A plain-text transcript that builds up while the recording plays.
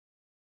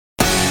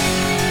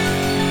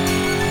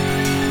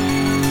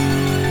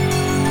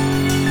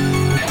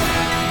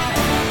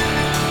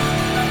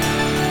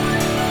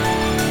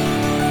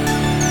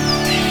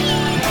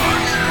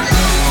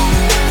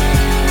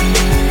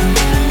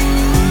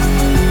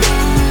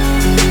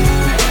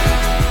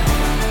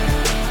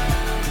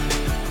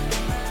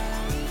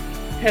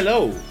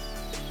Hello,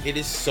 it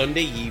is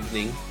Sunday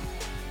evening.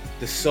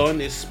 The sun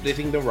is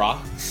splitting the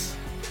rocks.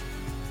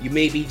 You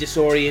may be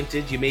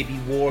disoriented, you may be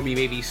warm, you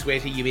may be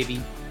sweaty, you may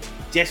be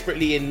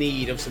desperately in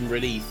need of some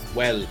relief.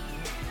 Well,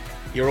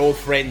 your old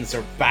friends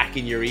are back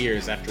in your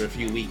ears after a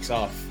few weeks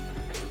off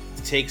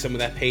to take some of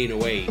that pain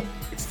away.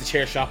 It's the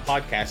Chair Shot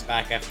podcast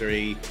back after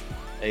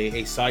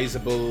a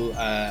sizable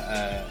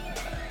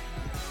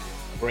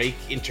break,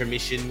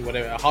 intermission,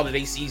 whatever, a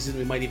holiday season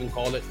we might even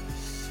call it.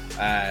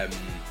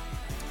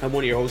 I'm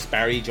one of your hosts,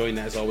 Barry, joined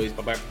as always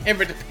by our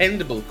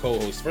ever-dependable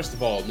co-host. First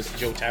of all, Mr.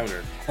 Joe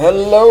Towner.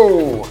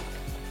 Hello!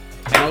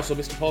 And also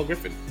Mr. Paul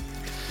Griffin.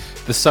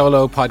 The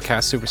solo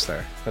podcast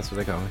superstar. That's what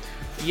they call it.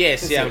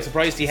 Yes, yeah, I'm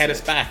surprised he had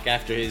us back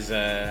after his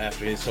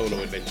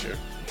solo adventure.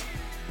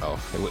 Oh,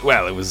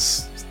 it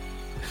was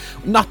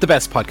not the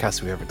best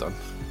podcast we've ever done.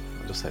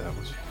 I'll just say that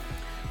much.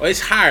 Well, it's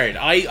hard.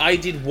 I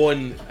did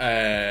one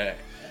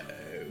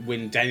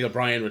when Daniel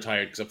Bryan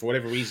retired, because for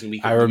whatever reason we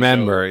couldn't. I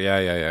remember,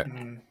 yeah.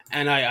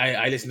 And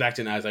I listened back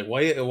to it and I was like,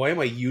 why am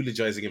I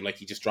eulogizing him like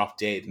he just dropped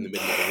dead in the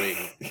middle of the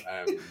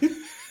ring?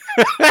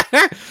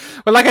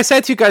 Well, like I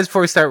said to you guys before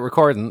we start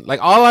recording,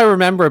 like all I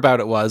remember about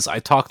it was I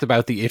talked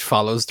about the It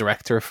Follows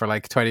director for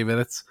like 20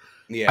 minutes.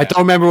 Yeah. I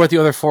don't remember what the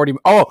other 40...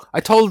 Oh, I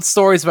told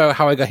stories about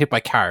how I got hit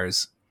by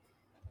cars.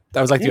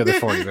 That was like the other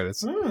 40 minutes.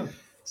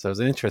 So it was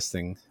an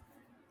interesting,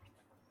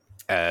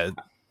 diving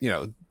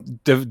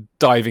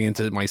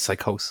into my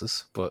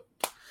psychosis, but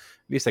at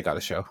least I got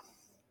a show.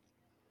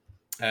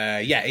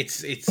 Yeah,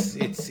 it's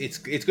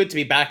good to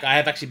be back. I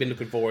have actually been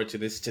looking forward to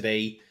this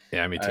today.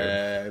 Yeah, me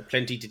too.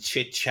 Plenty to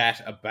chit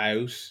chat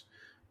about.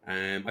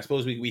 I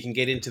suppose we can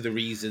get into the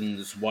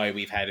reasons why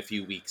we've had a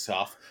few weeks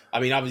off.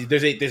 I mean,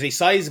 obviously, there's a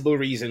sizable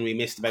reason we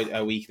missed about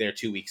a week there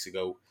 2 weeks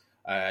ago.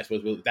 I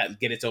suppose that'll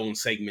get its own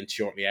segment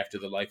shortly after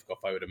the Life Cup,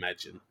 I would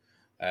imagine.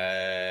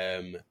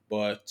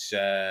 But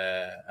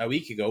a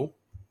week ago,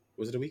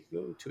 was it a week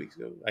ago? 2 weeks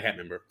ago? I can't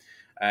remember.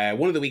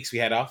 One of the weeks we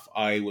had off,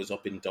 I was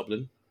up in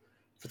Dublin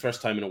for the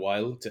first time in a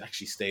while to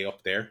actually stay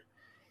up there.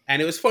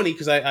 And it was funny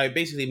because I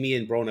basically, me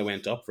and Brona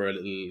went up for a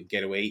little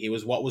getaway. It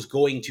was what was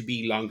going to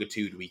be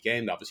Longitude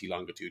weekend. Obviously,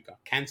 Longitude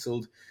got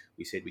cancelled.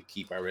 We said we'd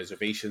keep our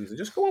reservations and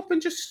just go up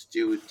and just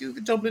do the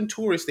Dublin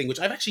tourist thing,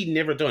 which I've actually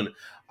never done.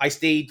 I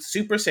stayed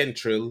super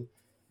central,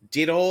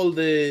 did all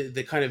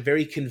the kind of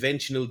very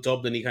conventional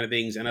Dublin-y kind of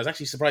things, and I was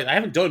actually surprised. I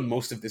haven't done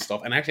most of this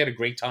stuff, and I actually had a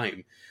great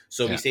time.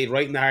 So we stayed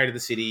right in the heart of the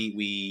city.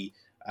 We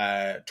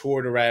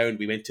toured around.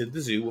 We went to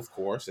the zoo, of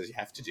course, as you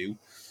have to do.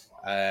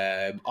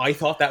 I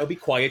thought that would be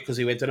quiet because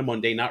we went on a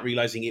Monday, not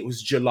realizing it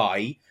was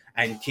July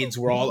and kids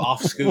were all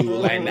off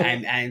school,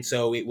 and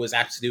so it was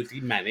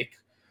absolutely manic.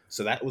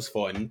 So that was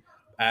fun.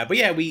 But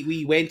yeah,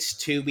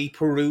 we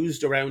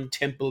perused around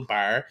Temple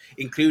Bar,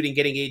 including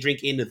getting a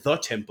drink in the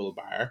Temple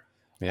Bar.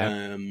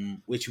 Yeah.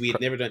 Which we had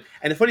never done.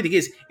 And the funny thing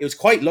is, it was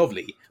quite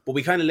lovely, but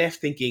we kind of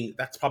left thinking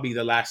that's probably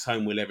the last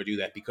time we'll ever do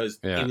that, because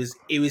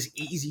it was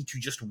easy to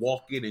just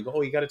walk in and go,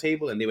 oh, you got a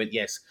table? And they went,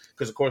 yes,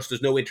 because of course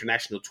there's no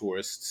international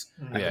tourists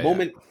at the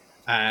moment.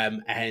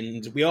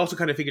 And we also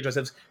kind of figured to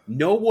ourselves,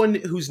 no one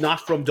who's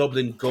not from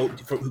Dublin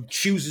who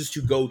chooses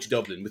to go to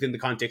Dublin within the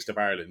context of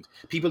Ireland.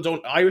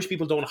 Irish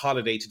people don't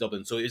holiday to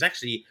Dublin. So it was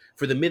actually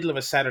for the middle of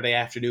a Saturday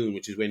afternoon,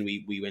 which is when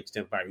we went to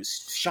Temple Bar. It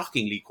was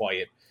shockingly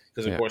quiet.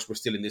 Because, of course, we're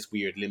still in this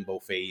weird limbo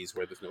phase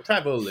where there's no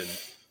travel and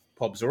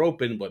pubs are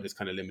open, but there's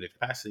kind of limited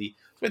capacity.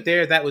 So went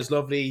there. That was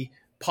lovely.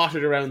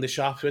 Pottered around the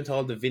shops. Went to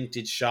all the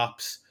vintage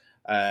shops.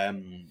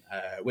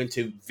 Went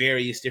to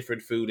various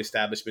different food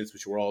establishments,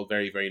 which were all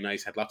very, very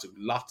nice. Had lots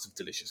of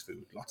delicious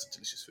food.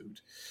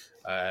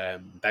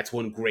 That's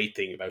one great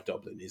thing about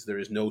Dublin, is there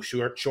is no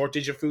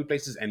shortage of food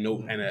places and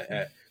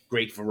a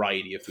great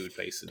variety of food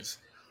places.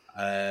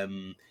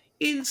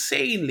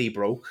 Insanely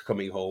broke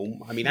coming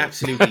home. I mean,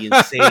 absolutely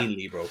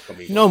insanely broke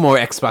coming home. No more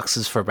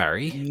Xboxes for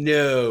Barry.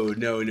 No.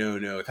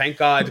 Thank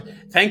God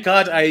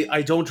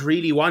I don't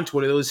really want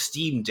one of those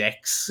Steam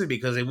Decks,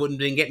 because I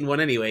wouldn't have been getting one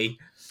anyway.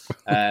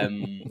 But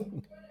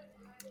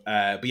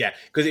yeah,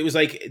 because it was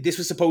like, this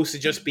was supposed to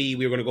just be,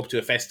 we were going to go up to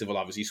a festival,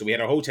 obviously. So we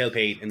had our hotel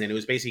paid, and then it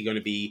was basically going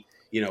to be,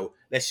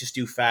 let's just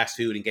do fast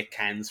food and get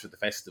cans for the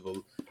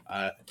festival.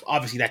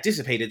 Obviously that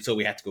dissipated, so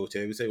we had to go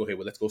to, we said, okay,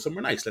 well, let's go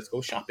somewhere nice. Let's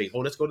go shopping. Oh,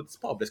 let's go to this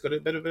pub. Let's go to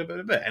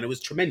blah. And it was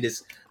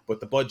tremendous,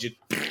 but the budget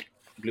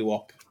blew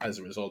up as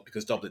a result,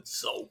 because Dublin's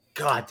so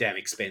goddamn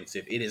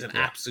expensive. It is an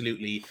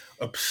absolutely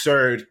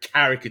absurd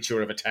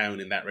caricature of a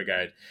town in that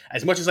regard.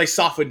 As much as I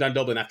softened on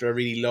Dublin after a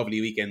really lovely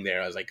weekend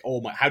there, I was like,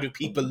 oh my, how do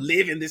people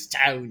live in this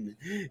town?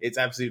 It's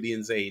absolutely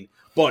insane.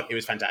 But it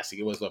was fantastic.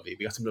 It was lovely.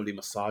 We got some lovely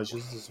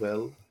massages as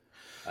well.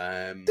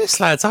 This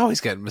lad's always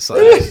getting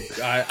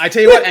massages. I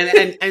tell you what,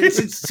 and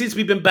since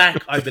we've been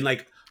back, I've been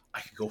like, I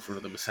could go for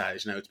another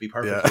massage now, to be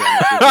perfectly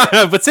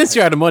honest. But since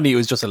you're out of money, it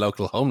was just a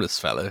local homeless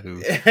fella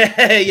who...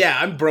 Yeah,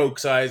 I'm broke,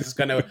 so I was just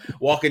kind of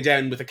walking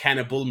down with a can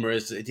of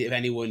Bulmers if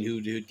anyone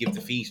who'd give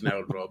the feet an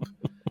old rub.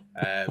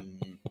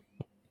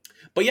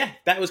 But yeah,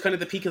 that was kind of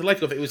the peak of the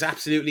life of it.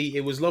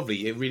 It was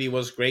lovely. It really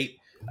was great.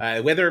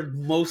 Weather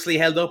mostly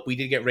held up. We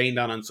did get rained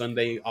on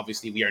Sunday.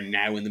 Obviously, we are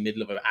now in the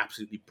middle of an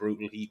absolutely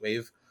brutal heat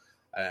wave.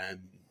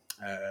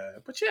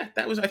 But yeah,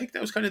 I think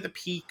that was kind of the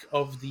peak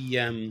of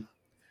the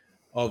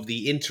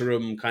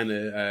interim kind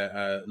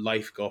of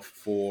life guff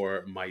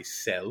for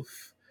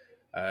myself.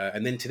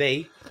 And then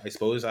today, I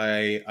suppose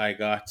I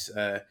got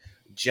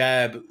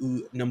jab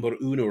number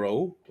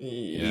uno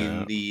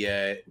in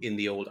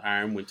the old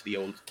arm. Went to the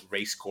old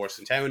race course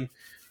in town,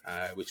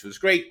 which was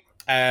great.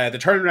 The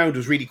turnaround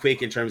was really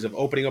quick in terms of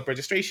opening up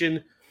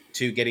registration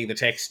to getting the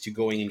text to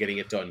going and getting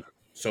it done.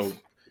 So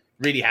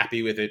really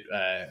happy with it.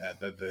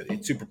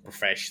 It's super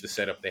profesh, the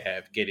setup they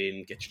have. Get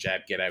in, get your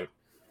jab, get out.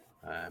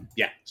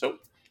 So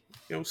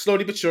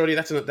slowly but surely,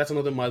 that's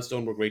another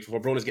milestone we're grateful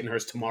for. Brona's getting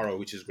hers tomorrow,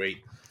 which is great.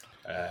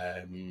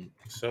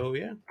 So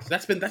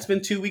that's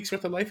been 2 weeks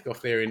worth of life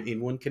guff there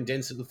in one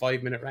condensed little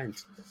 5-minute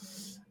rant.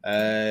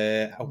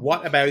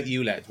 What about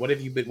you, lads? What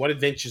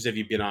adventures have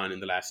you been on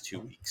in the last 2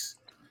 weeks?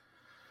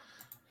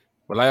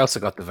 Well, I also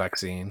got the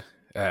vaccine,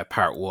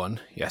 part 1,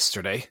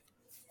 yesterday,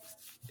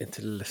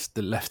 into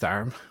the left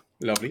arm.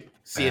 Lovely.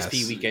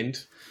 CSP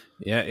weekend.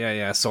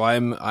 Yeah. So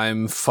I'm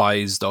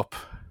physed up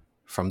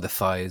from the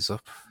thighs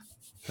up.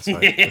 That's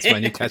my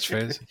new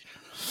catchphrase.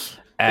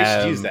 They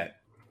should use that.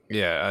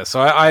 Yeah. So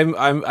I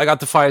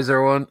got the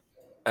Pfizer one.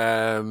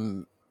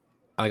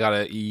 I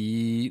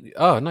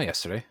got not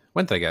yesterday.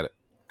 When did I get it?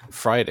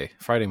 Friday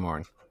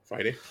morning.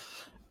 Friday.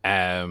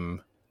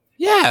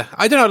 Yeah.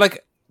 I don't know.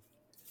 Like,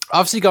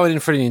 obviously going in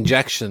for the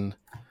injection,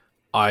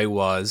 I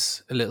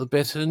was a little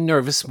bit a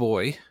nervous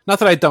boy. Not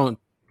that I don't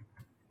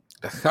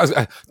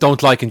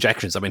like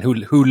injections. I mean,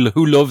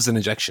 who loves an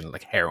injection,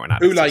 like heroin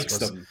addicts? Who likes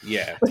them?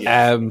 Yeah.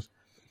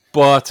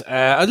 But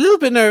a little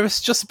bit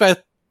nervous just about.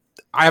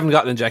 I haven't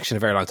got an injection in a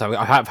very long time.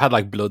 I have had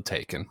like blood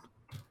taken,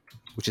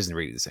 which isn't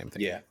really the same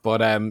thing. Yeah.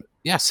 But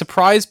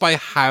surprised by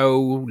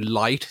how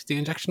light the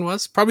injection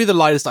was. Probably the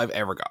lightest I've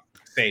ever got.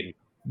 Same.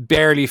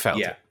 Barely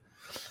felt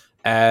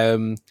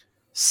it.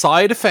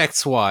 Side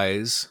effects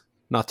wise,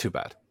 not too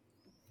bad.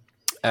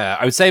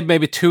 I would say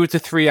maybe 2 to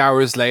 3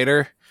 hours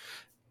later,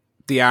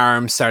 the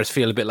arm starts to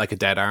feel a bit like a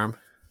dead arm.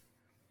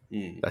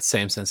 That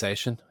same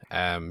sensation.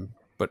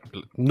 But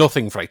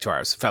nothing for like 2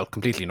 hours. It felt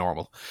completely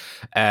normal.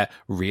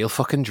 Real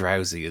fucking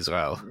drowsy as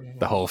well.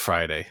 The whole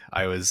Friday.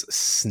 I was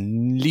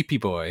sleepy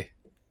boy.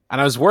 And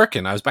I was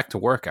working. I was back to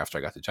work after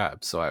I got the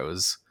jab. So I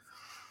was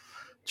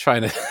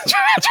trying to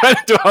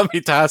do all my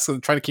tasks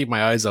and trying to keep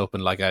my eyes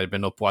open like I had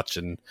been up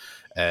watching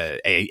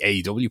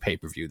AEW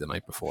pay-per-view the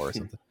night before or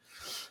something.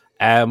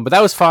 But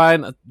that was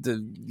fine.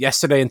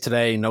 Yesterday and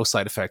today, no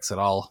side effects at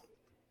all.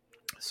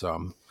 So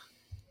I'm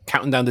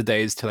counting down the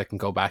days till I can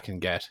go back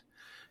and get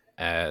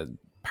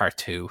part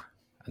 2,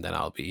 and then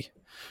I'll be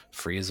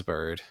free as a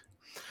bird.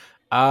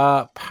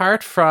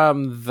 Apart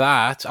from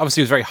that,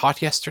 obviously it was very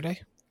hot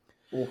yesterday.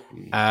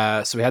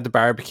 So we had the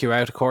barbecue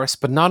out, of course.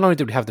 But not only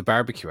did we have the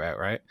barbecue out,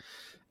 right?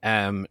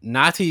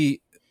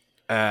 Natty,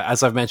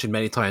 as I've mentioned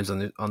many times on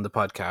the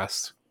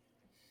podcast,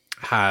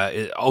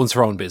 owns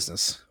her own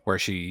business where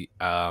she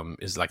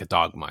is like a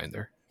dog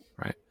minder,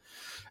 right?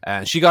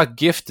 And she got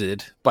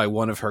gifted by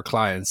one of her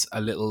clients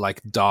a little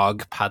like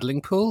dog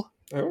paddling pool.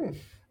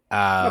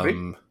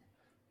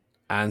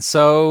 And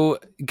so,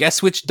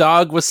 guess which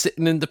dog was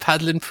sitting in the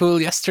paddling pool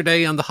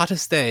yesterday on the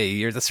hottest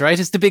day? That's right,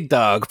 it's the big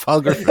dog,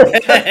 Paul Griffin.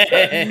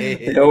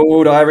 The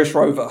old Irish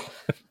Rover,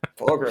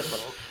 Paul Griffin.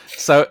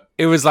 So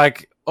it was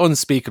like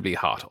unspeakably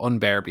hot,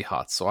 unbearably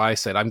hot. So I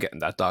said, I'm getting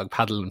that dog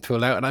paddling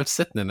pool out, and I'm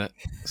sitting in it.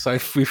 So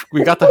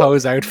we got the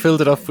hose out, filled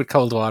it up with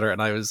cold water,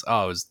 and it was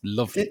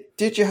lovely.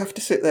 Did you have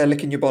to sit there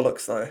licking your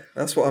bollocks though?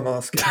 That's what I'm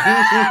asking.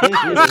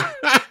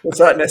 Was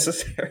that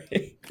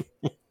necessary?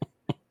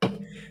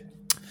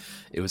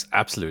 It was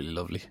absolutely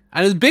lovely,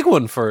 and it's a big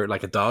one for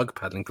like a dog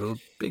paddling pool.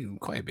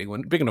 Quite a big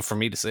one, big enough for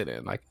me to sit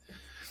in. Like,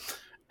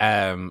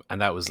 and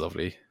that was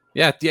lovely.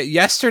 Yeah.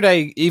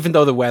 Yesterday, even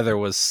though the weather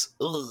was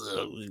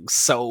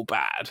so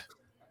bad,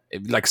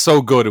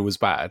 so good it was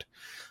bad.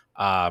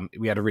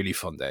 We had a really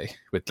fun day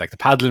with like the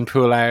paddling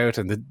pool out,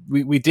 and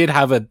we did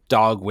have a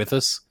dog with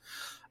us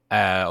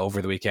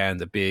over the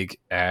weekend, a big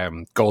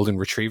golden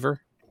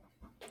retriever.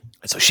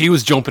 So she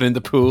was jumping in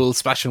the pool,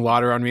 splashing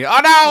water on me. Oh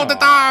no, the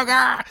dog!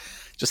 Ah!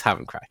 Just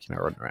having crack,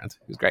 running around.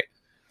 It was great.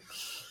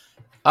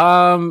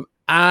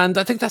 And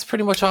I think that's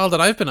pretty much all that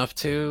I've been up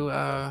to.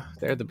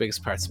 They're the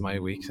biggest parts of my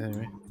week,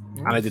 anyway.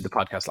 Nice. And I did the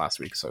podcast last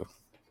week, so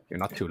you're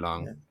not too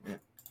long. Yeah.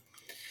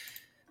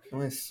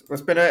 Nice. Well,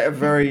 it's been a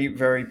very,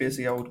 very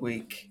busy old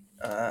week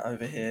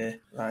over here.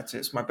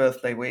 It's my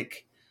birthday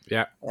week.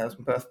 Yeah. It was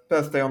my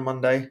birthday on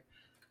Monday.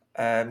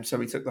 So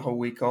we took the whole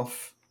week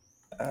off.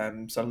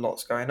 So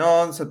lots going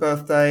on. So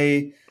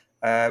birthday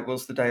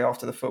was the day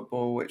after the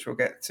football, which we'll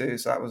get to.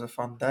 So that was a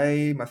fun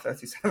day. My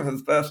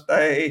 37th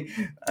birthday,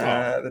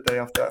 the day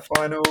after that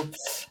final.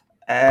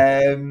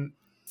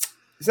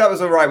 So that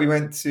was all right. We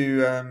went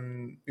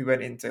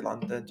into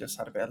London, just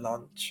had a bit of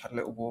lunch, had a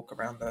little walk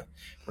around the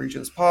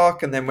Regent's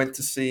Park, and then went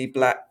to see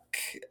Black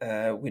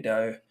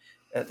Widow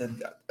at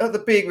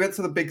the big. We went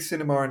to the big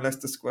cinema in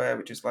Leicester Square,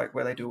 which is like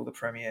where they do all the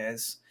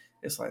premieres.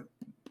 It's like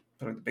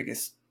probably the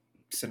biggest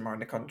cinema in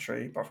the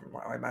country, apart from my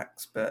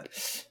IMAX. But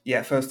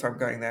yeah, first time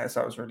going there, so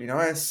that was really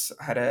nice.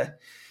 I had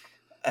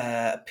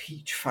a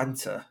peach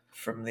Fanta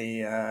from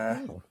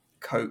the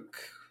Coke,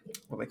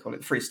 what they call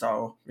it, the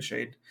freestyle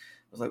machine.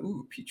 I was like,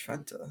 ooh, peach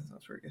Fanta,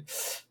 that's really good.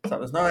 So that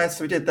was nice.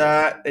 So we did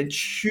that. Then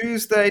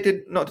Tuesday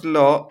didn't do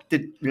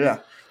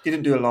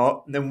a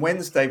lot. And then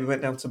Wednesday we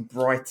went down to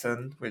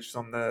Brighton, which is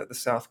on the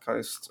south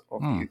coast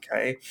of the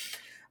UK,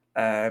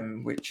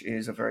 which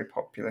is a very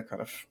popular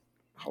kind of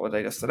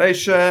holiday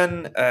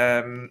destination.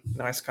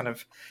 Nice kind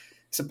of,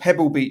 it's a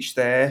pebble beach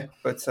there,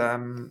 but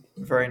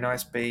very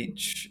nice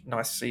beach,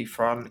 nice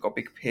seafront, got a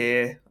big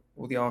pier,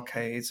 all the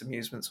arcades,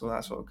 amusements, all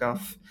that sort of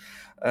guff.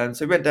 So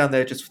we went down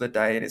there just for the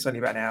day, and it's only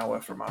about an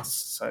hour from us,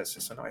 so it's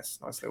just a nice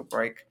little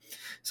break.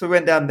 So we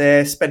went down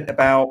there, spent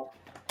about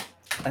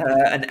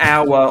an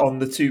hour on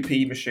the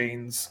 2p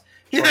machines,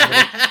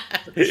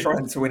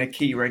 trying to win a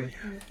key ring.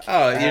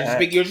 Oh,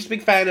 you're just a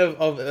big fan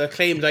of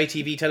acclaimed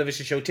ITV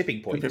television show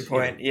Tipping Point. Tipping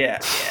Point, yeah.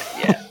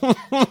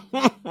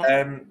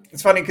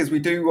 It's funny because we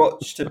do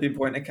watch Tipping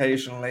Point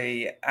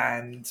occasionally,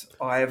 and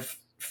I've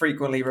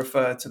frequently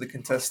referred to the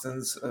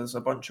contestants as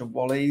a bunch of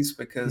wallies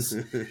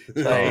because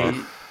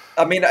they...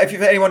 I mean, if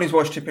anyone who's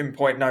watched Tipping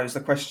Point knows the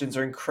questions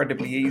are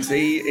incredibly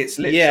easy. It's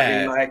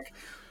literally like,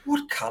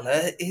 what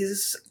colour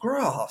is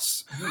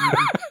grass?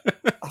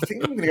 I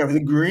think I'm going to go with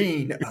the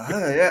green.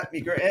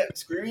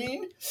 It's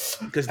green.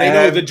 Because they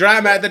know the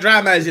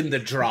drama is in the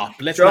drop.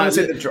 Drama's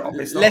in the drop.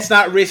 Let's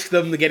not risk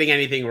them getting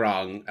anything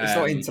wrong. It's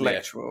not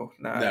intellectual.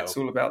 No, it's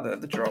all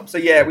about the drop. So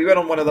yeah, we went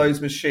on one of those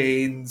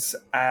machines.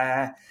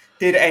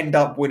 Did end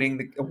up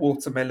winning a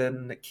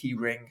watermelon key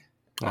ring.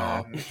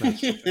 Which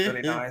was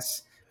really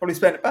nice. Probably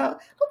spent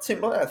about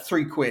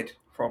 £3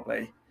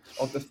 probably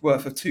on the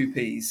worth of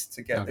 2p's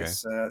to get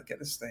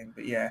this thing.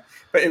 But yeah,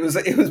 but it was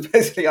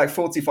basically like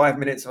 45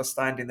 minutes of us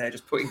standing there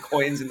just putting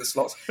coins in the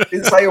slots.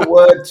 Didn't say a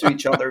word to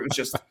each other. It was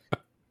just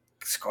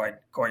coin.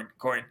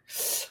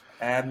 So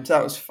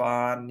that was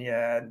fun.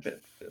 Yeah, a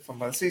bit of fun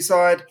by the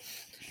seaside.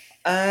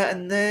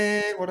 And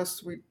then what else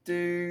did we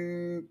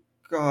do?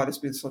 God, it's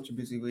been such a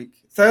busy week.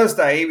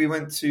 Thursday, we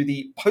went to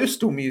the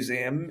Postal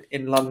Museum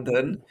in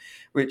London,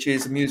 which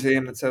is a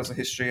museum that tells the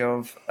history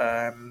of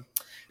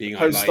being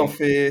post online.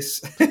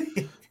 Office.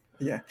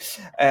 Yeah.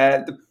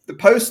 The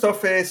post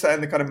office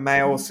and the kind of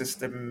mail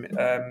system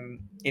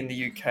in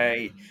the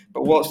UK.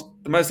 But what's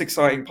the most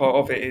exciting part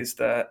of it is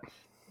that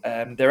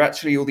there are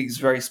actually all these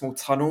very small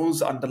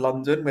tunnels under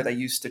London where they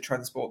used to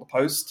transport the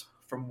post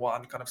from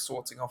one kind of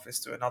sorting office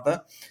to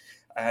another.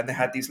 And they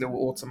had these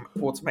little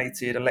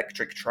automated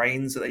electric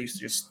trains that they used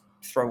to just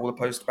throw all the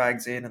post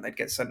bags in, and they'd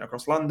get sent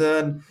across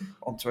London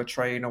onto a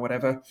train or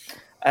whatever.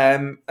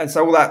 And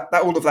so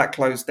all of that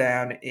closed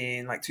down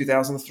in like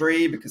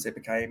 2003 because it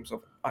became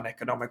sort of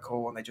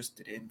uneconomical, and they just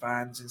did it in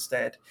vans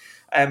instead.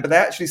 But they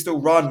actually still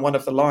run one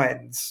of the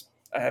lines.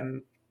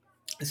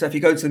 So if you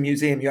go to the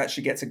museum, you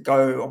actually get to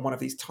go on one of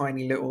these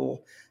tiny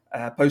little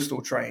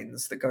postal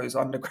trains that goes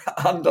under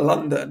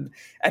London,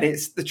 and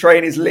the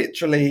train is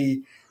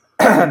literally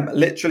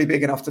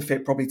big enough to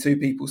fit probably 2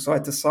 people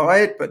side to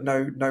side, but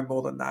no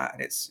more than that,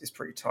 and it's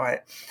pretty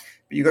tight.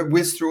 But you go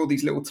whiz through all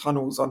these little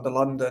tunnels under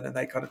London, and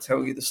they kind of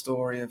tell you the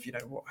story of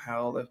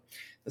how the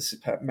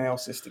mail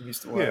system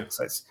used to work. Yeah.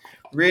 So it's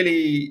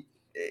really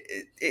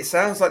it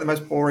sounds like the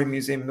most boring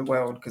museum in the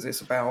world because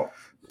it's about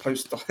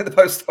the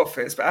post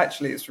office, but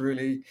actually it's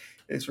really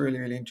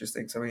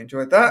interesting. So we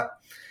enjoyed that.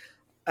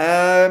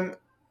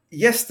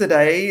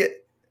 Yesterday,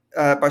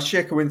 by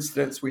sheer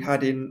coincidence, we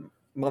had in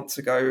months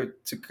ago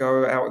to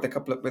go out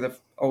with an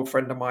old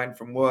friend of mine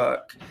from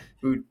work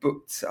who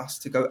booked us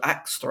to go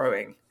axe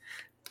throwing.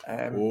 I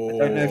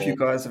don't know if you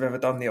guys have ever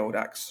done the old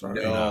axe throwing.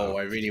 No,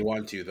 I really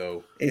want to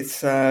though.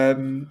 It's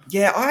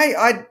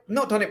I'd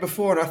not done it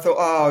before, and I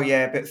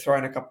thought,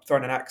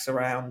 throwing an axe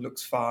around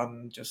looks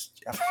fun.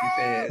 Just have a few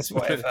beers,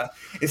 whatever.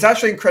 It's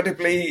actually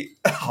incredibly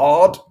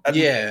hard and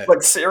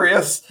like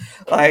serious.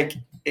 Like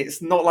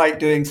it's not like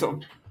doing sort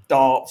of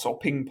darts or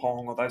ping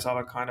pong or those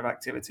other kind of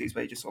activities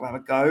where you just sort of have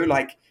a go.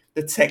 Like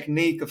the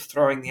technique of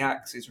throwing the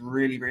axe is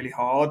really, really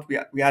hard.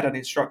 We had an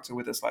instructor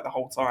with us like the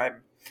whole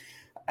time,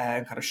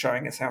 kind of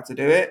showing us how to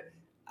do it,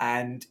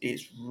 and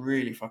it's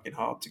really fucking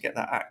hard to get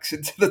that axe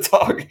into the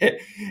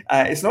target.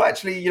 It's not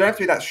actually, you don't have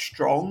to be that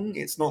strong.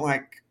 It's not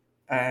like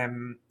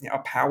a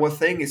power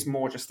thing. It's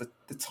more just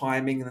the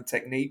timing and the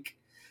technique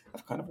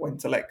of kind of when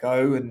to let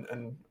go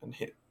and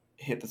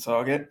hit the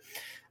target.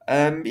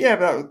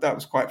 But that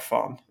was quite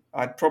fun.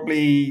 I'd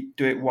probably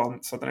do it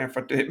once. I don't know if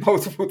I'd do it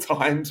multiple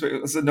times, but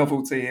it was a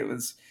novelty. It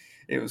was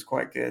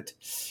quite good.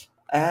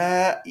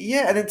 And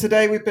then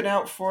today we've been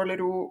out for a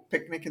little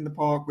picnic in the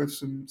park with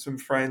some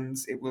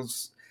friends. It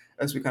was,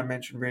 as we kind of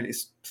mentioned, really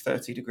it's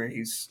 30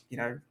 degrees,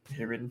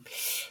 here in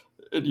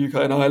UK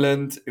and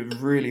Ireland. It was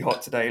really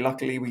hot today.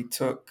 Luckily, we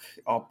took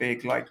our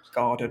big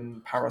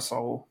garden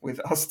parasol with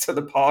us to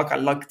the park. I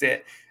lugged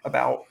it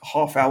about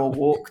half-hour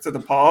walk to the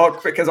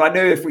park because I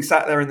knew if we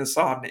sat there in the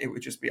sun, it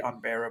would just be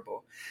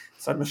unbearable.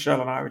 So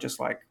Michelle and I were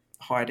just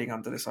hiding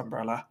under this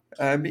umbrella.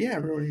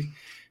 Really,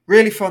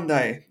 really fun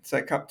day. So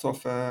it capped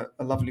off a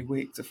lovely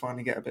week to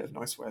finally get a bit of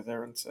nice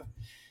weather and to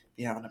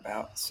be out and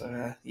about.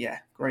 So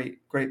great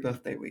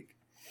birthday week.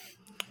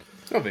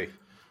 Lovely.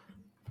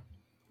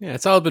 Yeah,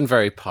 it's all been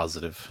very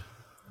positive.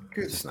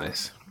 Good Which is stuff.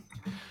 nice.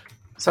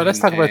 So let's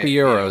talk about the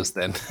Euros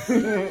then.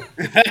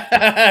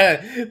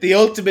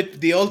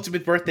 the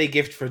ultimate birthday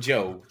gift for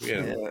Joe.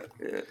 You know.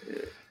 Yeah.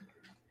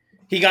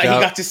 He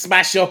got to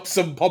smash up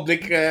some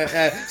public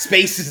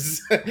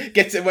spaces.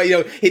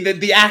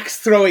 The axe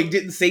throwing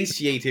didn't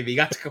satiate him. He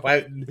got to go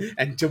out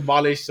and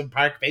demolish some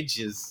park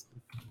benches.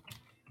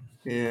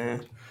 Yeah.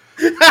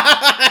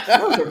 That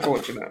was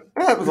unfortunate.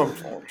 That was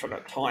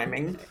unfortunate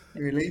timing,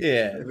 really.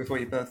 Yeah. Before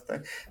your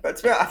birthday.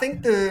 But I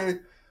think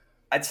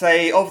I'd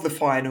say of the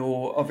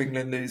final of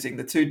England losing,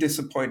 the two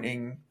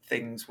disappointing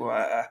things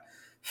were,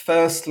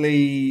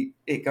 firstly,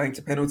 it going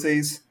to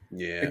penalties.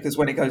 Yeah. Because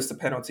when it goes to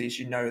penalties,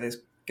 you know there's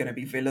going to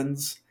be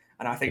villains.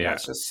 And I think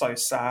that's just so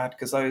sad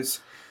because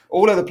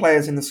all of the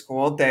players in the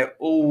squad, they're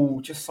all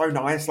just so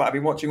nice. Like I've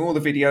been watching all the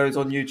videos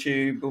on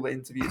YouTube, all the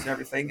interviews and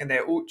everything, and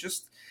they're all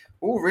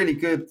really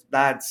good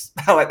lads.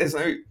 Like there's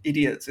no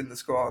idiots in the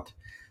squad.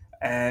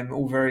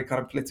 All very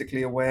kind of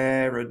politically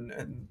aware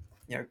and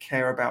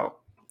care about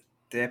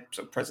their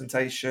sort of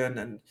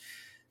presentation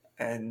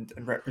and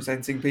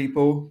representing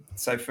people.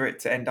 So for it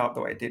to end up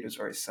the way it did was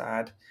very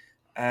sad.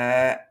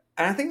 And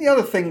I think the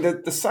other thing,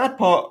 the sad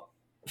part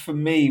for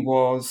me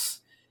was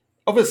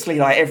obviously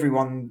like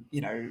everyone,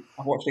 I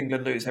watched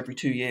England lose every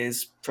 2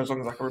 years for as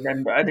long as I can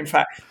remember. And in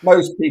fact,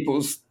 most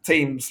people's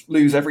teams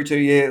lose every 2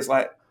 years.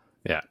 Like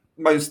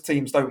most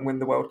teams don't win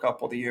the World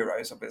Cup or the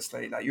Euros,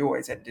 obviously. Like you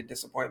always end in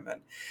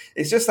disappointment.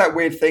 It's just that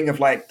weird thing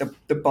of like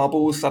the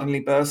bubble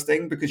suddenly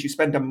bursting because you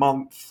spend a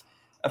month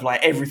of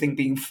like everything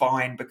being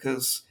fine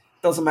because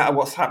it doesn't matter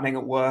what's happening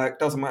at work,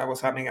 doesn't matter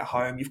what's happening at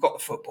home. You've got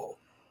the football.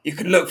 You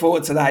can look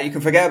forward to that. You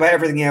can forget about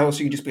everything else.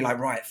 You can just be like,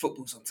 right,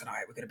 football's on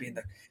tonight. We're going to be in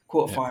the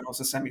quarterfinals,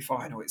 the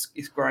semi-final.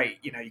 It's great.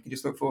 You can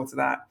just look forward to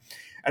that.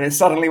 And then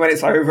suddenly when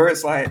it's over,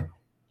 it's like,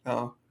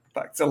 oh,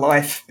 back to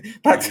life,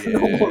 back to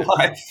normal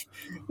life.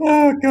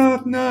 Oh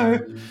God, no.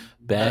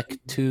 Back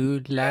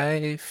to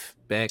life,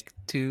 back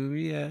to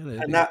reality.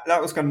 And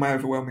that was kind of my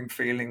overwhelming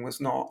feeling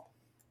was not,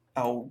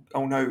 oh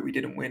no, we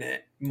didn't win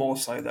it. More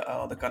so that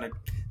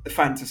the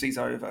fantasy's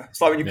over.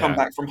 It's like when you come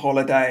back from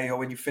holiday or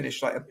when you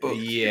finish like a book.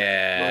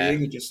 Yeah,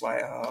 you're just like,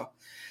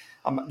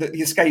 the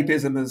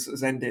escapism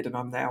has ended, and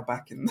I'm now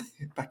back in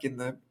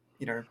the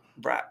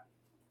rat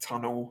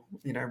tunnel,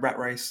 rat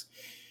race.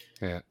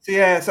 Yeah. So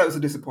that was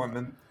a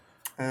disappointment.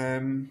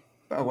 But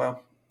oh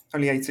well,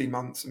 only 18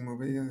 months and we'll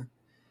be in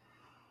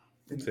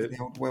the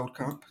old World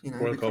Cup.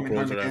 World Cup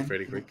rolls around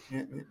fairly quick.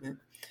 Yeah.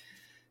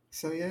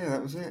 So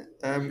that was it.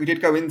 We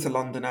did go into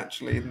London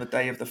actually in the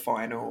day of the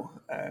final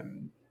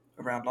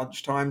around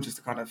lunchtime, just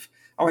to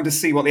I wanted to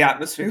see what the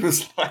atmosphere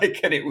was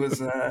like, and it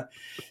was it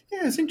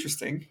was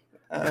interesting.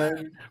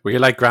 Were you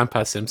like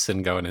Grandpa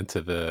Simpson going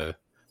into the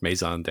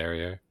Maison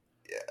Derriere?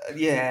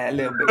 Yeah, a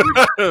little bit.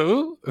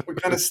 We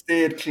kind of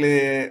steered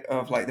clear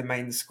of like the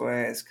main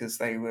squares because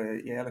they were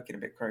looking a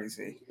bit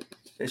crazy.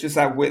 It's just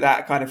that with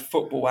that kind of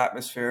football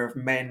atmosphere of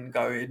men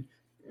going,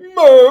 and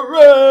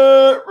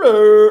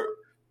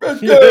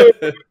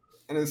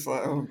it's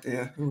like, oh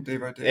dear.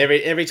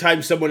 Every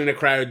time someone in a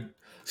crowd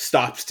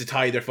stops to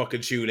tie their fucking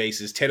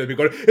shoelaces, Taylor will be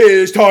going,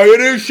 he's tying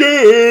his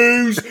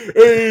shoes!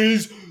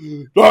 He's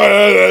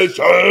tying his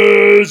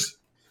shoes!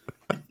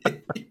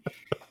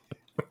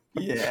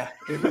 Yeah,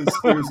 it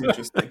was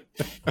interesting.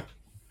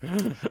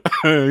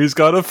 He's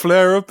got to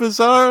flare up his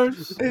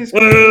arms. He's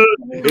got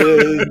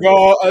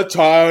a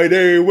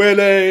tiny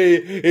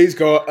willy. He's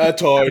got a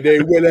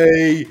tiny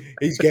willy.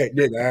 He's getting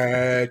it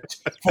out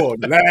for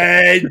the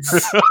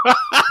lads.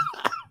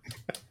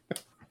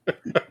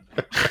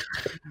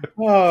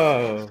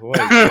 Oh my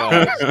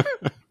god!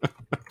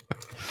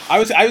 I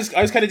was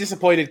kind of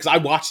disappointed because I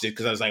watched it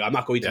because I was like, I'm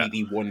not going to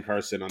be the one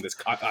person on this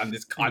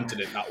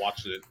continent not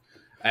watching it.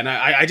 And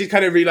I did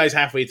kind of realize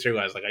halfway through,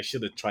 I was like, I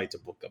should have tried to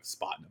book a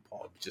spot in a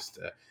pub just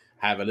to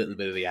have a little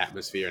bit of the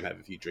atmosphere and have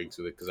a few drinks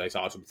with it. Because I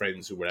saw some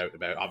friends who were out and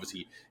about,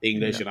 obviously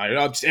English and Irish,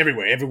 just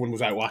everywhere. Everyone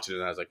was out watching it.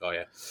 And I was like, oh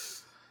yeah.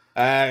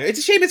 It's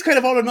a shame it's kind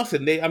of all or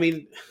nothing.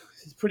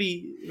 It's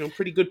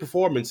pretty good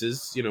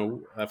performances,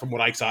 from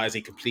what I saw as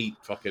a complete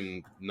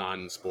fucking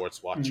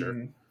non-sports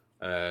watcher.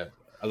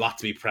 A lot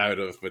to be proud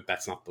of, but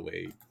that's not the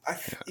way.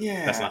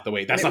 That's not the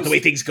way. That's not the way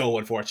things go.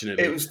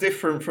 Unfortunately, it was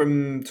different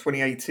from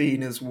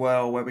 2018 as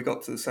well, where we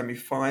got to the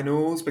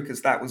semi-finals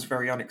because that was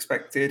very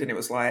unexpected, and it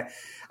was like,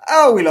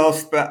 oh, we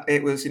lost, but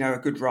it was a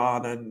good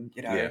run, and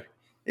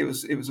it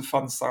was a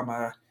fun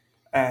summer.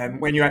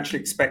 When you're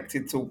actually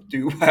expected to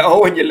do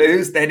well, when you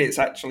lose, then it's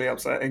actually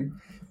upsetting.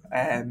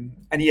 And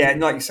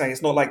like you say,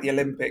 it's not like the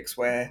Olympics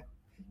where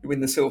you win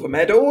the silver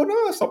medal. Oh, no,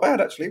 it's not bad,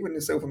 actually, winning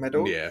the silver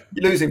medal. Yeah.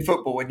 You lose in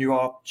football when you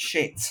are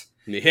shit.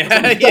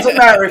 Yeah. It doesn't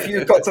matter if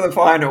you got to the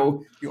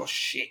final, you're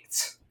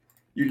shit.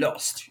 You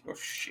lost, you're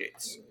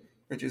shit.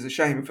 Which is a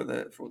shame for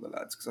all the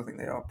lads, because I think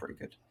they are pretty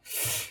good.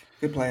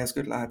 Good players,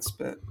 good lads.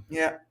 But,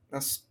 yeah,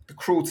 that's the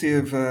cruelty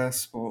of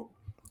sport.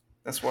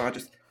 That's why I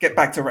just get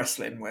back to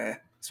wrestling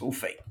where it's all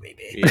fake,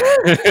 baby. Yeah.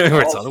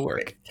 Where it's all the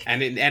work.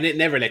 And it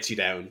never lets you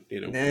down,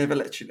 you know. Never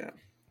let you down.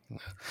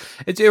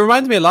 It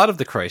reminds me a lot of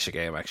the Croatia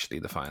game, actually,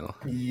 the final.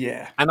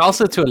 Yeah. And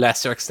also, to a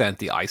lesser extent,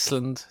 the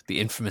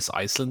infamous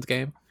Iceland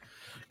game.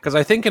 Because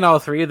I think in all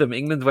three of them,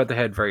 England went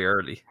ahead very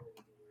early.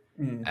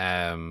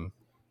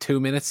 2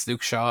 minutes,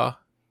 Luke Shaw.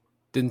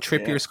 Didn't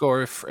Trippier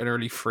score an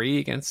early free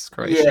against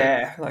Croatia?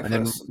 Yeah. And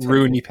then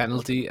Rooney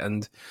penalty.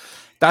 And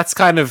that's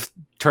kind of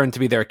turned to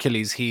be their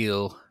Achilles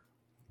heel.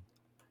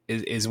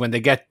 Is when they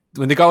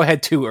go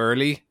ahead too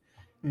early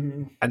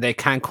and they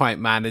can't quite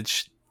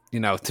manage,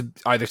 to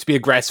either to be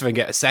aggressive and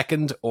get a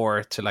second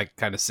or to like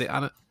kind of sit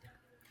on it.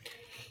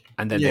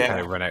 And then they kind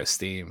of run out of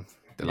steam.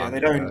 They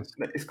don't.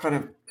 It's kind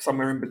of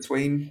somewhere in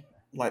between.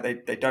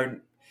 Like they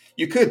don't.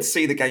 You could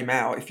see the game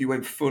out if you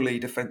went fully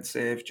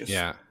defensive, just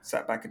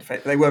sat back and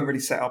defend. They weren't really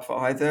set up for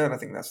either, and I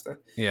think that's the.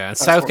 Yeah, and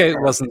Southgate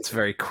wasn't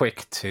very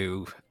quick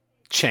to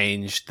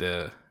change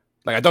the.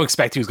 Like, I don't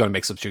expect he was going to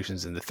make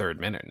substitutions in the 3rd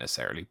minute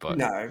necessarily, but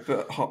no.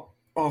 But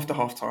after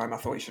half time, I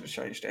thought he should have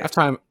changed it. Half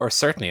time, or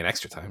certainly in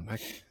extra time,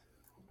 like.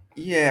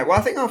 Yeah, well,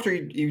 I think after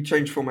you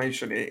changed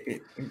formation,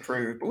 it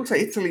improved. But also,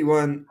 Italy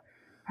weren't.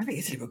 I think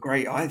Italy were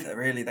great either,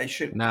 really. They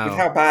should, with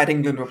how bad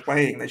England were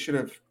playing, they should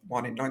have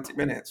won in 90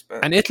 minutes.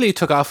 And Italy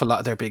took off a lot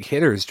of their big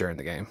hitters during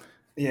the game.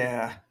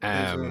 Yeah.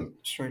 It was a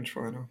strange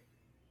final.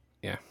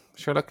 Yeah.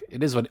 Sure, look,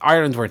 it is what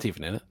Ireland weren't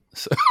even in it.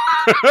 So.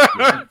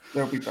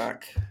 They'll be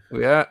back.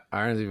 Yeah,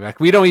 Ireland will be back.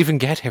 We don't even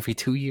get every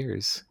 2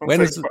 years.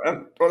 Once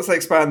they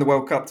expand the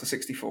World Cup to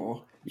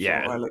 64.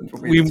 Yeah.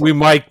 We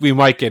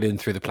might get in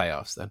through the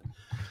playoffs then.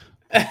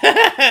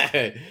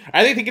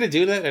 Are they thinking of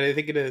doing that? Are they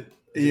thinking of...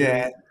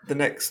 Yeah, the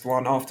next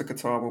one after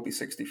Qatar will be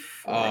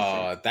 64.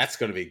 Oh, that's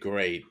going to be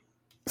great.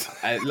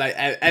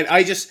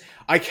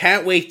 I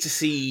can't wait to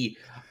see.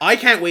 I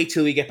can't wait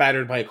till we get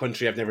battered by a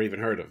country I've never even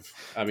heard of.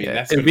 I mean,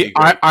 that's going to be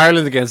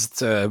Ireland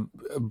against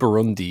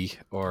Burundi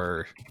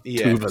or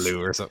Tuvalu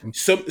or something.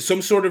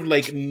 Some sort of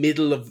like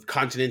middle of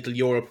continental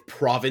Europe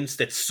province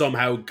that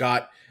somehow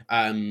got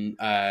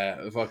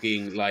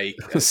fucking like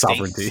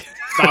sovereignty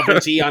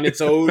on its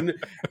own,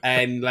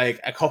 and like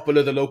a couple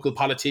of the local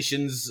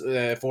politicians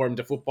formed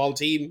a football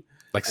team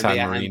like San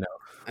Marino,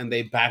 and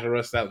they batter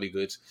us. That'll be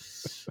good.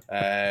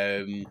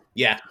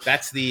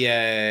 That's the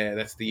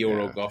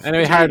Euroguff.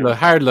 Anyway,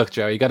 hard luck,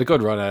 Joe. You got a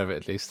good run out of it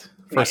at least.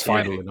 First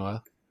final in a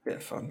while. Bit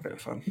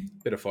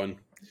of fun.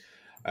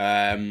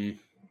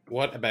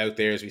 What about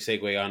there, as we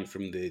segue on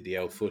from the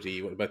old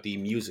footy, what about the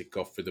music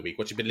guff for the week?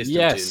 What you've been listening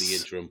to in the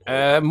interim?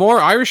 More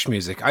Irish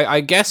music.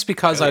 I guess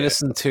because I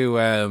listened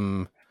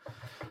to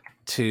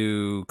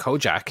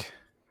Kojak,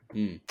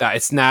 that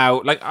it's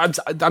now, like,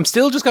 I'm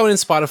still just going in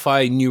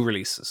Spotify new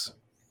releases.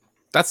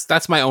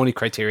 That's my only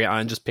criteria.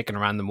 I'm just picking a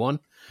random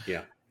one.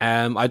 Yeah.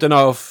 I don't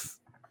know if,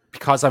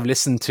 because I've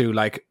listened to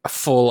like a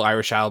full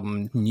Irish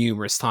album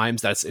numerous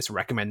times, it's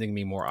recommending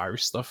me more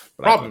Irish stuff.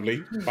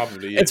 Probably.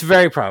 Yeah. It's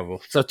very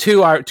probable. So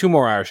two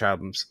more Irish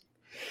albums.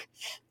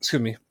 Excuse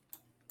me.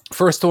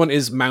 First one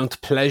is Mount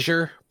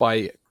Pleasure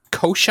by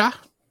COSHA.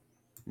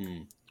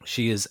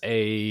 She is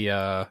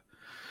a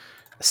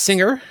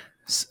singer,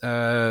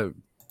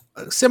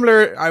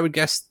 similar, I would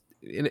guess,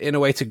 in a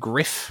way to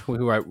Griff,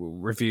 who I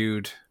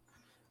reviewed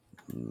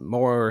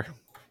more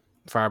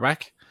far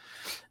back.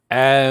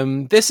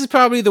 This is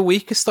probably the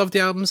weakest of the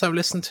albums I've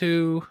listened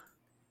to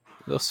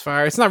thus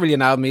far. It's not really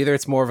an album either.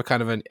 It's more of a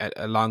kind of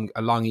a long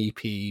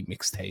EP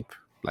mixtape,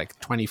 like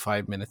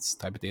 25 minutes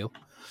type of deal.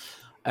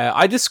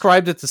 I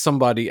described it to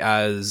somebody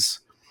as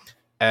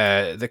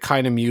the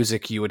kind of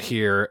music you would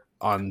hear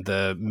on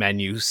the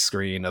menu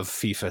screen of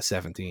FIFA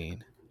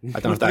 17. I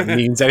don't know if that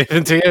means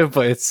anything to you,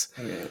 but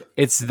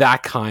it's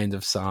that kind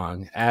of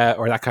song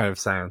or that kind of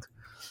sound.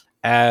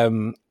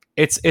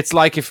 It's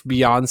like if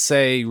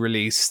Beyonce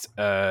released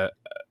a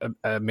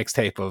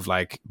mixtape of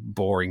like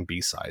boring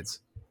B-sides.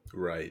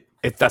 Right.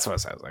 That's what it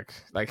sounds like.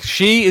 Like,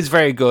 she is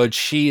very good.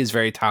 She is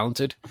very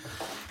talented.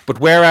 But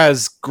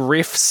whereas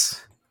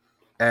Griff's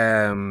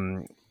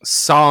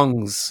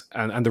songs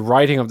and the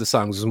writing of the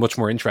songs was much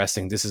more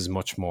interesting, this is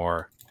much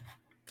more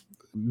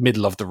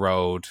middle of the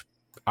road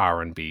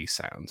R&B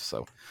sound.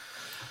 So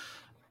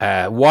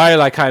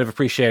while I kind of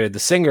appreciated the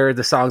singer,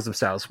 the songs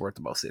themselves weren't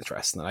the most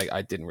interesting.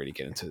 I didn't really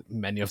get into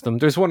many of them.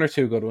 There's one or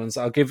two good ones.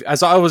 I'll give,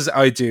 as always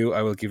I do,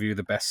 I will give you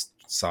the best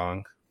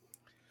song,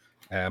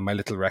 my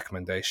little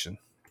recommendation.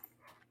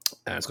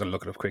 I was going to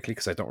look it up quickly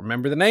because I don't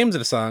remember the names of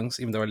the songs,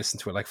 even though I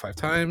listened to it like 5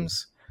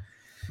 times.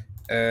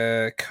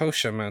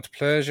 COSHA Mount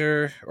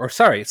Pleasure, or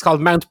sorry, it's called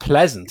Mount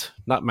Pleasant,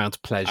 not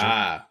Mount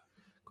Pleasure.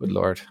 Good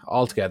Lord,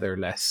 altogether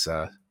less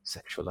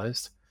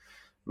sexualized.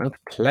 Mount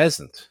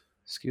Pleasant,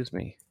 excuse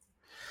me.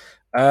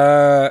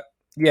 I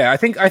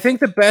think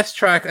the best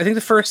track, I think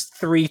the first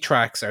 3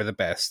 tracks are the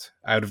best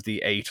out of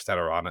the 8 that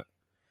are on it.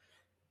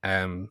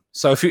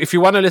 So if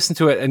you want to listen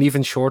to an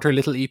even shorter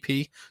little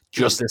EP,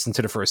 just listen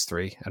to the first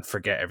 3 and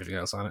forget everything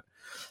else on it.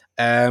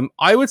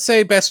 I would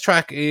say best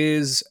track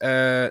is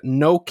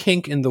No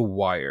Kink in the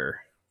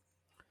Wire.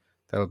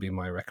 That'll be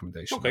my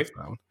recommendation. Okay. Of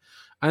that one.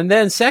 And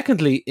then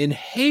secondly,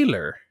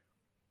 Inhaler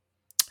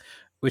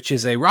which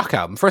is a rock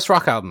album. First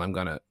rock album I'm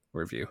going to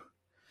review.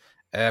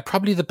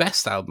 Probably the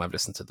best album I've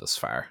listened to thus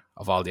far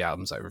of all the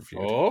albums I've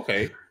reviewed. Oh,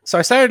 okay. So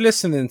I started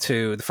listening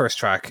to the first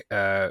track,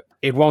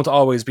 It Won't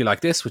Always Be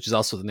Like This, which is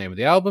also the name of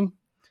the album.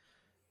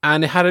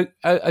 And it had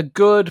a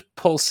good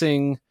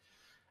pulsing,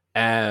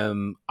 I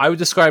would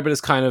describe it as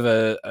kind of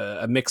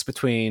a mix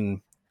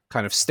between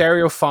kind of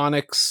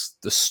stereophonics,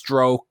 the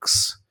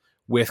Strokes,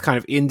 with kind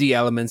of indie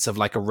elements of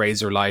like a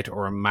Razorlight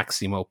or a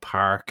Maximo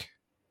Park.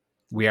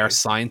 We Are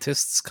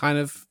Scientists kind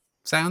of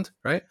sound,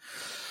 right?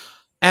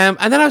 And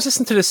then I was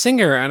listening to the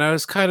singer, and I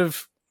was kind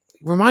of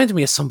reminded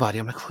me of somebody.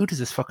 I'm like, who does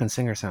this fucking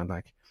singer sound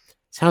like?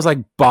 Sounds like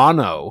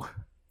Bono.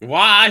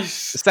 What? It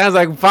sounds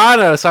like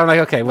Bono. So I'm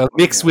like, okay, well,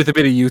 mixed with a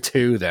bit of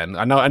U2 then.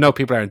 I know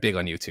people aren't big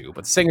on U2,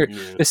 but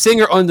the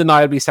singer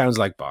undeniably sounds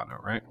like Bono,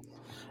 right?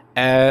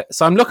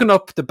 So I'm looking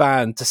up the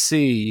band to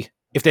see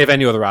if they have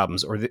any other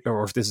albums or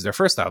if this is their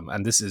first album,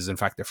 and this is in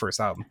fact their first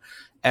album.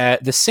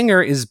 The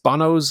singer is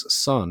Bono's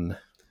son.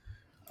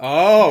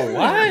 Oh,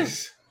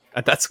 what?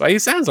 And that's why he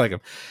sounds like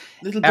him.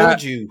 Little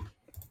Bojo.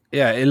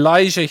 Yeah,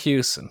 Elijah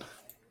Hewson,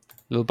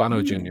 little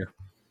Bono Jr.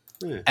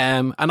 Yeah.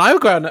 And I'll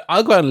go on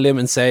a limb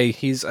and say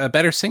he's a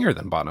better singer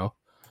than Bono.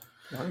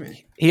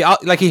 He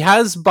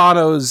has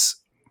Bono's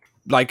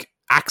like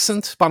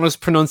accent, Bono's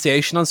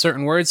pronunciation on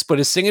certain words, but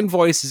his singing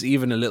voice is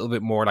even a little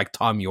bit more like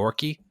Tom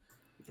Yorke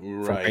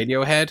from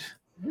Radiohead,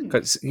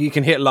 because he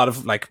can hit a lot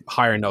of like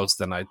higher notes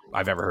than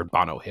I've ever heard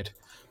Bono hit.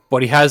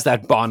 But he has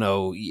that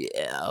Bono,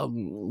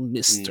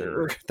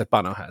 Mister, that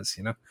Bono has,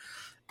 you know.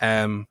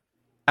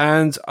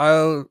 And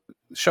I'll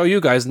show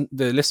you guys,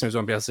 the listeners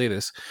won't be able to see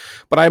this,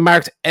 but I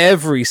marked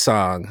every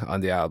song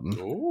on the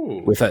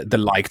album with the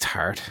liked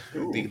heart.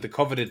 The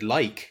coveted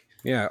like.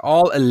 Yeah,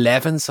 all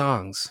 11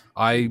 songs.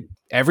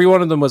 Every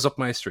one of them was up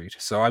my street,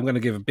 so I'm going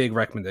to give a big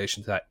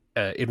recommendation to that.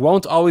 It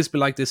Won't Always Be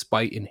Like This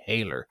by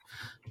Inhaler.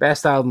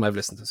 Best album I've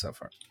listened to so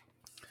far.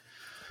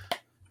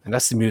 And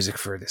that's the music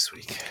for this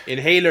week.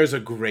 Inhaler's a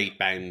great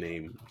band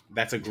name.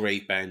 That's a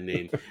great band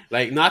name.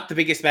 Like, not the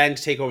biggest band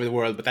to take over the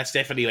world, but that's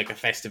definitely like a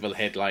festival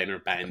headliner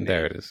band name.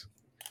 There it is.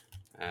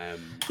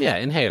 Yeah,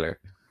 Inhaler.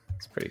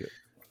 It's pretty good.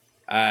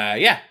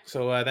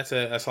 So that's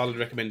a solid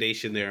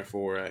recommendation there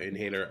for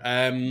Inhaler.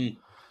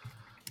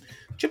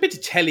 Jump into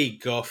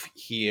TeleGuff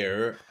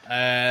here.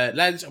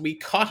 Lads, we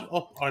caught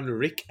up on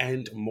Rick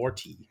and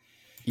Morty.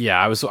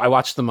 Yeah, I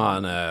watched them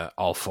on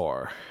All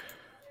 4.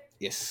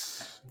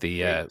 Yes. Who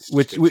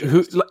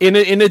in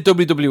a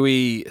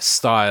WWE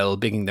style,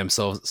 bigging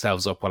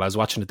themselves up. While I was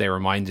watching it, they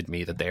reminded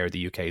me that they are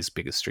the UK's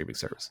biggest streaming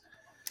service.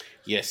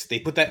 Yes, they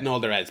put that in all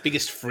their ads.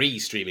 Biggest free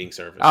streaming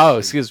service. Oh,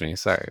 excuse me,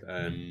 sorry.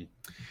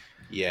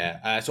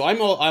 So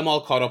I'm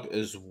all caught up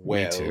as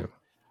well. Me too.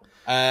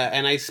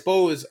 And I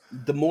suppose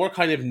the more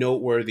kind of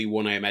noteworthy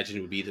one I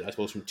imagine would be, I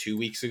suppose, from 2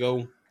 weeks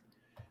ago,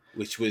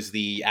 which was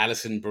the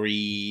Alison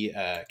Brie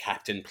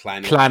Captain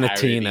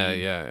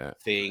Planetina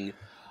thing.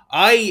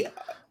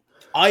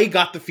 I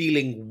got the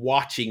feeling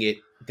watching it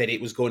that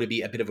it was going to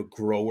be a bit of a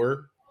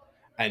grower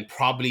and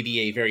probably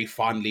be a very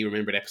fondly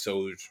remembered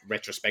episode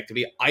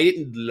retrospectively. I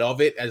didn't love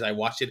it as I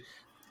watched it.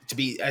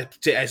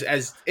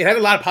 As it had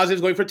a lot of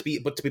positives going for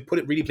it but to be put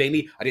it really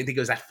plainly, I didn't think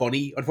it was that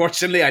funny.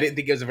 Unfortunately, I didn't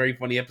think it was a very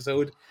funny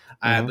episode.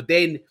 But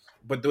there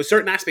were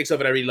certain aspects of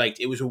it I really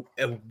liked. It was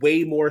a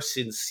way more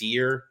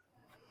sincere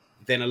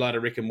than a lot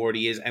of Rick and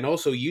Morty is, and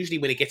also usually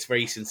when it gets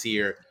very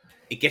sincere,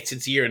 it gets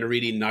sincere in a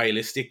really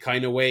nihilistic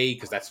kind of way,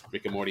 because that's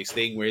Rick and Morty's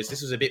thing. Whereas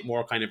this was a bit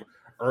more kind of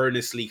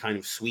earnestly kind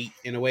of sweet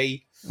in a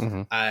way.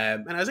 And I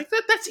was like,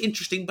 that's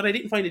interesting, but I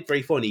didn't find it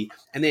very funny.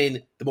 And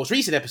then the most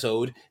recent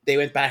episode, they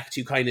went back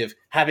to kind of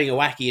having a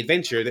wacky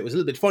adventure that was a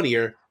little bit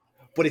funnier,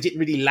 but it didn't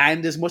really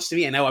land as much to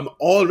me. And now I'm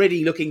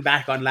already looking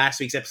back on last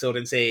week's episode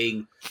and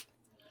saying,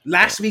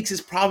 last week's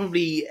is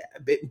probably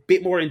a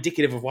bit more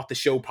indicative of what the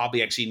show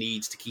probably actually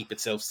needs to keep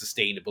itself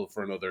sustainable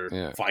for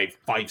another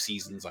five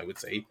seasons, I would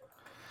say.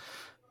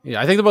 Yeah,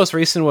 I think the most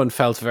recent one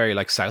felt very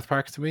like South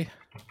Park to me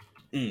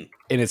in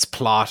its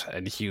plot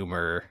and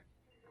humor.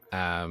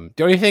 The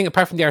only thing,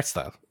 apart from the art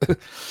style,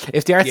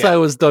 if the art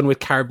style was done with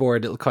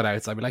cardboard little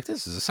cutouts, I'd be like,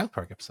 this is a South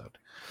Park episode.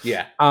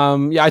 Yeah.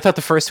 I thought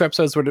the first 2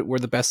 episodes were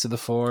the best of the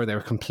 4. They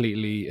were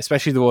completely,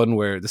 especially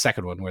the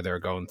second one where they were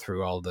going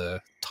through all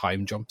the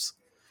time jumps.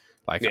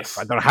 Like, I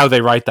don't know how they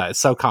write that. It's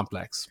so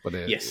complex, but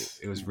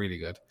it was really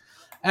good.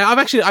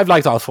 I've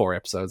liked all 4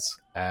 episodes.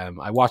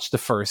 I watched the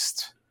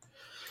first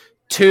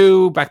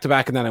 2 back to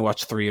back, and then I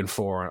watched 3 and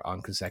 4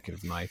 on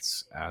consecutive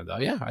nights. And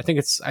I think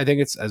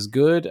it's as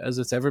good as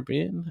it's ever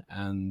been,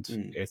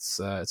 and it's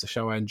a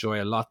show I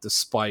enjoy a lot,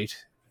 despite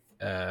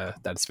that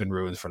it's been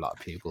ruined for a lot of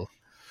people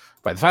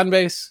by the fan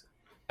base.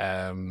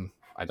 I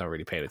don't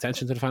really pay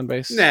attention to the fan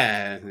base.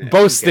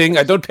 Boasting,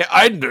 I don't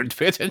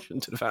pay attention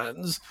to the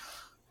fans.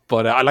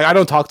 But I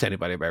don't talk to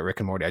anybody about Rick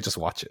and Morty. I just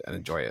watch it and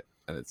enjoy it,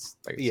 and it's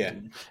like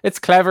it's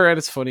clever and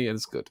it's funny and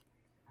it's good.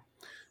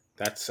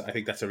 I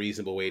think that's a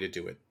reasonable way to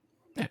do it.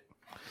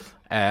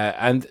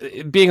 And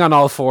being on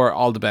all 4,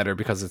 all the better,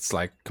 because it's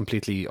like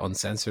completely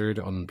uncensored,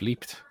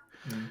 unbleeped,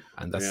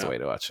 and that's the way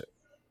to watch it.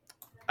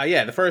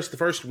 The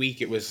first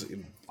week it was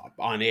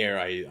on air,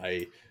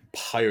 I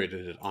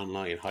pirated it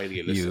online, highly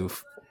illicit. You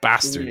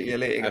bastard.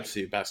 Illegal.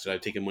 Absolute bastard.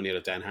 I've taken money out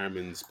of Dan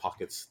Harmon's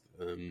pockets.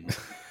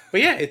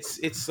 But yeah,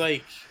 it's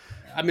like,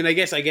 I mean, I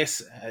guess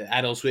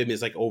Adult Swim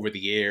is like over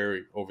the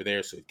air over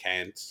there, so it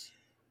can't.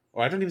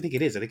 Or I don't even think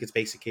it is. I think it's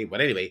basic cable.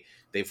 But anyway,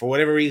 they, for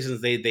whatever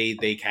reasons,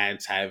 they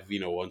can't have, you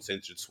know,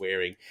 uncensored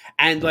swearing.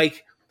 And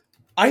like,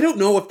 I don't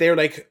know if they're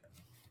like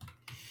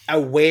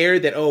aware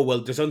that, oh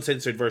well, there's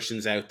uncensored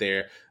versions out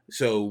there,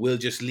 so we'll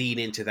just lean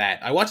into that.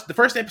 I watched the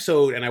first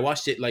episode and I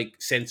watched it like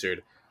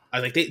censored. I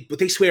was like, but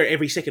they swear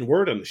every second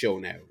word on the show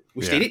now,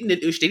 which they didn't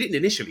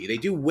initially. They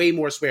do way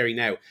more swearing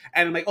now,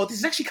 and I'm like, oh, this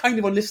is actually kind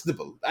of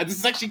unlistenable. This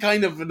is actually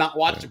kind of not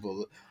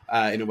watchable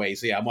in a way.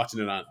 So yeah, I'm watching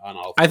it on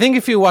all. I think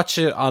if you watch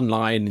it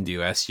online in the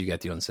US, you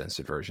get the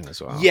uncensored version as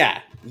well.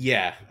 Yeah,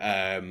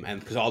 and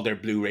because all their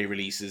Blu-ray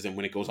releases and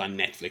when it goes on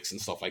Netflix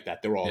and stuff like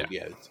that, they're all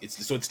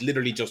it's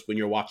literally just when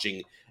you're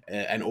watching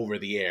an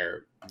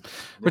over-the-air,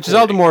 which is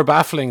all the more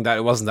baffling that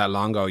it wasn't that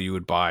long ago you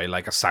would buy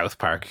like a South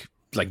Park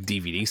like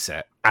DVD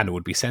set and it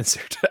would be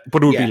censored,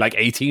 but it would be like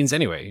 18s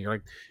anyway. You're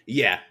like,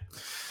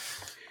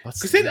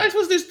 because I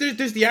suppose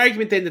there's the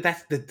argument then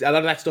that a lot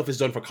of that stuff is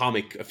done for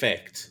comic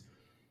effect,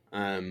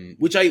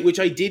 which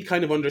I did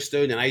kind of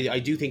understand, and I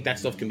do think that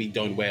stuff can be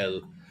done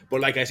well.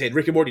 But like I said,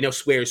 Rick and Morty now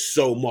swears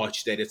so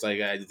much that it's like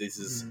this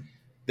is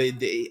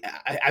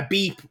a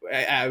beep,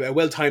 a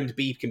well-timed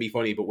beep can be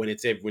funny, but when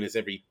it's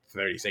every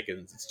 30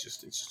 seconds, it's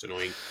just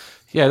annoying.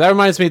 Yeah, that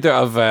reminds me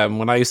of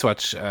when I used to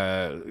watch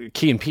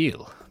Key and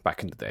Peele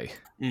back in the day.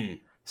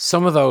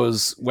 Some of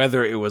those,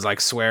 whether it was like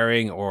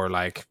swearing or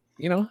like,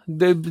 you know,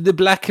 the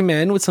black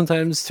men would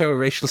sometimes throw a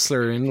racial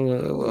slur in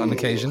on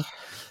occasion.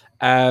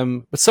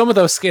 But some of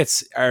those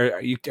skits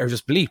are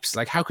just bleeps.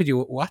 Like, how could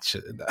you watch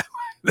it?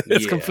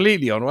 It's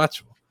completely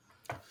unwatchable.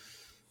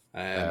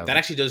 That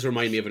actually does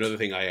remind me of another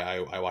thing I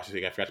watched.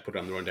 I forgot to put it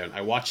on the rundown.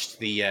 I watched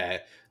the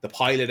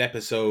pilot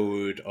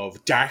episode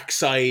of Dark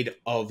Side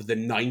of the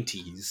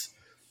 90s,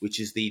 which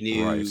is the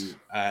new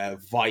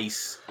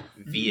Vice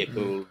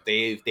vehicle.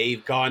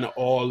 They've gone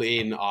all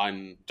in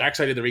on Dark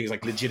Side of the Ring. Is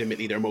like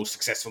legitimately their most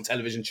successful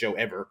television show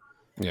ever.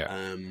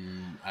 Yeah.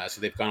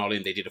 So they've gone all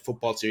in. They did a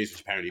football series,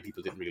 which apparently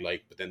people didn't really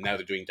like, but then now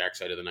they're doing Dark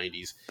Side of the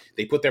 90s.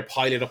 They put their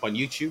pilot up on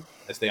YouTube,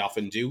 as they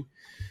often do.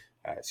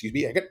 Excuse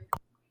me, I get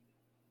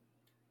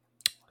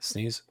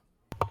sneeze.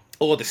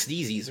 Oh, the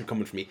sneezies are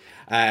coming from me.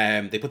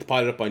 They put the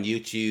pilot up on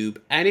YouTube,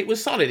 and it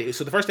was solid.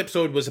 So the first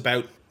episode was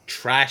about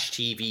trash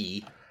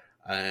TV,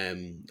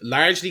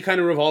 largely kind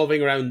of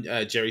revolving around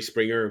Jerry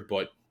Springer,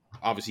 but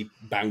obviously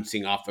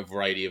bouncing off a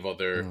variety of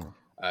other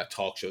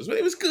talk shows. But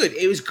it was good.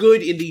 It was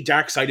good in the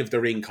Dark Side of the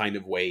Ring kind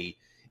of way,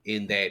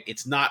 in that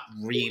it's not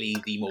really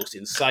the most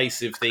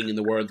incisive thing in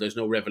the world. There's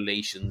no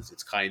revelations.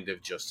 It's kind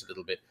of just a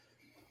little bit,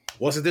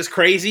 wasn't this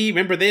crazy?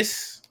 Remember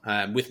this?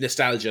 With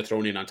nostalgia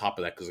thrown in on top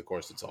of that, because of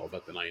course it's all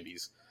about the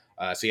 90s.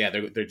 So yeah,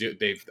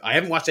 they've. I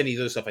haven't watched any of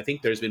the other stuff. I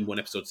think there's been one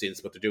episode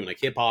since, but they're doing like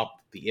hip hop,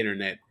 the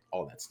internet,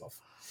 all that stuff.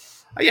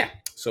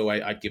 So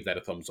I'd give that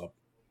a thumbs up.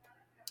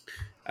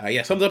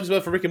 Thumbs up as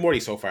well for Rick and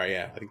Morty so far.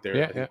 Yeah, I think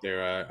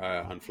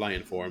they're on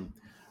flying form.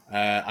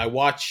 I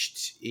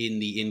watched in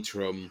the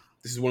interim.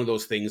 This is one of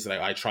those things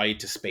that I tried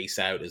to space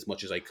out as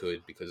much as I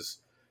could because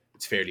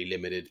it's fairly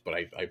limited, but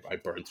I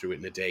burned through it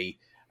in a day.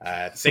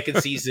 The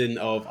second season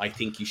of I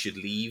Think You Should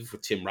Leave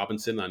with Tim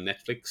Robinson on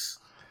Netflix,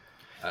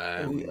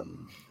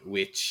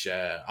 which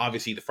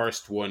obviously the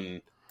first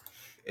one,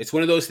 it's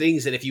one of those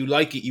things that if you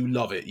like it, you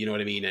love it. You know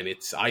what I mean? And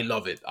I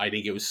love it. I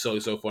think it was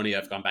so funny.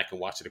 I've gone back and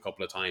watched it a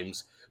couple of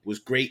times. It was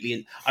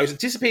greatly. I was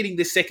anticipating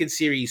this second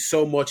series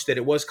so much that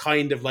it was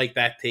kind of like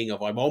that thing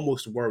of I'm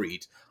almost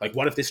worried. Like,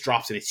 what if this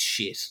drops and it's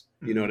shit?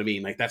 You know what I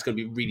mean? Like, that's going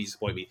to be really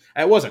disappointing me.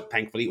 It wasn't,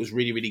 thankfully. It was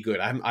really, really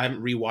good. I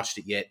haven't rewatched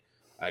it yet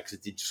because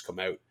it did just come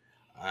out.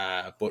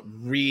 But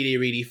really,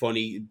 really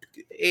funny.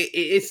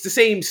 It's the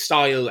same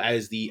style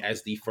as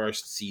the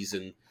first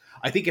season.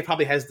 I think it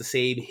probably has the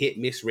same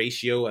hit-miss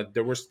ratio.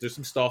 There's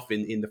some stuff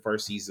in the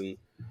first season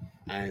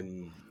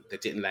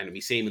that didn't land with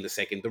me. Same in the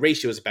second. The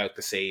ratio is about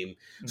the same.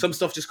 Some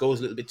stuff just goes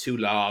a little bit too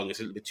long. It's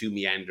a little bit too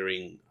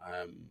meandering.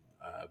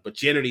 But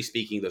generally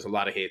speaking, there's a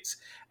lot of hits.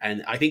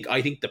 And I think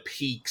the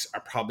peaks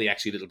are probably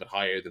actually a little bit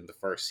higher than the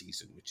first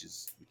season, which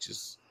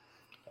is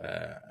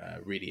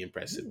really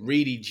impressive.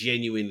 Really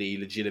genuinely,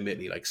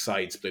 legitimately like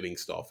side-splitting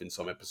stuff in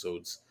some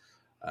episodes.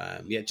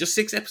 Just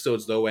 6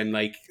 episodes though, and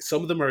like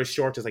some of them are as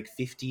short as like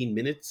 15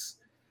 minutes.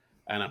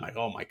 And I'm like,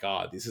 oh my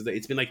god,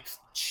 it's been like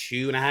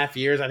 2.5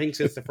 years, I think,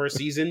 since the first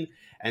season.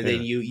 And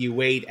then you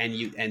wait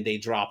and they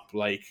drop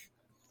like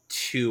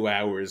 2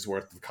 hours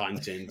worth of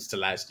content to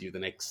last you the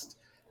next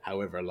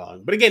however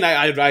long. But again,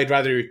 I'd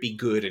rather it be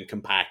good and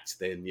compact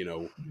than, you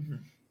know,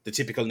 the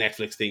typical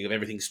Netflix thing of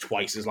everything's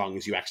twice as long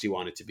as you actually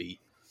want it to be.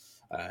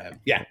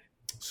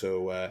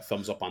 So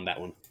thumbs up on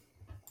that one.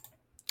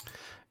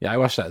 Yeah, I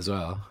watched that as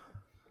well.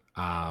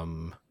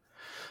 I'm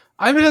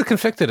a little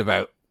conflicted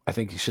about I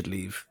Think You Should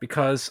Leave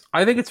because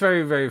I think it's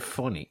very, very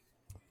funny.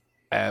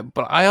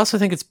 But I also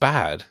think it's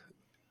bad,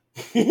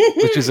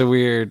 which is a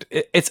weird...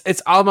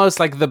 It's almost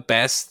like the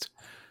best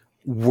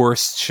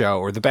worst show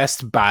or the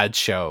best bad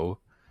show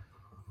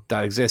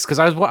that exists. Because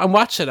I'm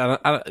watching and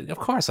of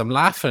course I'm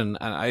laughing,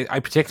 and I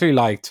particularly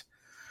liked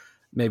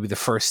maybe the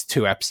first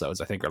 2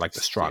 episodes. I think are like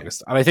the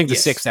strongest, and I think the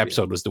 6th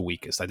episode was the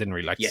weakest. I didn't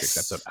really like the 6th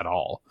episode at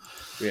all.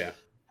 Yeah.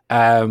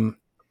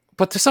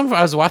 But to some,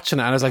 I was watching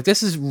it and I was like,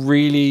 this is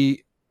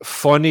really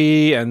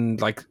funny,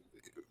 and like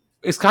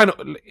it's kind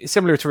of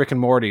similar to Rick and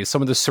Morty.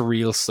 Some of the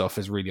surreal stuff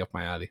is really up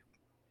my alley.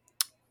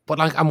 But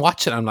like I'm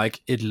watching, I'm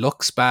like, it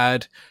looks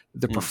bad.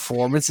 The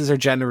performances are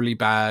generally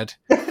bad.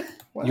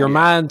 Your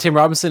man Tim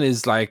Robinson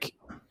is like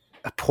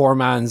a poor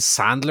man's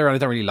Sandler, and I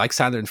don't really like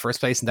Sandler in the first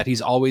place, and that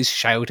he's always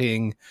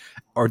shouting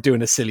or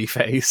doing a silly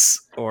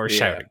face or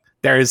shouting.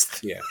 There's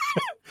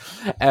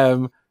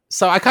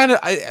so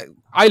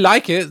I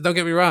like it, don't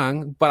get me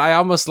wrong, but I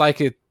almost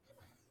like it.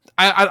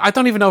 I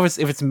don't even know if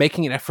it's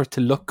making an effort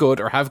to look good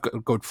or have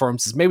good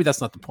performances. Maybe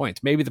that's not the point.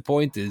 Maybe the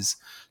point is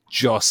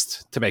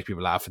just to make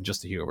people laugh and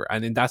just to humor.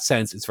 And in that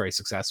sense, it's very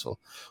successful.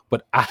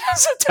 But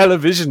as a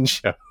television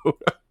show,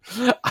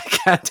 I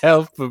can't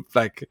help but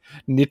like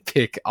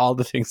nitpick all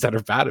the things that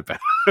are bad about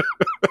it.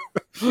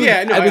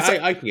 Yeah, no,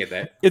 I can get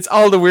that. It's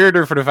all the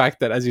weirder for the fact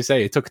that, as you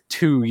say, it took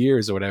 2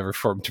 years or whatever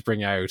for him to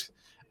bring out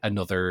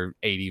another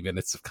 80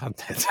 minutes of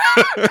content.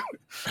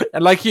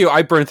 And like you,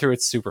 I burned through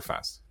it super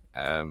fast.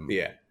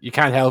 You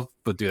can't help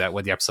but do that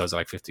when the episodes are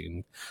like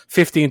 15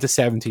 to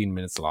 17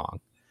 minutes long,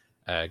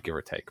 give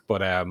or take.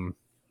 But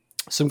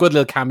some good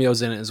little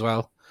cameos in it as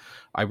well.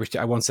 I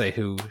won't say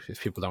who,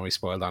 if people don't really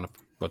spoil on it,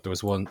 but there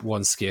was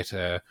one skit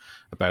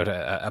about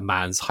a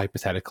man's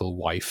hypothetical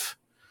wife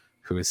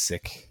who is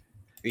sick,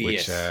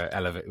 which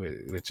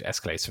which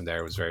escalates from there.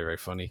 It was very, very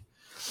funny.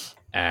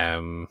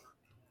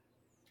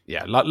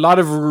 Yeah, lot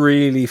of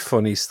really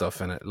funny stuff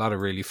in it. A lot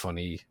of really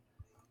funny,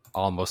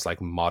 almost like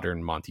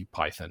modern Monty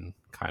Python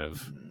kind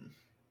of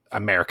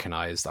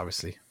Americanized,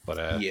 obviously, but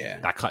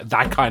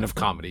that kind of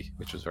comedy,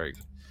 which was very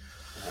good.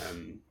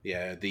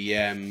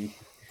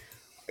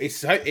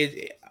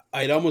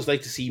 I'd almost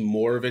like to see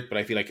more of it, but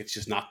I feel like it's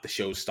just not the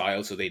show's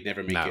style, so they'd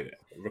never make it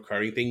a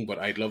recurring thing. But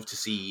I'd love to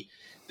see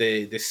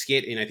the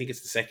skit in, I think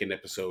it's the 2nd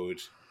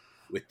episode,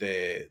 with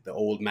the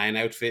old man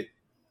outfit.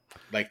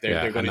 Like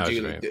they're going to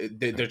do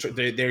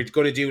they're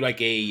going to do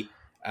like a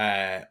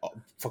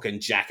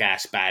fucking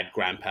jackass bad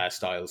grandpa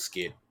style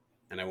skit,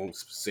 and I won't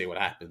say what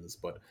happens,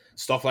 but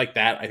stuff like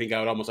that I think I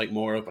would almost like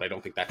more of, but I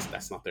don't think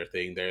that's not their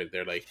thing.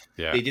 They're like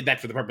they did that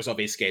for the purpose of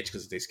a sketch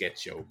because it's a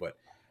sketch show. But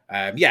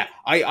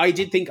I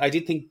did think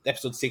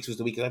episode 6 was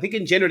the weakest. I think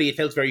in generally it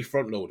felt very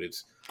front loaded.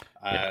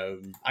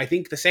 I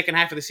think the second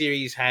half of the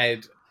series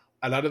had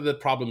a lot of the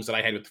problems that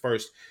I had with the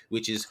first,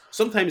 which is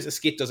sometimes a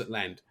skit doesn't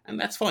land, and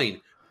that's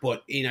fine.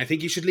 But in I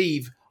Think You Should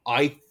Leave,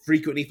 I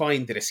frequently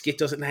find that a skit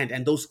doesn't land,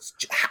 and those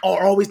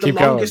are always the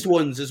longest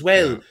ones as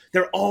well. Yeah.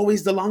 They're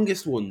always the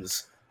longest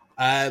ones.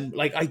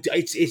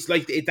 It's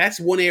like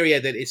that's one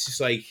area that it's just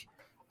like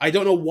I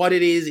don't know what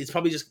it is. It's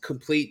probably just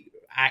complete.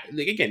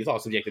 Like again, it's all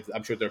subjective.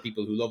 I'm sure there are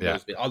people who love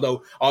those bits.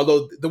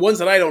 Although the ones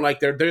that I don't like,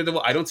 they're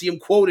the I don't see them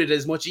quoted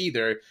as much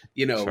either.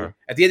 You know,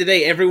 At the end of the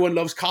day, everyone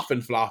loves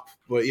Coffin Flop,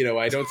 but you know,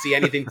 I don't see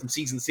anything from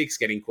season 6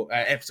 getting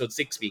episode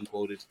 6 being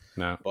quoted.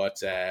 No,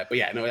 but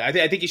yeah, no, I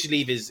think You Should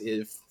Leave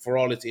is for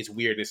all its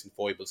weirdness and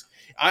foibles.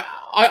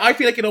 I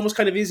feel like it almost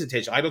kind of is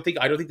intentional. I don't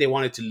think they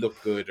want it to look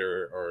good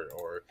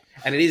or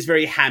and it is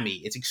very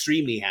hammy. It's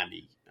extremely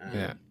hammy.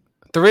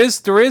 There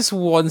is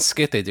one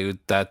skit they do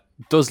that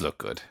does look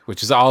good,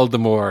 which is all the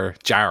more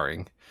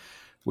jarring,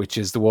 which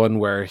is the one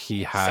where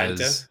he has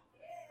Santa?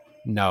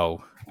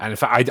 No. And in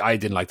fact, I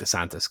didn't like the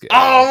Santa skit.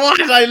 Oh, what?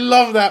 I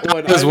love that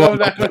one. I love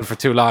that one for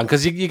too long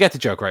because you get the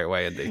joke right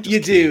away. And you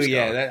do,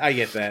 yeah. I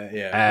get that.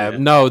 Yeah.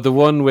 No, the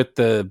one with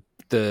the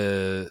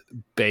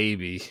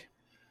baby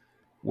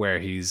where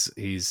he's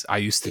I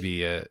used to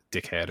be a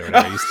dickhead or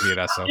whatever. I used to be an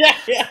asshole.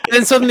 And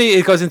then suddenly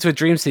it goes into a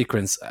dream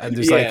sequence and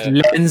there's like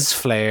lens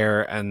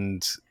flare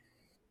and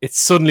it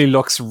suddenly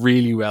looks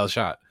really well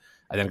shot.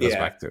 And then it goes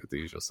back to the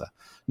usual stuff.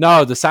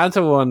 No, the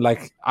Santa one,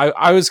 like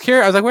I was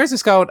curious. I was like, where's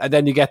this going? And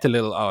then you get the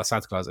little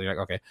Santa Claus. And you're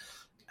like, okay.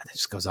 And it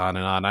just goes on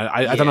and on.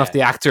 I don't know if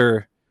the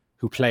actor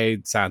who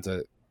played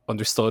Santa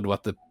understood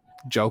what the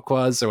joke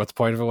was or what the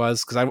point of it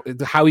was, because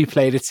how he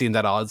played it seemed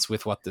at odds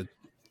with what the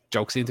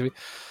joke seemed to be.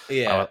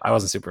 Yeah, I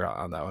wasn't super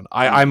on that one.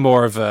 I'm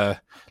more of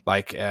a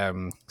like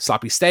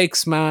sloppy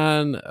steaks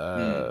man.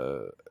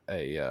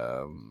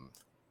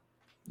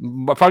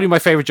 Probably my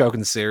favorite joke in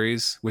the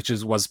series, which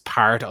was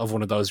part of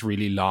one of those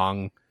really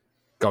long,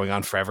 going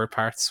on forever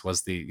parts,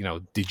 was the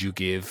did you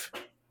give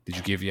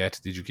yet?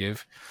 Did you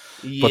give?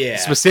 But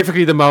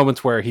specifically the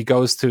moment where he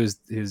goes to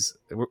his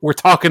we're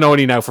talking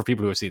only now for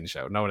people who have seen the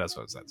show. No one else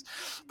knows that.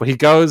 But he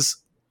goes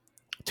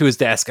to his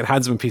desk and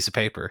hands him a piece of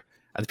paper.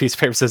 And the piece of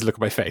paper says, "Look at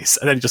my face,"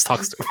 and then he just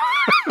talks to him.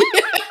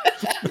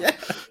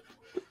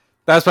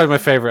 That's probably my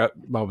favorite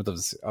moment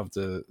of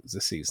the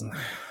season.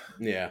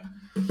 Yeah.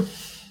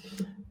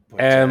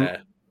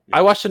 But,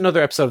 I watched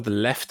another episode of The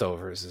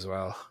Leftovers as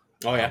well.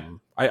 Oh yeah.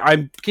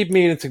 I keep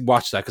meaning to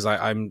watch that because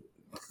I'm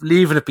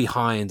leaving it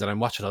behind and I'm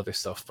watching other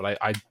stuff, but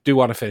I do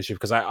want to finish it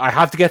because I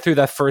have to get through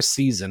that first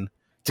season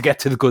to get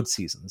to the good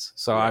seasons.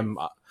 So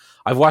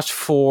I've watched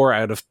 4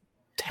 out of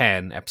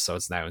 10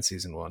 episodes now in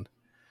season 1.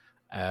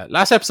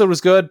 Last episode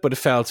was good, but it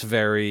felt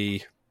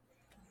very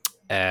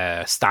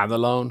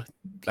standalone.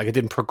 Like it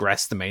didn't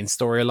progress the main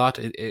story a lot.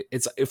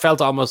 It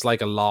felt almost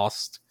like a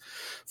lost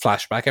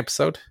flashback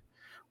episode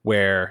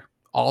where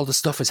all the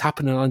stuff is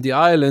happening on the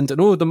island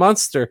and the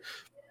monster,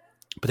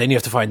 but then you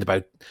have to find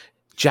about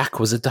Jack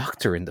was a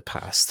doctor in the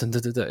past, and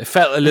it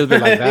felt a little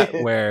bit like that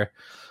where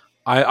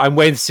I'm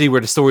waiting to see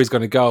where the story's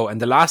going to go.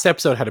 And the last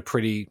episode had a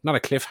pretty, not a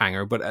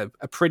cliffhanger, but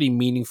a pretty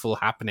meaningful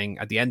happening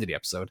at the end of the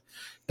episode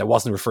that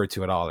wasn't referred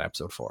to at all in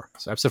episode 4.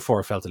 So episode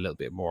 4 felt a little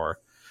bit more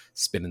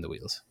spinning the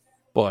wheels.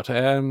 But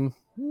I'm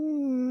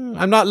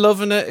not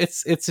loving it.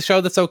 It's a show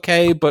that's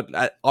okay,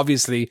 but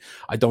obviously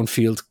I don't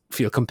feel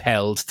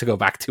compelled to go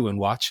back to and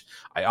watch.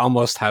 I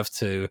almost have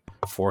to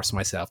force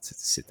myself to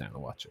sit down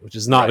and watch it, which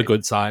is not a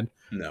good sign.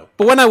 No.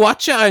 But when I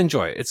watch it, I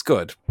enjoy it. It's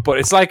good. But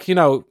it's like,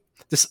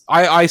 this.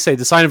 I say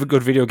the sign of a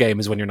good video game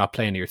is when you're not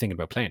playing it, you're thinking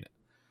about playing it.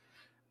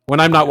 When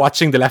I'm not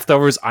watching The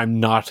Leftovers, I'm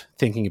not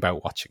thinking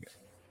about watching it.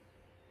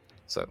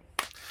 So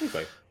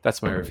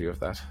that's my review of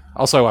that.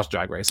 Also, I watched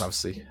Drag Race,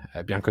 obviously.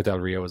 Bianca Del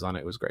Rio was on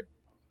it. It was great.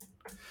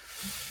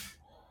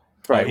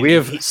 Right, he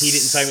didn't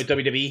sign with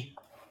WWE?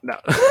 No.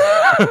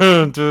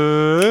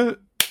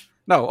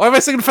 No, why am I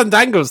singing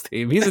Fandango's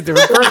theme? He's a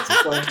different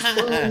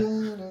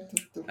person.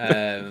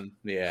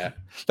 Yeah.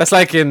 That's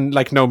like in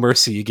No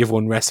Mercy, you give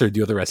one wrestler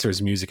the other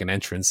wrestler's music and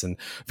entrance, and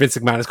Vince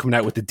McMahon is coming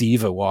out with the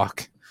diva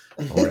walk.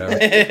 Or whatever.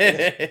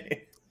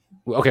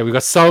 Okay, we've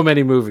got so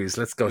many movies.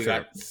 Let's go through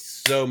it.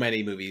 So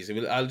many movies.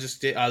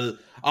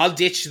 I'll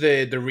ditch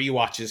the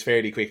rewatches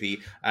fairly quickly.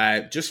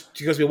 Just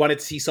because we wanted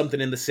to see something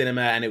in the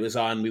cinema and it was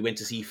on, we went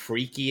to see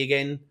Freaky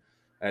again.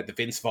 The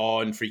Vince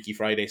Vaughn Freaky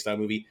Friday style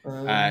movie.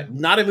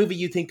 Not a movie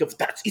you think of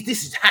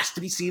this has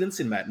to be seen in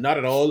cinema. Not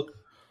at all.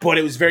 But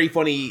it was very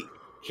funny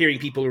hearing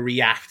people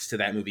react to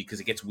that movie because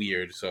it gets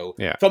weird. So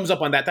thumbs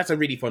up on that. That's a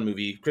really fun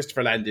movie.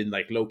 Christopher Landon,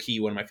 low key,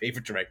 one of my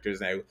favorite directors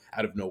now,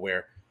 out of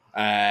nowhere.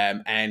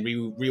 And we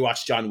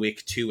rewatched John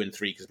Wick 2 and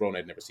 3 because Ron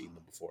had never seen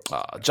them before.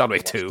 So John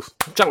Wick 2.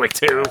 John Wick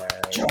 2.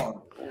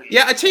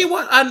 Yeah, I tell you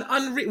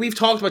what, we've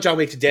talked about John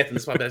Wick to death in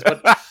this podcast,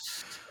 but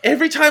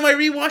every time I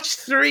rewatch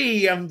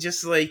 3, I'm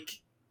just like,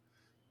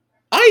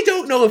 I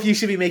don't know if you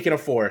should be making a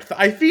 4th.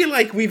 I feel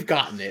like we've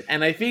gotten it,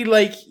 and I feel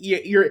like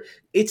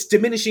it's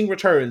diminishing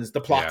returns,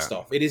 the plot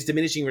stuff. It is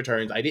diminishing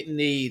returns. I don't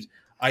need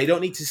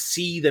to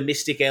see the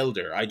Mystic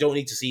Elder. I don't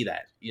need to see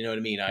that. You know what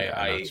I mean?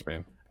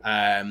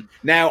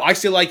 Now I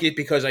still like it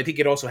because I think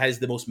it also has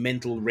the most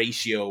mental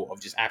ratio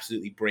of just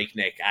absolutely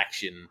breakneck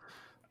action.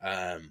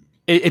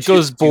 It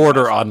does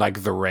border on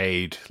the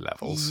Raid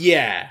levels.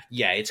 Yeah,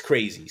 it's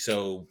crazy.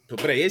 So,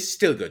 but it's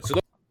still good. So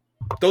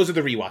those are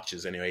the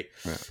rewatches anyway.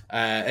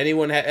 Yeah.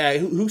 Anyone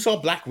who saw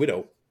Black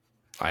Widow?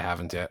 I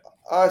haven't yet.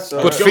 I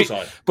saw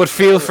but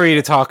feel free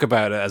to talk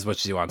about it as much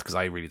as you want because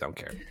I really don't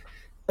care.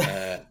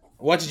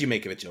 What did you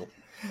make of it, Joe?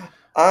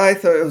 I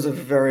thought it was a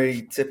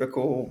very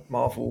typical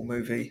Marvel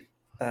movie.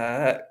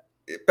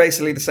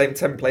 Basically the same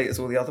template as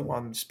all the other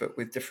ones, but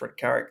with different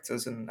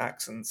characters and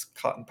accents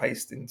cut and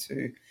paste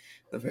into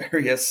the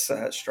various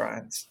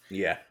strands.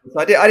 Yeah,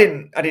 I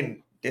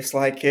didn't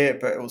dislike it,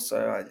 but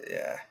also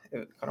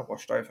it kind of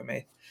washed over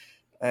me.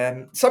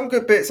 Some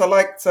good bits I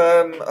liked.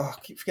 I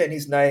keep forgetting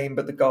his name,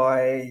 but the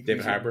guy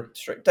David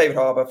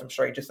Harbour from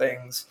Stranger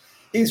Things.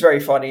 He's very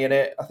funny in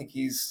it. I think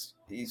he's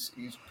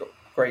got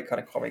great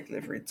kind of comic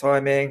delivery and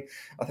timing.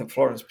 I think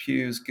Florence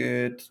Pugh's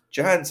good.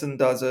 Johansson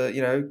does a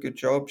good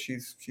job.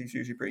 She's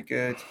usually pretty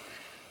good.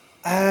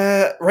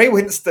 Ray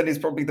Winston is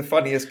probably the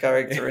funniest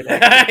character in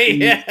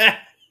it.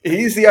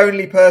 He's the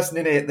only person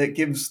in it that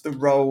gives the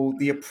role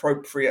the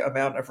appropriate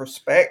amount of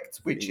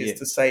respect, which is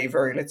to say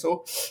very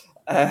little.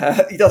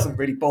 He doesn't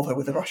really bother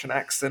with a Russian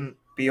accent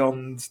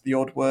beyond the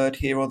odd word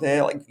here or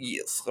there, like,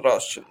 yes,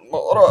 Russian,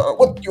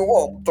 what do you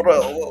want? But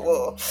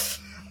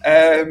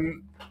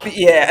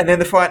and then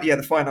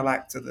the final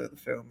act of the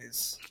film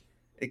is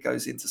it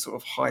goes into sort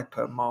of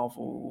hyper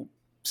Marvel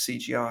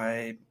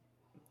CGI.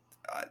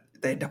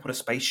 They end up on a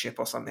spaceship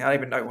or something. I don't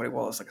even know what it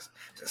was, like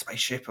a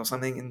spaceship or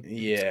something. And then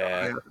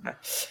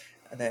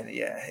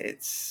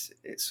it's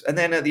and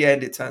then at the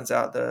end it turns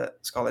out that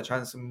Scarlett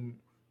Johansson,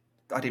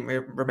 I didn't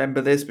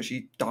remember this, but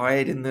she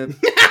died in the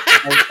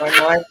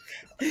timeline.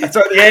 And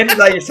so at the end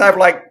they just have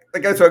they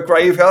go to a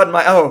graveyard and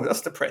oh,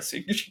 that's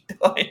depressing. She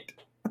died.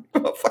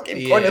 What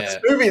fucking point of this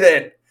movie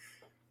then?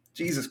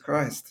 Jesus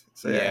Christ!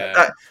 So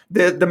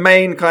the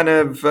main kind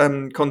of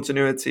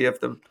continuity of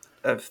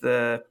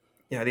the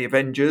the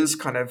Avengers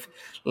kind of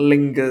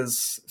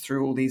lingers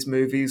through all these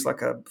movies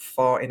like a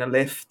fart in a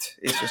lift.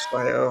 It's just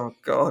like, oh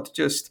god,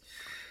 just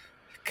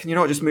can you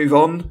not just move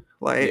on?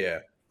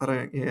 I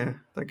don't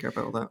care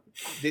about all that.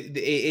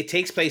 It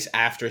takes place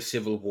after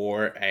Civil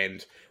War,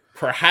 and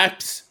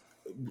perhaps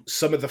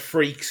some of the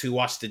freaks who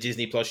watch the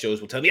Disney Plus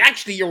shows will tell me,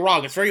 actually, you're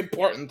wrong. It's very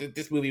important that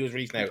this movie was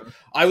released now.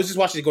 I was just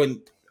watching it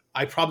going,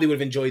 I probably would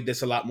have enjoyed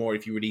this a lot more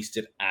if you released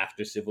it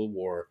after Civil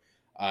War.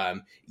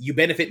 You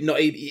benefit. No,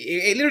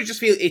 it literally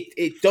just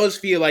it does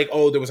feel like,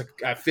 oh, there was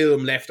a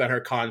film left on her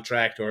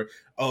contract, or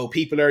oh,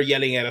 people are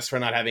yelling at us for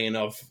not having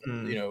enough,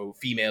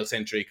 female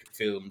centric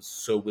films,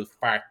 so we'll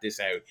fart this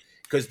out,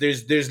 because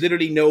there's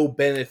literally no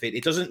benefit.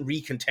 It doesn't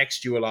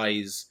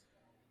recontextualize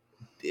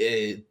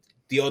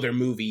the other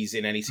movies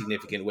in any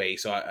significant way.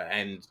 So,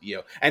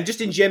 and just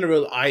in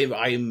general,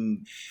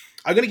 I'm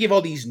going to give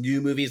all these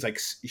new movies like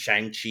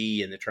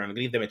Shang-Chi and Eternal, I'm going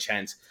to give them a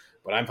chance,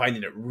 but I'm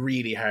finding it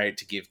really hard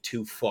to give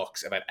two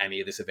fucks about any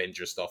of this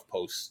Avengers stuff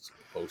post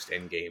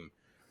Endgame,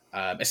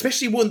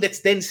 especially one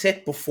that's then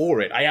set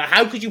before it.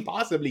 How could you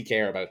possibly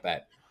care about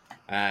that?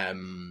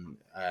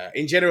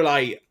 In general,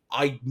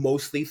 I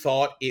mostly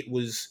thought it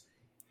was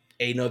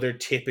another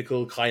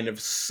typical kind of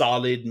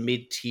solid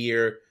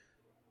mid-tier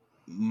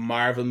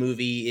Marvel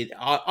movie,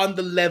 on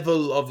the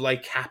level of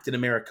like Captain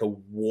America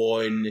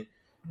 1,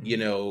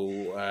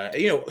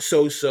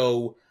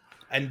 so,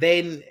 and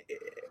then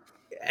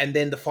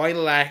the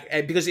final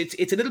act, because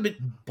it's a little bit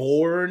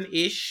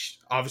Bourne-ish,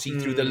 obviously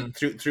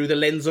through the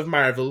lens of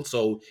Marvel,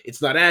 so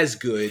it's not as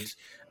good,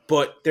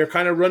 but they're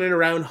kind of running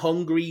around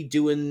hungry,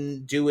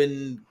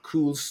 doing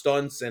cool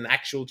stunts and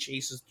actual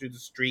chases through the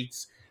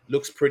streets.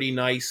 Looks pretty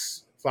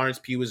nice. Florence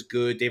Pugh is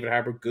good. David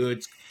Harbour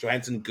good.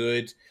 Johansson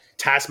good.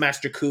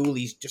 Taskmaster cool.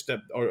 He's just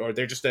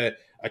they're just a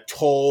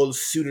tall,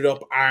 suited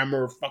up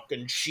armor,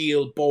 fucking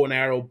shield, bow and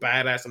arrow,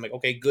 badass. I'm like,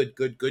 okay, good.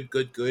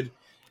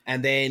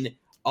 And then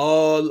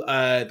all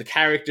the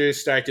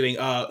characters start doing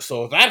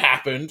so that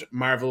happened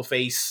Marvel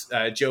face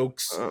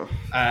jokes,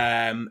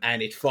 and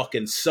it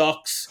fucking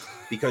sucks,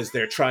 because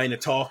they're trying to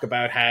talk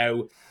about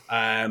how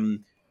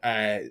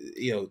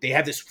they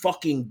have this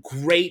fucking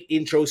great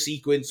intro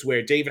sequence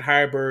where David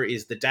Harbour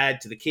is the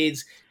dad to the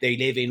kids. They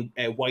live in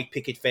a white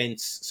picket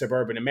fence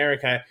suburban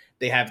America.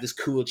 They have this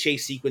cool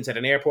chase sequence at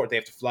an airport. They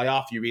have to fly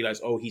off. You realize,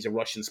 oh, he's a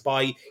Russian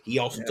spy. He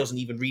also doesn't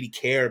even really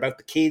care about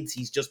the kids.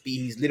 He's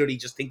literally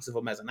just thinks of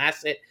them as an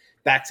asset.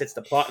 That sets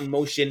the plot in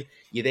motion.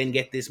 You then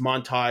get this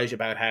montage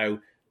about how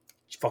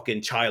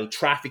fucking child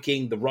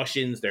trafficking, the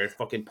Russians, they're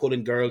fucking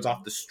pulling girls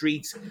off the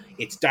streets.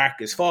 It's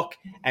dark as fuck.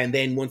 And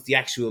then once the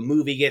actual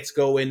movie gets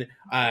going,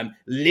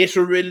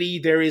 literally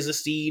there is a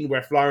scene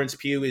where Florence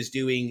Pugh is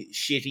doing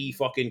shitty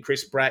fucking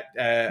Chris Pratt,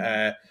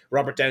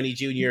 Robert Downey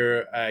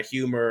Jr.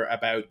 Humor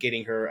about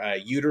getting her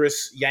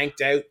uterus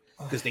yanked out,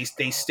 because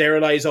they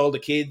sterilize all the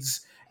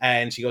kids.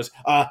 And she goes,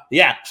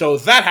 yeah, so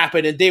that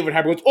happened. And David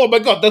Harbour goes, oh my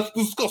God, that's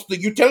disgusting.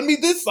 You tell me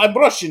this? I'm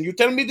Russian. You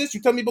tell me this?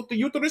 You tell me about the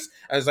uterus?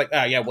 I was like,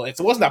 yeah, well, it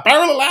wasn't a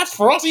barrel of laughs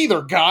for us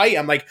either, guy.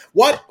 I'm like,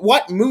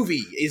 what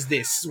movie is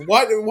this?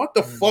 What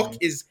the fuck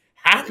is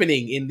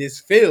happening in this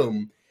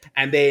film?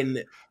 And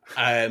then,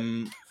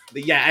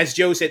 as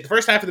Joe said, the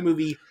first half of the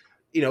movie,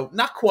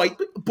 not quite,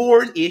 but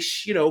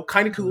Bourne-ish,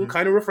 kind of cool,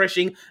 kind of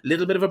refreshing, a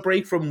little bit of a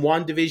break from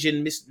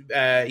WandaVision,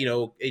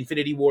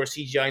 Infinity War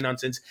CGI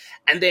nonsense.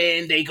 And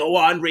then they go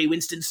on Ray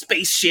Winston's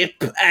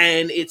spaceship,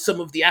 and it's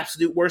some of the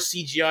absolute worst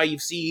CGI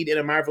you've seen in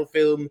a Marvel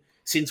film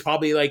since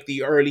probably like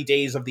the early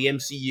days of the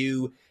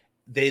MCU.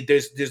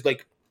 There's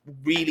like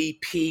really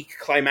peak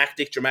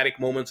climactic dramatic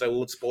moments I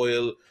won't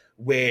spoil,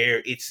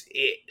 where it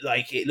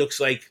looks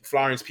like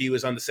Florence Pugh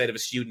is on the set of a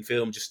student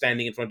film, just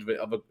standing in front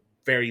of a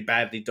very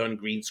badly done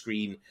green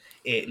screen.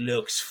 It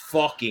looks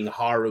fucking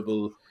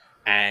horrible,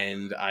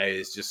 and I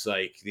was just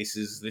like, this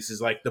is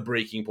like the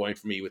breaking point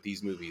for me with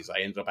these movies.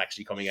 I ended up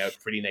actually coming out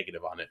pretty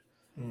negative on it.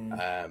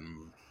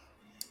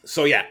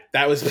 So yeah,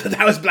 that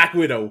was Black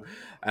Widow,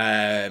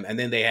 and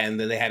then they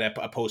had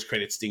a post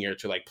credit stinger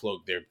to like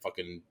plug their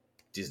fucking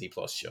Disney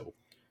Plus show.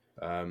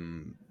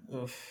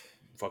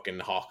 Fucking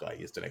Hawkeye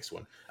is the next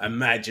one.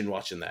 Imagine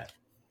watching that.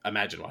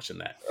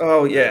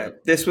 Oh yeah,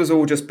 this was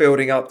all just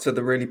building up to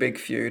the really big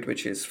feud,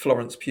 which is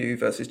Florence Pugh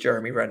versus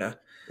Jeremy Renner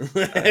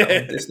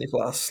on Disney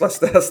Plus. That's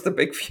the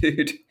big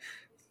feud.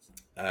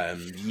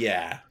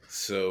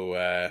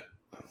 So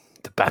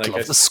the battle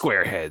of the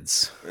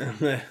squareheads.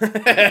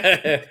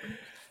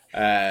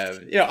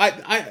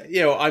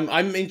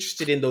 I'm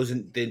interested in those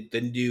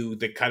the new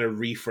kind of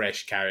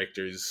refresh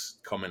characters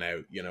coming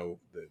out.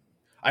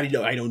 I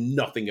know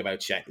nothing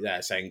about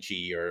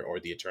Shang-Chi or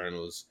the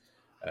Eternals.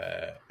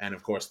 And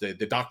of course the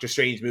Doctor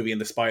Strange movie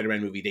and the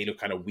Spider-Man movie, they look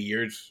kind of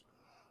weird.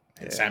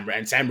 And Sam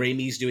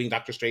Raimi's doing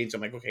Doctor Strange. So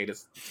I'm like, okay,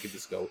 let's give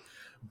this a go.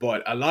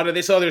 But a lot of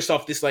this other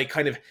stuff, this like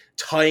kind of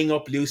tying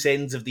up loose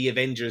ends of the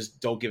Avengers,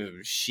 don't give a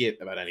shit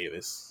about any of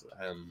this.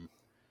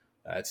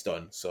 It's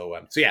done. So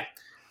yeah.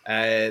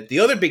 The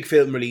other big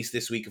film release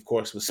this week, of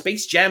course, was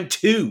Space Jam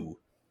 2.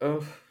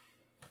 Oh.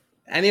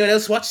 Anyone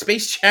else watch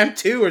Space Jam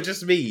 2 or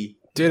just me?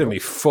 Did me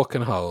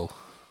fucking hole.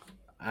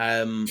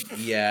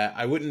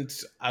 I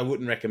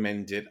wouldn't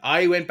recommend it.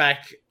 I went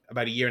back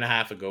about a year and a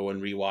half ago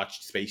and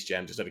rewatched Space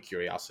Jam just out of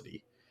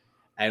curiosity.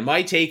 And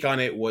my take on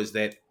it was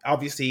that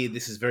obviously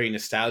this is very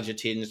nostalgia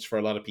tinged for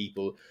a lot of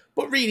people,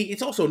 but really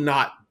it's also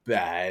not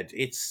bad.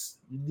 It's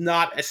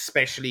not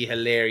especially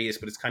hilarious,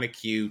 but it's kind of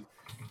cute.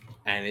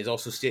 And it's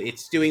also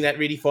it's doing that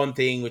really fun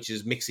thing, which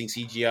is mixing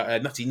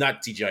CGI,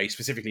 not CGI,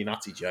 specifically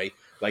not CGI,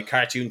 like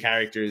cartoon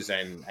characters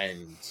and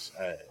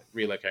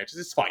real life characters.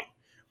 It's fine.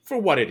 for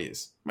what it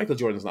is. Michael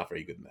Jordan's not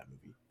very good in that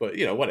movie, but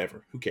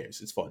whatever. Who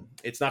cares? It's fun.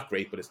 It's not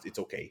great, but it's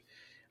okay.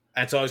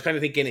 And so I was kind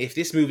of thinking, if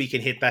this movie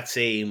can hit that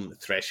same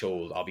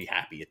threshold, I'll be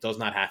happy. It does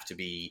not have to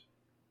be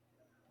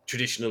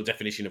traditional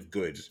definition of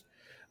good.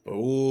 But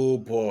oh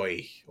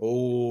boy,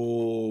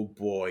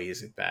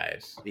 is it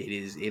bad. It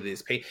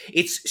is pain.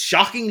 It's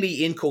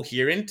shockingly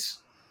incoherent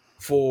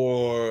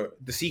for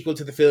the sequel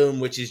to the film,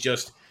 which is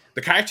just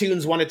the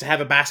cartoons wanted to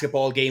have a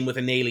basketball game with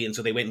an alien,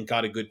 so they went and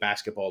got a good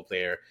basketball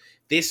player.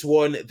 This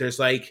one, there's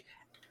like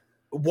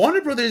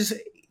Warner Brothers.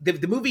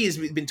 The movie has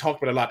been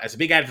talked about a lot as a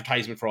big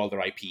advertisement for all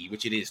their IP,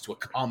 which it is to a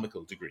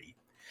comical degree.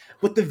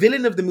 But the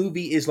villain of the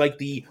movie is like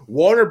the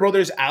Warner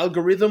Brothers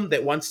algorithm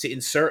that wants to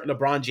insert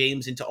LeBron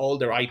James into all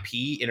their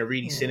IP in a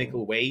really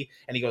cynical way.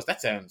 And he goes,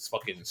 that sounds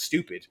fucking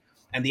stupid.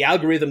 And the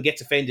algorithm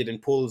gets offended and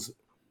pulls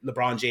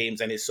LeBron James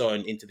and his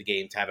son into the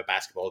game to have a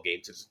basketball game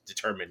to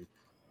determine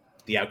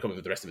the outcome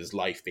of the rest of his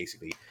life,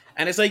 basically.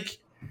 And it's like,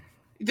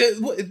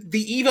 the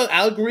evil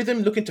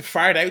algorithm looking to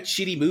fart out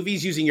shitty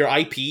movies using your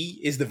IP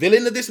is the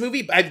villain of this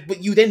movie,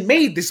 but you then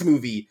made this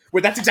movie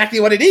where that's exactly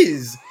what it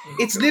is.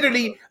 It's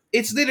literally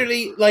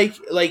like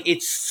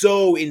it's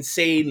so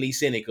insanely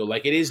cynical.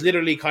 Like it is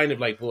literally kind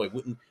of like, boy,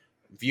 wouldn't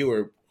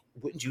you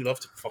love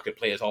to fucking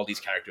play as all these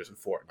characters in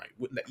Fortnite?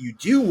 Wouldn't that you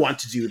do want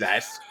to do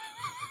that?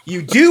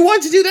 You do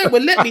want to do that?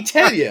 Well, let me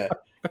tell you.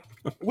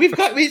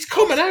 It's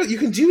coming out. You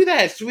can do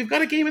that. So we've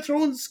got a Game of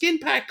Thrones skin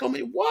pack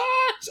coming.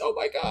 What? Oh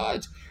my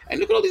god! And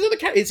look at all these other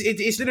characters.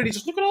 It's literally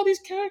just look at all these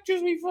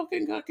characters we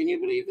fucking got. Can you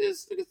believe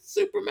this? Look at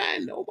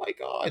Superman. Oh my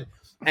god!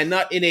 And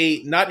not in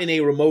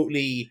a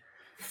remotely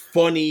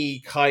funny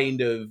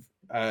kind of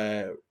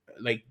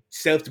like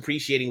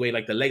self-depreciating way.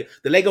 Like the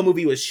Lego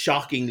movie was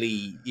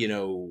shockingly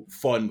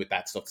fun with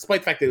that stuff,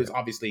 despite the fact that it was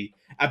obviously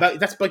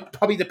that's like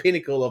probably the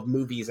pinnacle of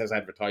movies as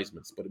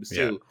advertisements, but it was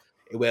still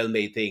a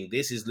well-made thing.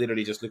 This is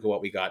literally just look at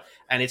what we got,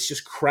 and it's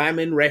just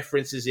cramming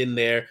references in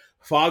there.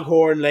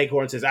 Foghorn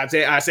Leghorn says, I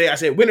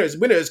say,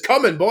 winner's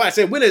coming, boy. I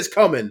say, winner's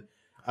coming.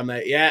 I'm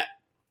like, yeah,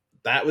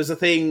 that was a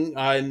thing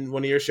on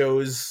one of your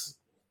shows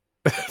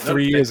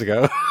 3 years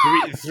ago.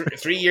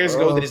 3 years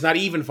ago that is not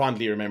even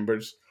fondly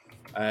remembered.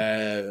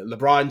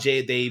 LeBron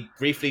James, they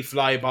briefly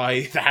fly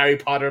by the Harry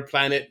Potter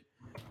planet,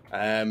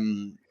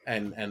 and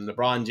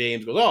LeBron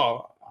James goes,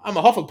 "Oh, I'm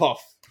a Hufflepuff."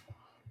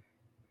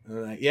 And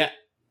I'm like, yeah.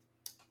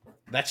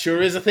 That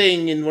sure is a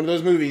thing in one of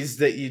those movies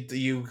that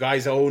you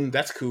guys own.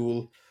 That's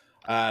cool.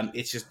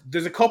 It's just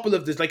there's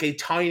like a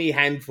tiny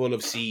handful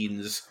of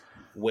scenes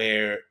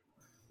where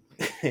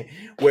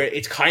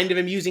it's kind of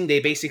amusing.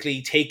 They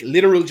basically take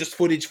literal just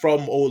footage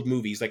from old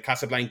movies like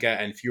Casablanca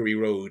and Fury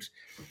Road,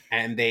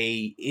 and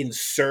they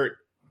insert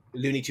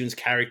Looney Tunes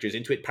characters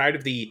into it. Part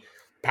of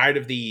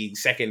the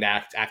second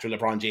act after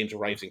LeBron James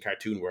arrives in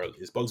Cartoon World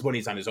is Bugs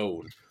Bunny's on his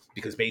own,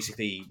 because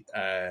basically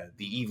the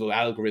evil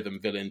algorithm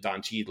villain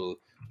Don Cheadle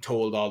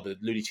told all the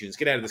Looney Tunes,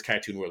 get out of this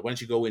cartoon world. Why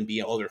don't you go and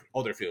be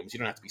other films? You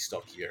don't have to be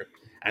stuck here.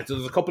 And so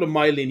there's a couple of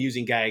mildly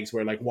amusing gags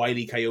where like Wile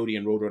E. Coyote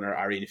and Roadrunner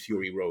are in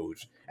Fury Road,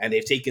 and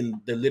they've taken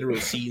the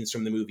literal scenes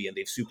from the movie and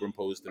they've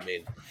superimposed them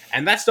in.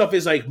 And that stuff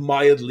is like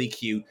mildly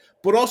cute,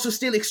 but also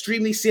still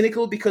extremely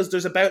cynical, because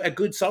there's about a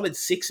good solid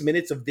 6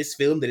 minutes of this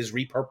film that is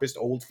repurposed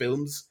old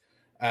films.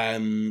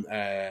 Like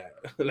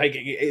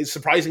it's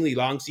surprisingly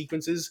long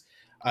sequences.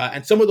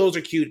 And some of those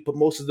are cute, but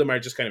most of them are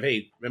just kind of,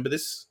 hey, remember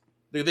this?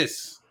 Look at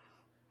this.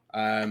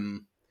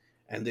 And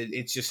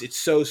it's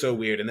so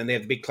weird. And then they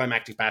have the big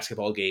climactic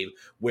basketball game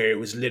where it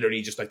was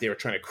literally just like they were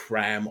trying to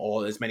cram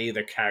as many of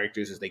their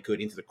characters as they could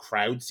into the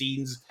crowd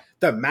scenes.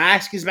 The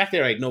Mask is back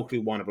there. I had no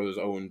clue Warner Brothers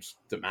owned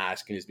The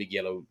Mask in his big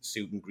yellow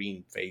suit and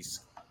green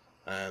face.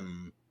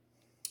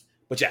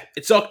 But yeah,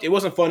 it sucked. It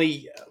wasn't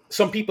funny.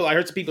 I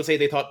heard some people say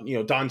they thought,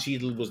 Don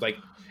Cheadle was like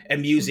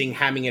amusing,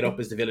 hamming it up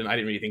as the villain. I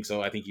didn't really think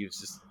so. I think he was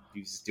just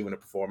doing a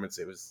performance.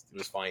 It was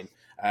fine.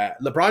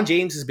 LeBron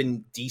James has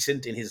been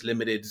decent in his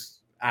limited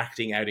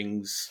acting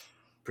outings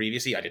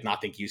previously. I did not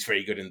think he was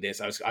very good in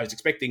this. I was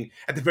expecting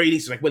at the very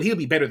least, like, well, he'll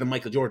be better than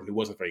Michael Jordan, who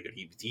wasn't very good.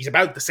 He's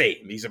about the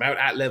same. He's about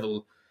at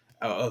level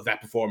of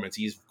that performance.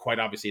 He's quite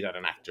obviously not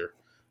an actor.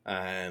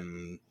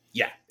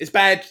 Yeah, it's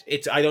bad.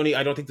 I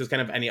don't think there's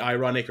kind of any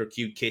ironic or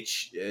cute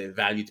kitsch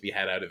value to be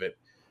had out of it.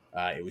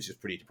 It was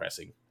just pretty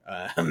depressing,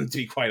 to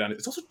be quite honest.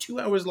 It's also 2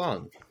 hours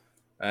long,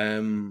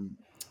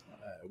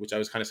 which I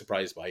was kind of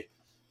surprised by.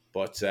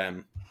 But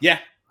yeah,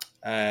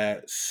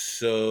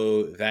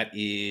 so that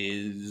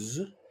is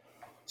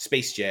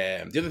Space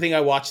Jam. The other thing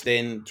I watched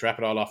then, to wrap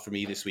it all off for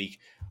me this week,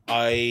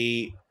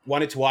 I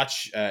wanted to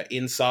watch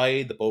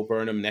Inside, the Bo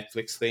Burnham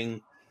Netflix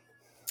thing.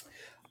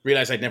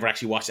 Realized I'd never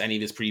actually watched any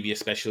of his previous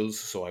specials,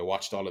 so I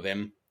watched all of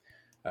them.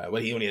 Well,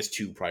 he only has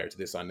 2 prior to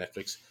this on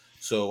Netflix.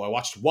 So I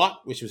watched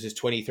What, which was his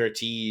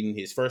 2013,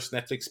 his first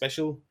Netflix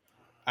special.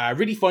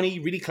 Really funny,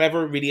 really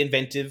clever, really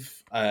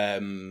inventive.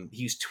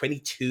 He was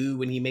 22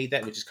 when he made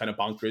that, which is kind of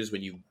bonkers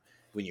when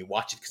you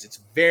watch it, because it's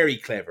very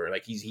clever.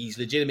 Like he's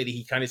legitimately,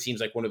 he kind of seems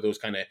like one of those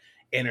kind of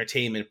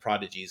entertainment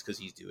prodigies, because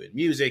he's doing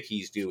music,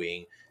 he's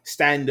doing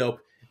stand-up,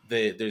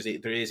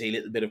 there is a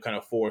little bit of kind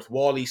of fourth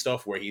wall-y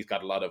stuff where he's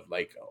got a lot of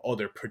like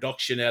other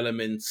production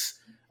elements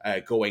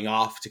going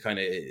off to kind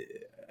of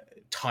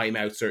time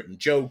out certain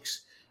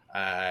jokes.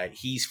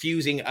 He's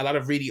fusing a lot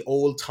of really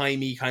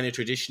old-timey kind of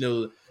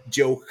traditional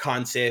joke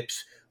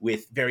concepts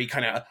with very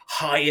kind of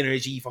high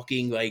energy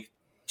fucking like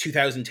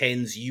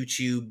 2010s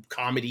YouTube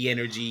comedy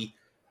energy,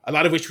 a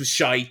lot of which was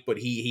shite, but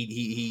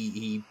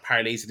he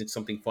parlays it into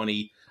something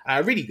funny.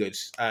 Really good.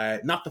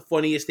 Not the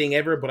funniest thing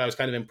ever, but I was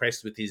kind of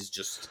impressed with his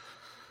just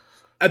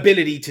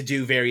ability to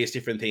do various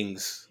different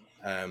things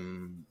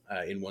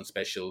in one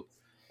special.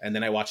 And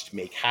then I watched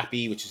Make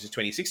Happy, which is his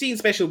 2016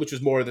 special, which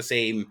was more of the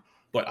same,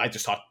 but I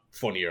just thought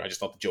funnier. I just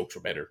thought the jokes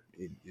were better,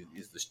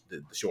 is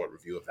the short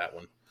review of that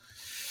one.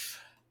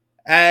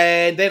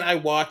 And then I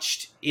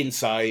watched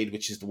Inside,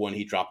 which is the one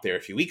he dropped there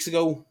a few weeks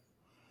ago,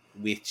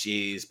 which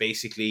is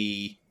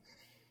basically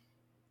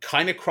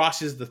kind of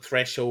crosses the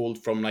threshold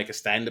from like a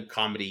stand-up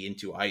comedy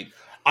into I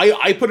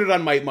put it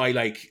on my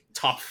like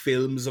top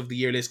films of the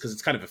year list because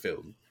it's kind of a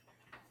film.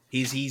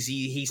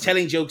 He's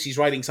telling jokes, he's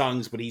writing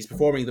songs, but he's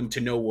performing them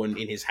to no one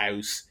in his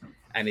house,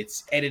 and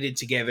it's edited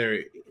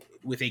together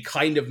with a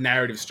kind of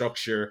narrative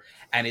structure,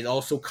 and it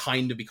also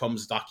kind of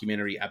becomes a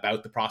documentary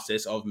about the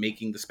process of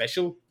making the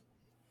special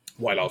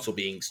while also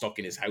being stuck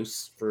in his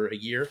house for a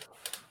year.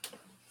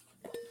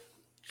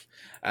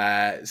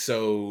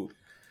 So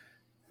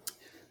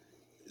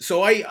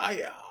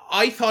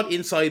I thought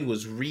Inside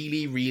was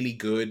really, really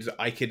good.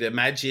 I could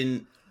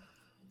imagine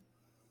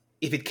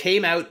if it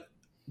came out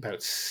about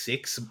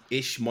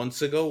 6-ish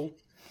months ago,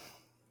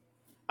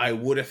 I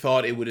would have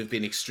thought it would have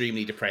been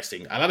extremely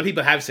depressing. A lot of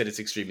people have said it's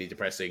extremely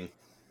depressing.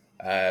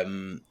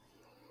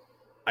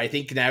 I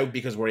think now,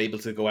 because we're able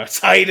to go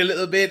outside a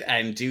little bit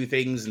and do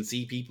things and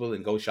see people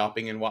and go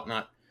shopping and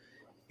whatnot,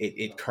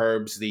 it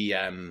curbs the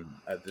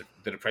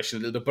depression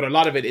a little bit. But a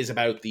lot of it is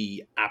about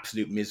the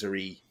absolute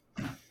misery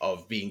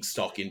of being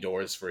stuck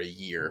indoors for a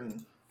year.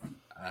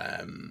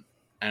 And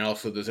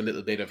also there's a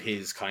little bit of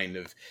his kind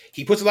of...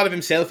 He puts a lot of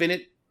himself in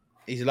it.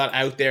 He's a lot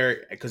out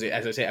there because,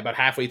 as I say, about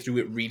halfway through,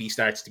 it really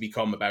starts to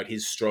become about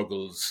his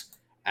struggles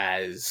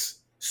as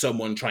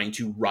someone trying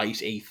to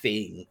write a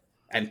thing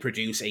and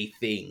produce a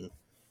thing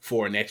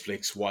for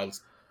Netflix while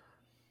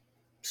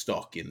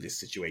stuck in this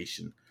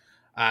situation.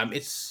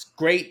 It's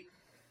great.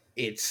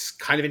 It's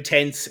kind of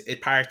intense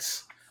at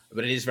parts,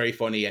 but it is very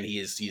funny, and he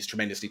is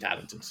tremendously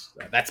talented.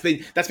 That's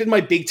been my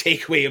big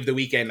takeaway of the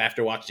weekend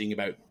after watching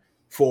about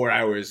 4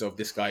 hours of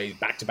this guy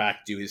back to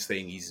back do his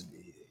thing. He's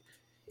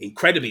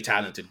incredibly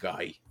talented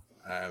guy.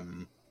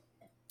 And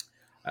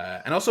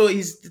also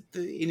he's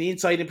in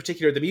Inside in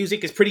particular, the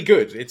music is pretty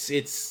good.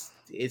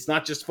 It's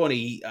not just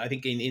funny. I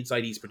think in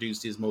Inside he's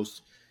produced his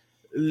most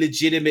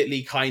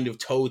legitimately kind of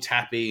toe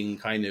tapping,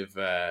 kind of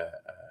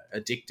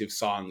addictive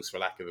songs, for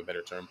lack of a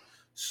better term.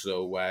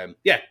 So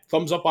yeah,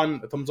 thumbs up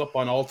on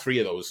all three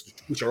of those,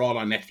 which are all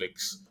on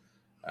Netflix.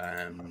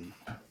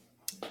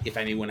 If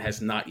anyone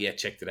has not yet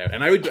checked it out,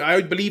 and I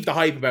would believe the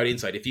hype about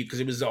Inside because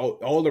it was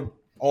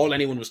all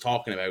anyone was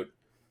talking about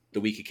the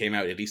week it came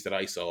out, at least that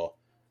I saw.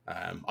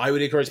 I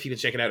would encourage people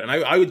to check it out, and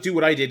I would do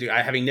what I did.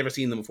 Having never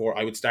seen them before,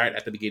 I would start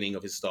at the beginning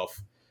of his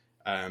stuff,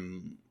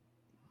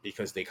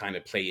 because they kind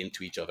of play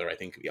into each other. I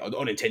think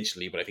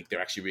unintentionally, but I think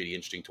they're actually really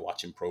interesting to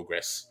watch him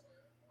progress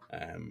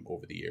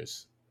over the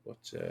years.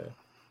 But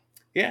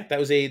yeah, that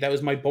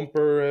was my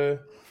bumper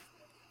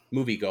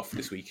movie guff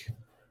this week.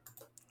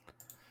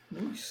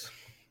 Nice.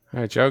 All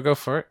right, Joe, go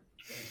for it.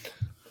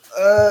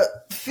 A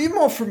few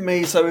more from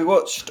me. So we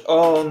watched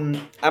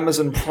on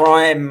Amazon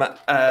Prime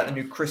a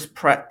new Chris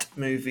Pratt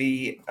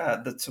movie,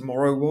 The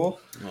Tomorrow War.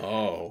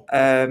 Oh.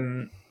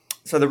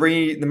 So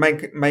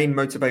the main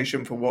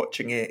motivation for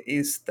watching it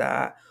is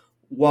that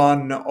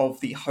one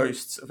of the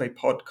hosts of a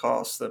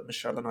podcast that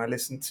Michelle and I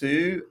listened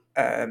to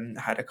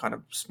had a kind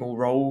of small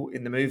role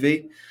in the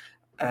movie.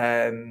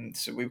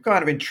 So we were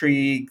kind of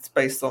intrigued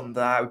based on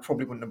that. We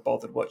probably wouldn't have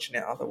bothered watching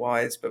it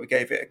otherwise, but we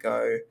gave it a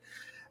go.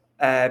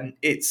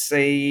 It's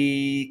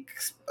a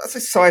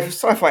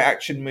sci-fi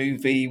action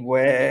movie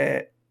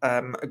where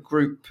a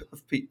group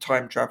of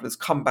time travelers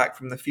come back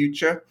from the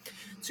future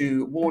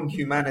to warn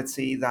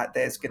humanity that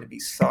there's going to be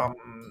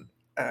some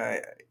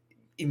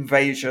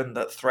invasion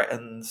that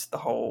threatens the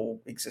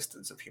whole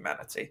existence of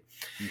humanity,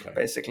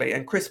 basically.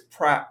 And Chris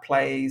Pratt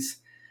plays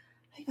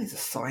a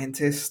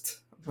scientist.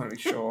 I'm not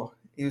really sure.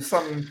 He was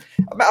I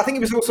think he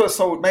was also a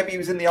soldier. Maybe he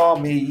was in the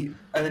army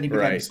and then he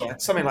became a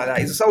scientist. Something like that.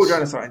 He's a soldier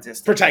and a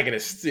scientist.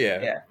 Protagonist,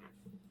 yeah. Yeah.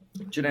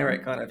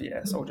 Generic kind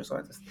of, soldier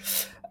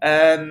scientist.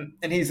 And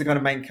he's the kind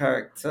of main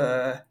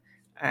character,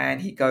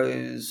 and he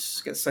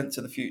gets sent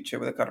to the future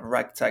with a kind of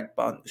ragtag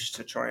bunch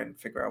to try and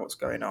figure out what's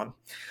going on.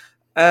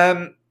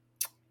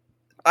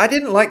 I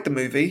didn't like the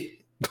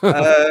movie.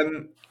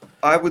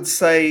 I would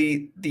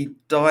say the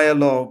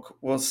dialogue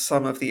was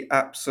some of the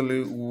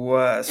absolute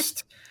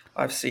worst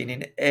I've seen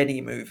in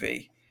any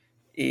movie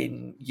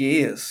in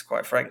years,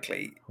 quite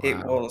frankly. Wow. It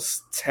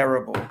was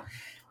terrible.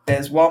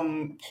 There's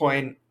one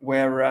point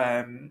where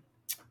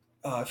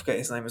I forget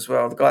his name as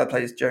well. The guy that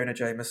plays Jonah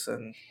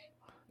Jameson.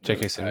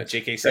 J.K. Simmons.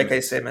 J.K. Simmons.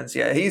 J.K. Simmons,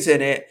 yeah, he's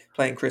in it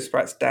playing Chris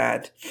Pratt's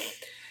dad.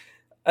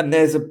 And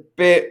there's a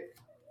bit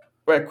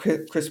where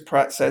Chris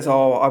Pratt says,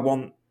 "Oh, I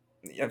want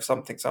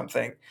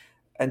something,"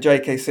 and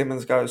J.K.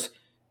 Simmons goes,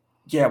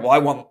 "Yeah, well, I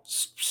want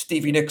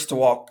Stevie Nicks to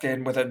walk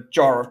in with a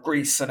jar of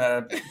grease and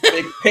a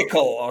big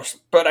pickle,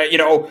 but you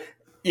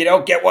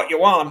don't get what you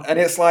want." And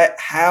it's like,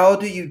 how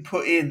do you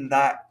put in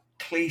that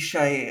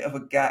cliche of a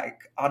gag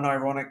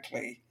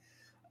unironically,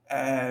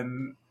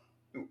 and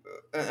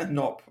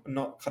not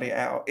cut it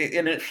out?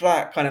 And it's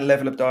that kind of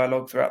level of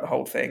dialogue throughout the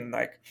whole thing.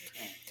 Like,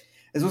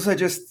 there's also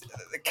just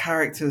the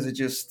characters are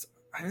just,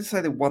 I don't say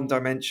they're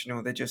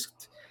one-dimensional, they're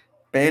just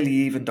barely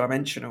even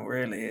dimensional.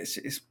 Really,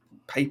 it's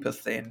paper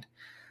thin.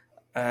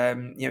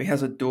 He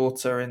has a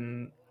daughter,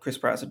 and Chris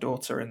Pratt has a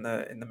daughter in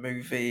the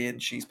movie,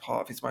 and she's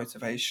part of his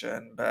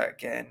motivation. But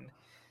again,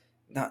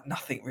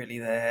 nothing really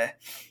there.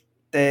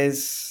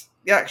 There's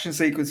the action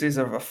sequences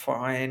are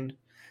fine,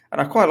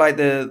 and I quite like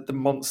the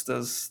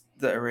monsters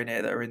that are in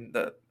it.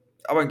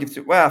 I won't give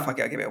it. Well, fuck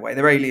it, I'll give it away.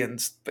 They're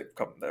aliens that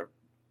they're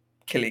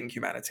killing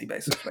humanity,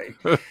 basically.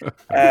 But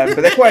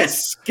they're quite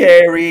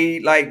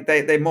scary. Like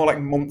they're more like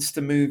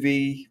monster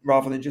movie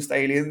rather than just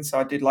aliens. So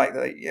I did like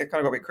that. Yeah,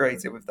 kind of got a bit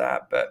creative with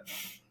that. But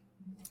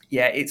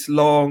yeah, it's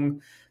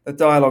long. The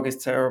dialogue is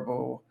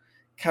terrible.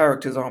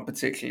 Characters aren't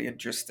particularly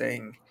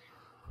interesting.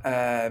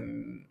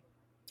 And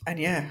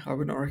yeah, I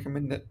would not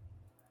recommend it.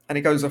 And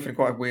it goes off in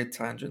quite a weird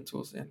tangent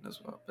towards the end as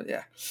well. But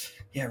yeah,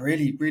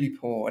 really, really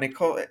poor. And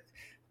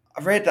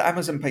I read that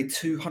Amazon paid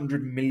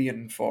 $200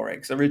 million for it.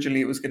 Because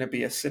originally it was going to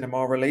be a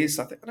cinema release.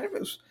 I don't know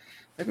if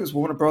it was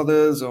Warner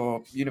Brothers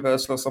or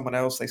Universal or someone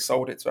else. They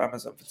sold it to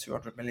Amazon for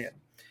 $200 million.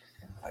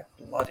 Like,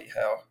 bloody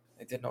hell,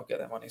 they did not get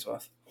their money's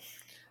worth.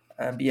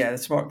 But yeah,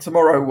 the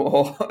Tomorrow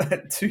War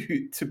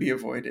to be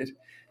avoided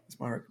is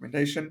my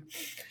recommendation.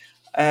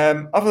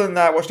 Other than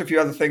that, I watched a few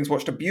other things.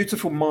 Watched A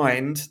Beautiful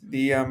Mind,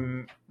 the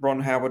Ron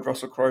Howard,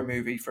 Russell Crowe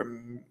movie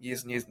from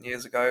years and years and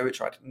years ago, which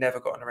I'd never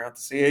gotten around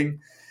to seeing.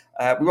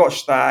 We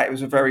watched that. It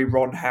was a very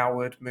Ron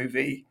Howard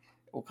movie,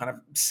 all kind of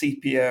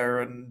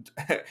sepia and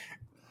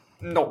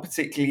not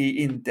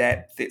particularly in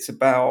depth. It's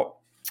about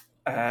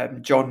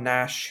John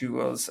Nash, who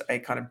was a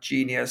kind of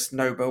genius,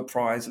 Nobel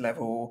Prize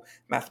level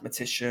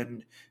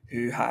mathematician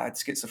who had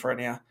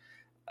schizophrenia.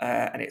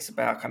 And it's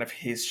about kind of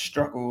his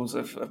struggles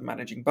of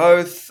managing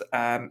both.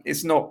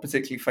 It's not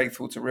particularly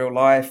faithful to real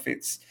life.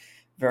 It's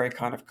very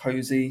kind of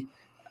cozy.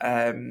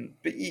 But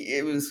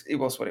it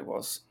was what it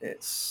was.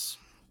 It's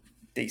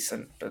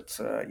decent, but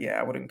yeah,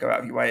 I wouldn't go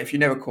out of your way. If you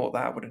never caught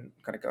that, I wouldn't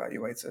kind of go out of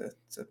your way to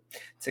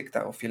tick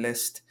that off your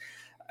list.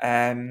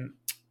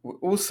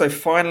 Also,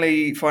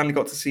 finally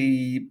got to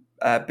see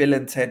Bill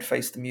and Ted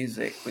Face the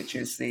Music, which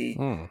is the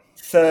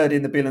third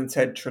in the Bill and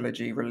Ted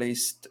trilogy,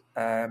 released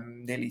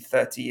nearly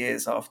 30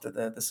 years after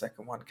the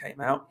second one came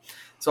out.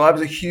 So I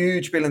was a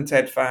huge Bill and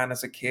Ted fan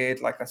as a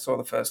kid. Like, I saw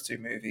the first two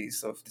movies.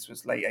 So this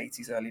was late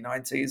 80s, early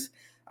 90s.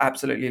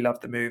 Absolutely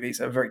loved the movies.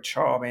 They were very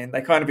charming.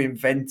 They kind of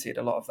invented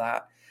a lot of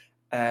that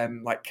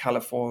like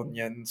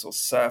Californians or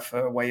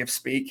surfer way of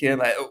speaking.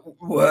 Like,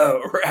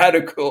 whoa,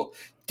 radical.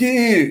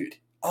 Dude,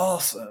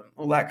 awesome.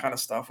 All that kind of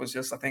stuff was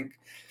just, I think,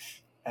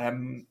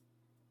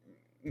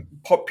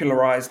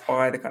 popularized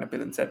by the kind of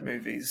Bill and Ted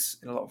movies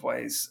in a lot of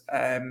ways. So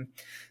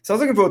I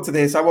was looking forward to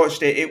this. I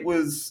watched it. It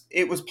was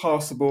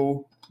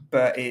passable,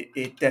 but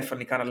it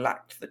definitely kind of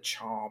lacked the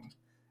charm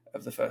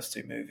of the first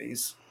two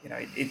movies.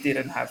 It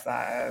didn't have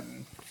that,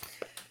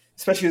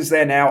 especially as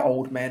they're now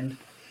old men.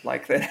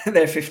 Like, they're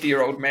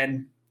 50-year-old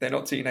men. They're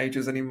not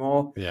teenagers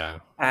anymore. Yeah.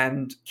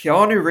 And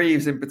Keanu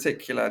Reeves in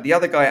particular, the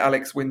other guy,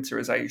 Alex Winter,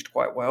 has aged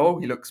quite well.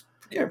 He looks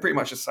pretty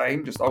much the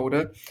same, just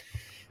older.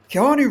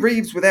 Keanu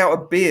Reeves without a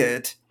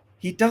beard,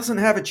 he doesn't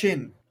have a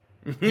chin.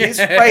 His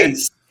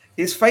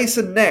face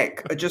and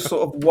neck are just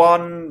sort of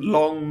one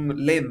long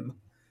limb,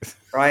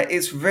 right?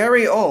 It's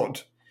very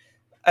odd.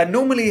 And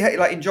normally,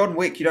 like in John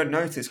Wick, you don't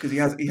notice because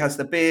he has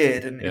the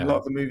beard, and in a lot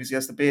of the movies he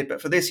has the beard.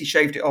 But for this, he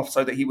shaved it off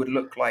so that he would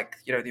look like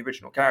the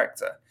original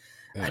character.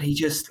 Yeah. And he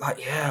just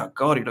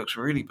God, he looks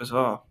really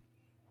bizarre.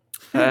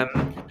 So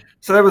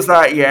there was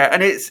that,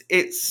 and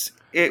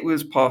it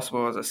was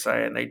passable, as I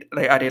say, and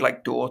they added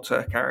like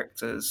daughter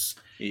characters,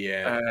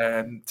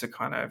 to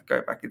kind of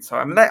go back in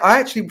time. And I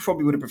actually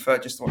probably would have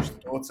preferred just to watch the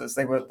daughters.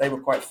 They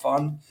were quite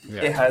fun.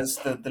 Yeah. It has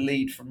the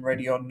lead from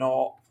Ready or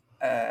Not.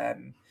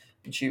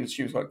 And she was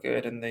quite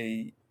good, and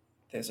I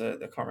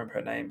can't remember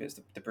her name, but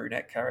it's the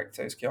brunette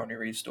character is Keanu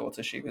Reeves'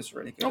 daughter. She was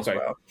really good as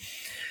well.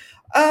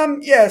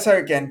 So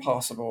again,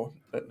 passable,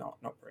 but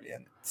not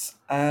brilliant.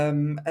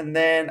 And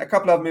then a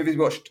couple of movies.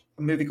 We watched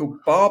a movie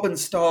called Barb and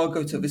Star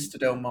Go to Vista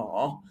Del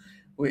Mar,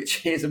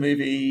 which is a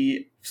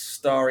movie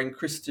starring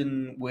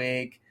Kristen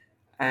Wiig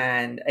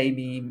and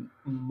Amy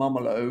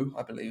Mumolo,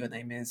 I believe her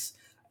name is.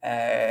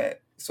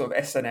 Sort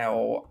of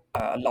SNL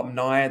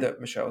alumni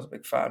that Michelle's a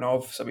big fan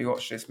of. So we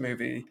watched this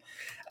movie,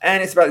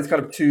 and it's about these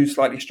kind of two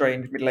slightly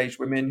strange middle-aged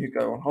women who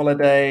go on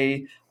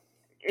holiday.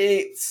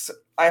 I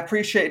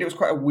appreciated it was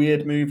quite a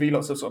weird movie,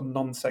 lots of sort of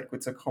non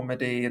sequitur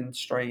comedy and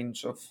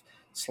strange sort of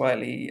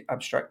slightly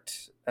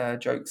abstract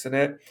jokes in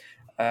it.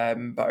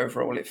 But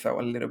overall, it felt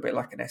a little bit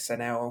like an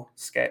SNL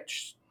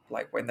sketch.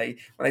 Like when they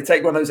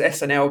take one of those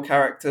SNL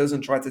characters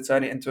and try to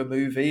turn it into a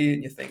movie,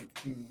 and you think,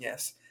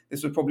 yes,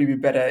 this would probably be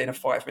better in a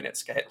 5-minute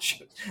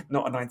sketch,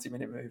 not a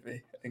 90-minute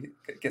movie.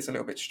 It gets a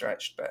little bit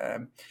stretched, but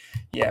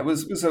it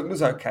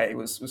was okay. It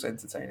was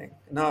entertaining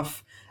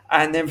enough.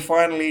 And then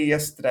finally,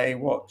 yesterday,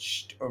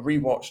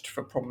 rewatched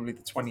for probably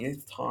the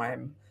 20th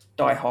time,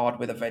 Die Hard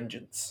with a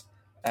Vengeance,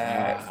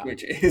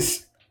 which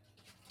is,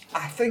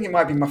 I think it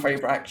might be my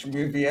favorite action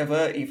movie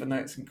ever, even though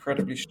it's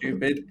incredibly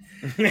stupid.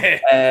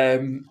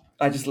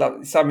 I just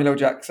love Samuel L.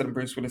 Jackson and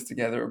Bruce Willis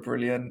together are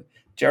brilliant.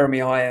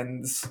 Jeremy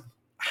Irons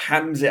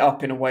hams it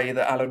up in a way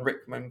that Alan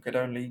Rickman could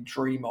only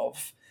dream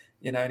of,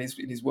 in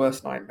his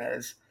worst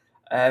nightmares.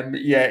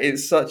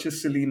 It's such a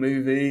silly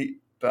movie,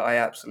 but I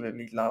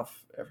absolutely love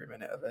every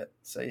minute of it.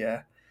 So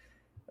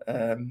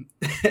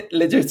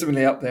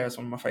legitimately up there as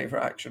one of my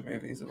favorite action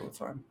movies of all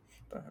time.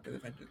 Die Hard with a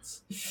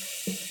Vengeance.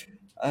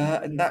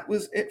 And that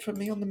was it for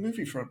me on the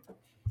movie front.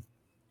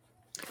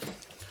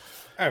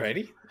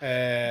 Alrighty.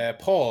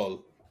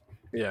 Paul.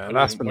 Yeah,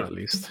 last but not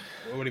least.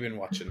 What have you been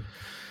watching?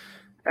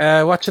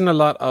 Watching a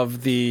lot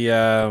of the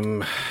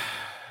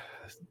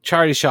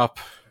charity shop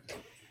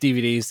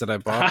DVDs that I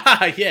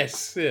bought.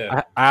 Yes.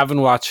 Yeah. I haven't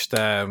watched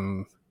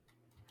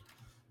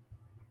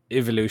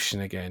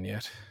Evolution again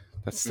yet.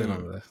 That's still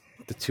on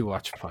the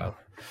to-watch pile.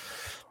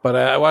 But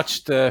I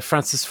watched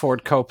Francis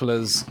Ford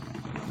Coppola's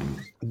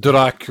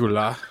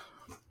Dracula,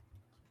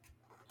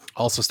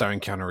 also starring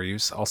Keanu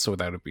Reeves, also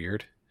without a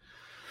beard.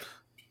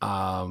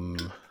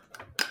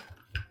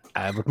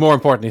 But more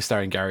importantly,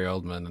 starring Gary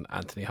Oldman and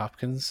Anthony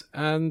Hopkins.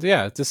 And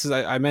this is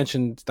I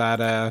mentioned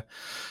that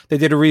they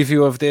did a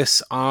review of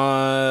this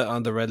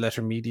on the Red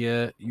Letter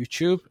Media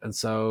YouTube. And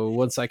so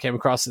once I came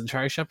across it in the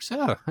charity shop, I said,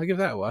 I'll give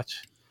that a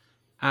watch.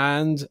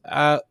 And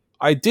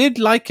I did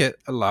like it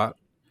a lot,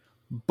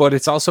 but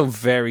it's also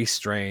very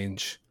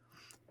strange.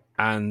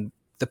 And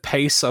the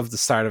pace of the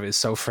start of it is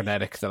so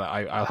frenetic that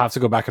I'll have to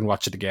go back and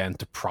watch it again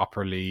to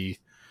properly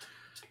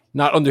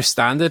not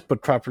understand it,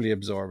 but properly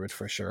absorb it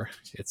for sure.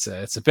 It's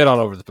a bit all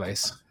over the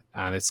place,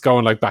 and it's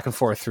going like back and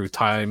forth through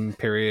time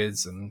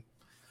periods and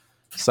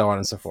so on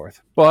and so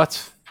forth.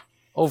 But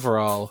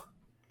overall,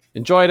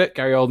 enjoyed it.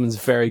 Gary Oldman's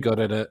very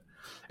good at it.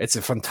 It's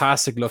a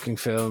fantastic looking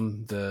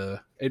film.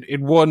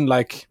 It won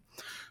like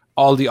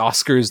all the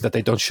Oscars that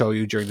they don't show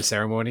you during the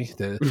ceremony.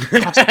 The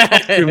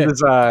costume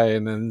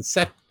design and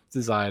set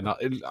design.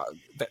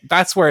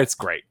 That's where it's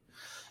great.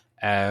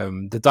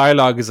 The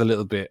dialogue is a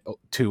little bit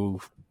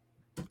too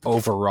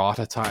overwrought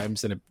at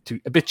times and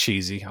a bit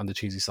cheesy on the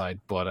cheesy side,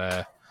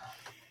 but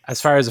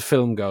as far as the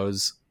film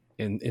goes,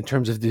 in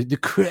terms of the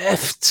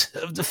craft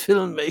of the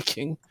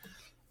filmmaking,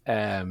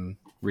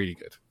 really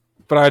good.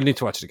 But I need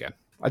to watch it again.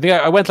 I think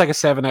I went like a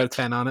 7 out of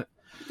 10 on it.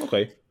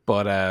 Okay,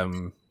 but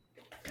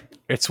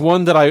it's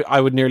one that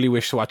I would nearly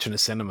wish to watch in a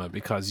cinema,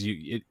 because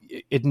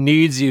it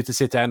needs you to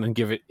sit down and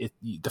give it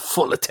the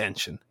full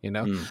attention.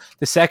 The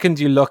second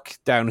you look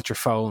down at your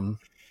phone,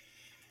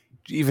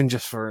 even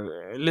just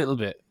for a little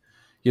bit,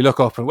 you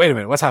look up and wait a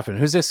minute, what's happened?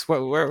 Who's this?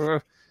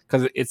 Where?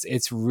 Because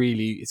it's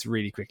really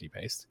quickly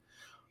paced,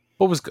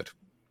 but was good.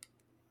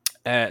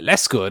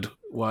 Less good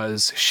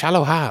was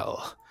Shallow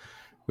Hal,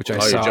 which I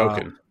saw. You're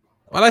joking.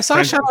 Well, I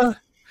saw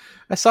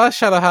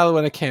Shallow Hal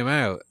when it came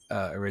out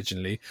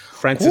originally.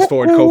 Francis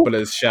Ford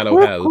Coppola's Shallow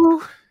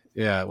Hal.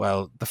 Yeah,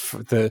 well,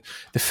 the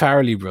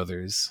Farrelly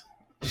brothers,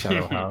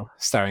 Shallow Hal,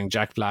 starring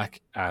Jack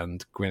Black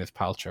and Gwyneth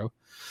Paltrow.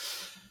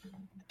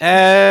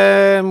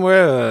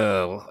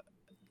 Well,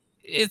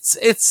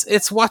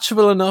 it's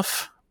watchable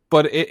enough,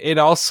 but it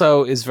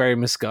also is very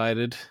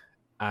misguided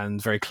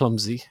and very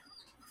clumsy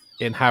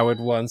in how it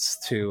wants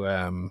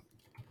to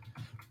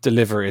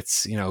deliver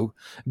its,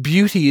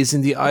 beauty is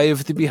in the eye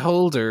of the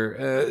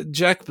beholder.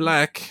 Jack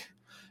Black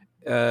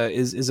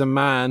is a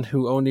man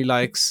who only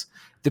likes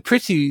the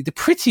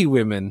pretty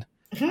women,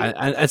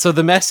 and so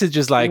the message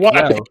is like,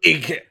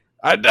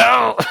 I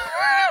know.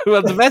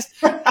 Well,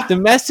 the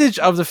message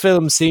of the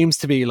film seems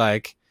to be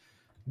like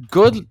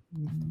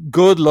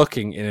good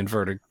looking, in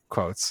inverted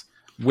quotes,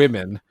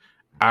 women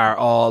are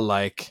all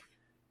like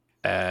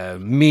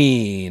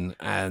mean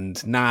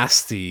and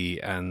nasty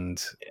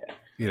and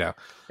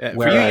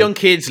for you young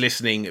kids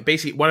listening,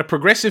 basically what a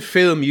progressive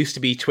film used to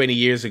be 20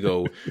 years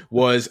ago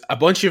was a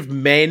bunch of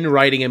men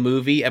writing a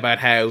movie about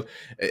how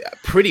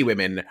pretty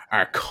women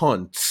are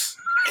cunts,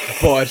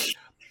 but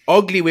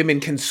ugly women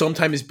can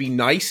sometimes be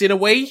nice in a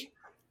way.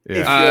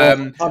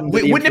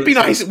 Wouldn't it be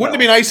nice? Wouldn't it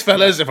be nice,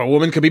 fellas, if a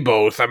woman could be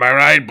both? Am I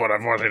right? But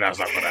unfortunately, that's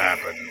not going to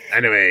happen.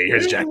 Anyway,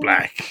 here's Jack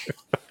Black.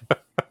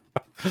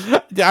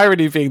 The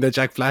irony being that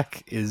Jack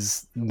Black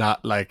is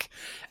not like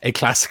a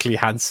classically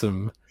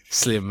handsome,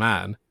 slim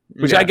man,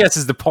 which I guess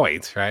is the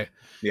point, right?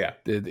 Yeah,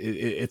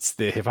 it's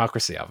the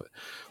hypocrisy of it.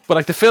 But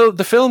like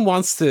the film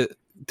wants to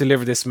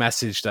deliver this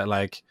message that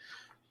like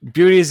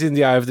beauty is in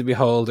the eye of the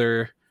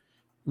beholder.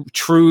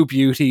 True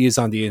beauty is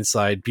on the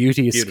inside.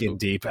 Beauty is skin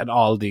deep, and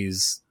all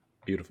these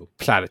beautiful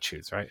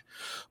platitudes, right?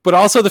 But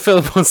also, the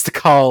film wants to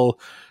call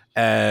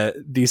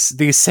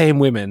these same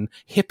women,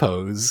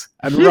 hippos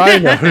and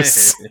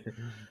rhinos,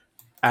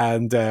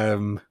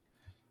 and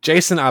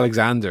Jason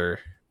Alexander,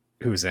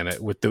 who's in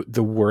it with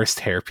the worst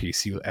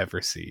hairpiece you'll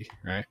ever see,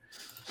 right?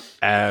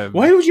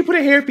 Why would you put a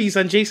hairpiece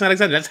on Jason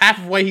Alexander? That's half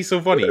of why he's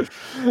so funny.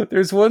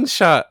 There's one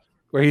shot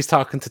where he's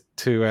talking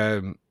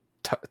to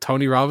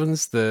Tony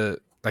Robbins, the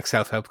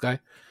self-help guy,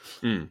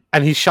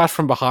 and he's shot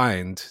from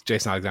behind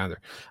Jason Alexander,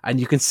 and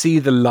you can see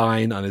the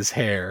line on his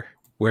hair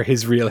where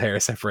his real hair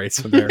separates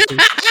from there.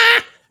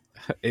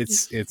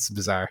 It's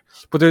bizarre.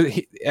 But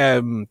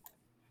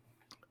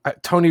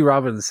Tony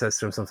Robbins says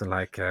to him something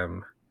like,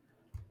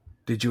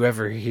 "Did you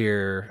ever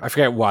hear?" I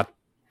forget what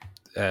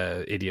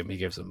idiom he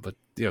gives him, but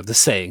the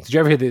saying. Did you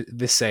ever hear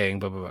this saying?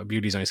 Blah, blah, blah,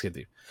 beauty's only skin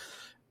deep.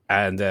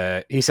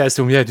 And he says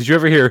to him, "Yeah, did you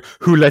ever hear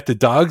who let the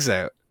dogs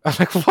out?" I'm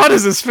like, what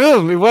is this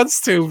film? It wants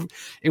to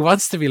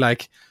be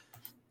like,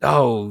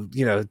 oh,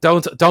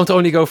 don't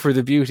only go for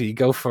the beauty,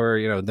 go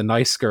for, the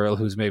nice girl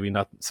who's maybe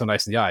not so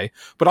nice in the eye,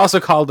 but also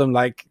call them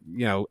like,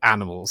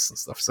 animals and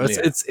stuff. So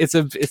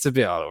it's a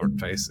bit all over the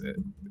place.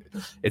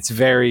 It's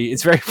very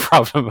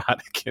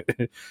problematic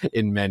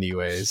in many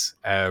ways.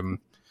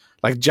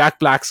 Like Jack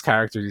Black's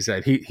character, you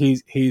said,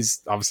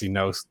 he's obviously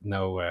no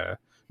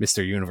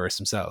Mr. Universe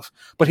himself,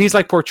 but he's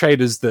like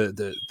portrayed as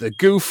the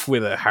goof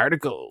with a heart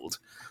of gold,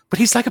 but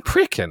he's like a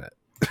prick in it.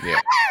 Yeah.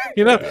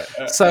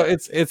 So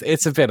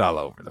it's a bit all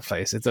over the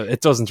place.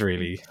 It doesn't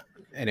really.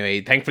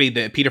 Anyway, thankfully,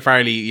 Peter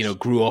Farrelly,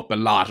 grew up a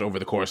lot over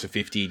the course of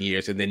 15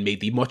 years, and then made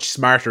the much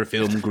smarter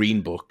film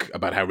Green Book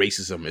about how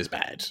racism is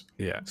bad.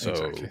 Yeah, so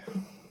exactly.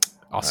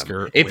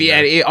 Oscar.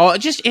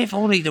 If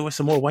only there were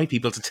some more white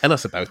people to tell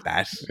us about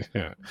that.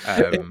 Yeah.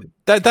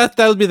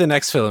 That'll be the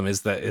next film.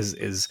 Is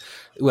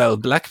well,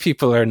 black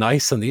people are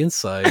nice on the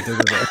inside.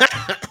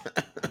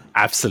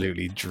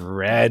 Absolutely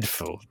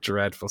dreadful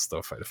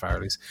stuff out of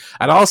Farrelly's,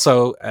 and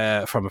also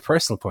from a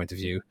personal point of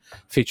view,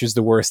 features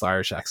the worst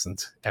Irish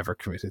accent ever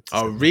committed.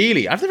 Oh,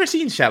 really? I've never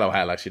seen Shallow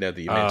Hal. Actually, now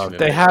that you mentioned it,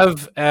 they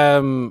have.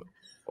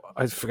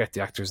 I forget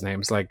the actor's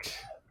name. It's like.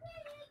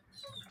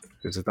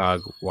 There's a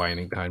dog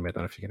whining behind me. I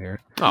don't know if you can hear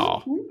it.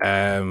 Oh.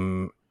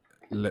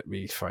 Let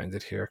me find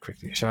it here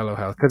quickly. Shallow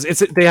Hal. Because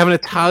they have an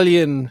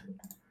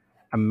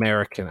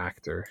Italian-American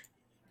actor.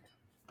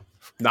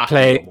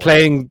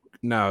 Playing...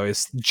 No,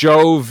 it's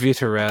Joe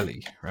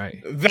Vitarelli,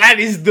 right? That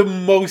is the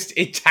most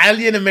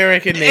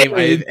Italian-American name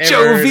I've ever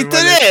Joe heard.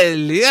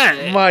 Vitarelli,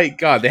 yeah. My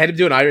God. They had him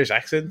do an Irish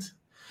accent?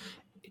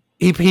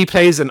 He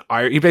plays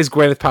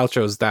Gwyneth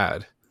Paltrow's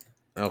dad.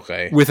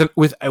 Okay. With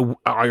an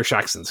Irish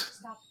accent.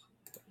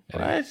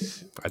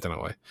 What? I don't know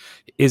why.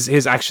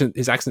 His accent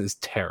is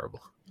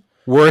terrible.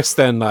 Worse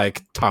than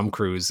like Tom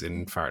Cruise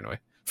in Far and Away.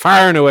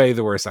 Far and away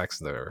the worst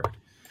accent I've ever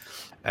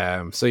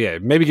heard. So yeah,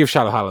 maybe give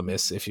Shallow Hal a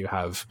miss if you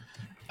have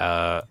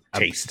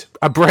taste,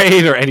 a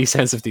brain, or any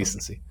sense of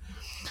decency.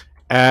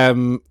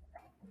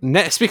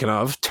 Speaking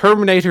of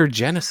Terminator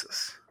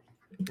Genesis.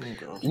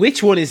 Oh,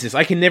 which one is this?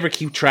 I can never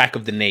keep track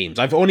of the names.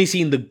 I've only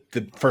seen the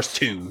first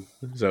two.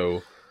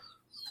 So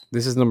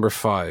this is number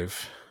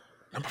 5.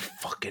 Number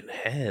fucking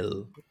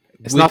hell.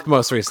 It's not the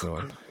most recent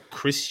one.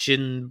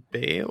 Christian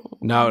Bale?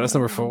 No, that's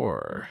number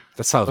 4.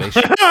 That's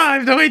Salvation. I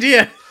have no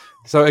idea.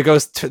 So it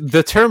goes to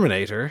The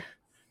Terminator.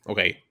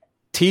 Okay.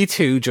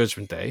 T2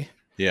 Judgment Day.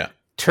 Yeah.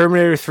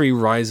 Terminator 3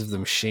 Rise of the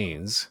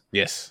Machines.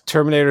 Yes.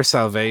 Terminator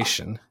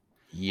Salvation.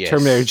 Yes.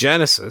 Terminator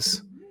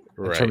Genesis.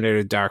 Right. And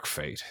Terminator Dark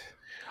Fate.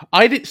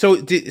 Did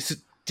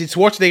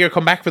Schwarzenegger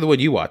come back for the one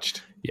you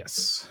watched?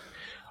 Yes.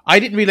 I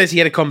didn't realize he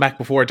had to come back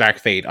before Dark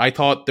Fate. I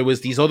thought there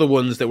was these other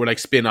ones that were like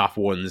spin-off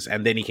ones,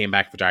 and then he came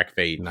back for Dark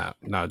Fate.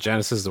 No,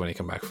 Genesis is the one he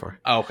came back for.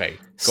 Oh, okay.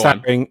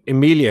 Starring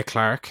Emilia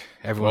Clarke,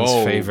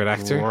 everyone's favorite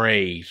actor.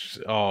 Great.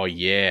 Oh,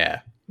 yeah.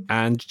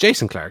 And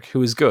Jason Clarke,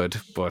 who is good,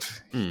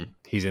 but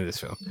he's in this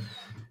film.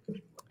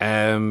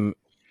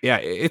 Yeah,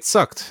 it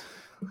sucked.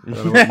 I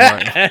don't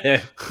know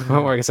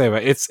what more I can say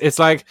about it. It's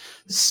like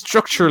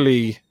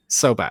structurally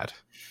so bad.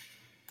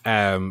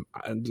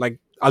 Like,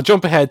 I'll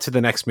jump ahead to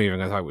the next movie I'm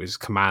going to talk about, which is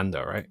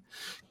Commando, right?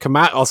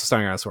 Also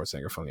starring Arnold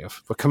Schwarzenegger, funny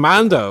enough. But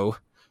Commando,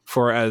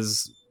 for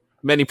as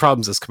many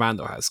problems as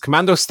Commando has,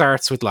 Commando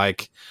starts with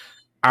like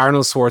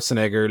Arnold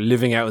Schwarzenegger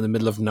living out in the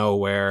middle of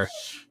nowhere,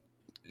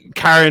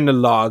 carrying a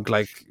log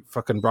like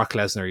fucking Brock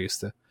Lesnar used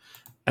to,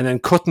 and then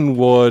cutting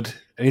wood,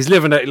 and he's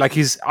living it like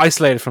he's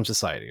isolated from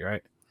society,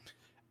 right?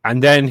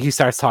 And then he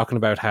starts talking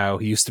about how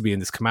he used to be in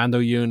this commando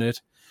unit,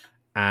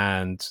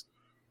 and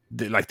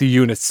the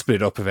unit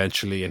split up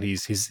eventually, and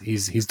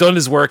he's done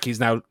his work. He's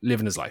now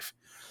living his life.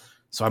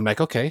 So I'm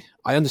like, okay,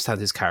 I understand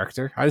his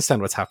character. I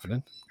understand what's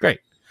happening.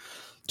 Great.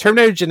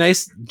 Terminator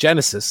Genesis.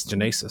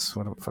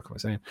 What the fuck am I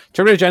saying?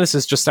 Terminator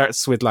Genesis just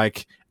starts with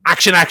like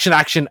action,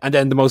 and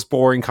then the most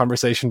boring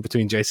conversation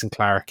between Jason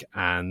Clarke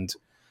and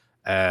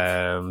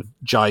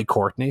Jai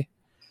Courtney.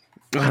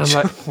 And I'm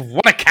like,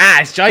 what a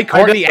cast! Jai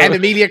Courtney and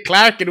Emilia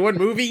Clarke in one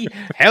movie.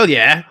 Hell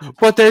yeah!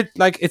 But they're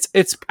like,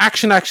 it's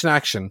action,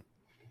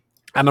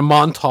 and a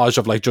montage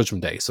of like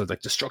Judgment Day. So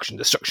like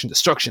destruction,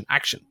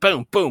 action,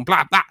 boom, blah,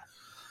 blah.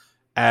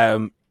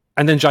 And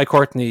then Jai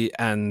Courtney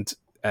and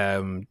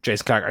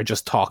Jason Clarke are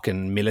just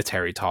talking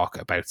military talk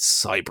about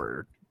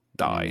Cyberdyne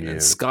and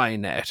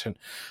Skynet, and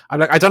I'm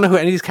like, I don't know who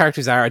any of these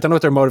characters are. I don't know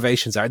what their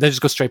motivations are. They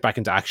just go straight back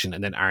into action,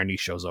 and then Arnie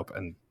shows up,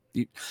 and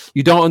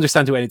you don't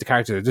understand who any of the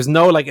characters are. There's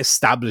no like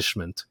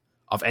establishment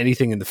of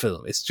anything in the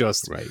film. It's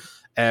just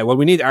well,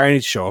 we need Arnie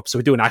to show up, so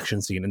we do an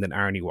action scene, and then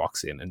Arnie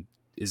walks in and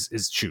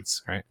is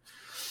shoots, right?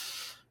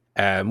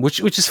 Which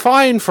is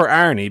fine for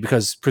Arnie,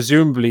 because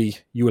presumably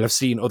you will have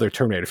seen other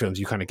Terminator films.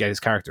 You kind of get his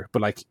character,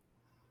 but like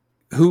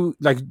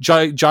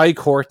Jai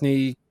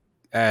Courtney,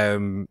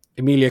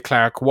 Emilia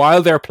Clarke,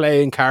 while they're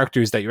playing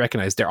characters that you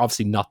recognize, they're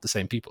obviously not the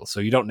same people, so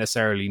you don't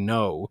necessarily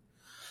know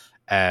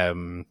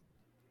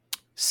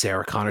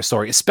Sarah Connor's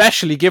story,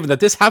 especially given that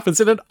this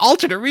happens in an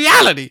alternate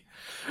reality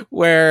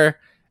where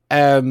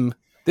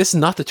this is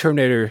not the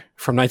Terminator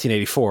from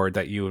 1984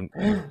 that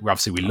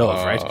we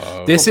love,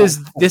 right? This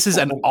is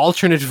an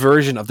alternate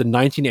version of the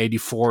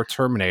 1984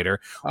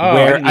 Terminator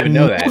where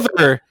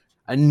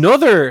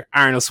another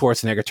Arnold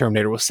Schwarzenegger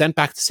Terminator was sent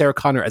back to Sarah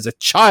Connor as a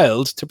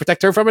child to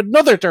protect her from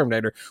another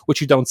Terminator,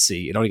 which you don't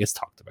see. It only gets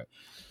talked about.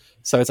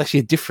 So it's actually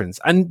a difference.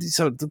 And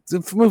so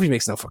the movie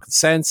makes no fucking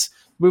sense.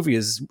 The movie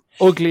is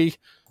ugly.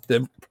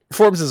 The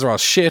performances are all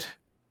shit.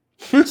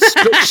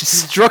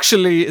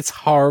 Structurally, it's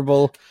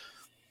horrible.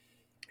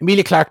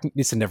 Emilia Clarke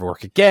needs to never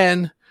work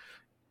again.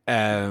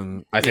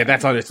 I think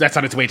that's on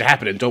its way to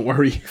happening. Don't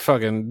worry.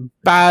 Fucking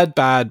bad.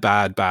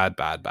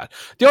 The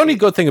only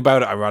good thing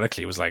about it,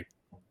 ironically, was like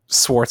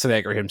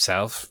Schwarzenegger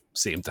himself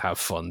seemed to have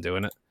fun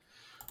doing it.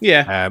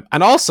 Yeah.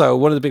 And also,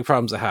 one of the big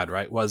problems I had,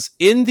 right, was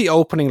in the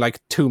opening like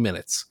 2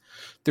 minutes,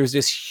 there's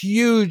this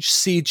huge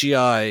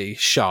CGI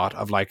shot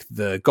of like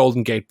the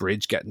Golden Gate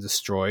Bridge getting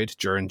destroyed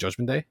during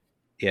Judgment Day.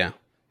 Yeah.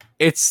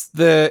 It's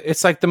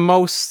like the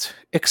most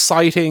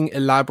exciting,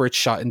 elaborate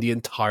shot in the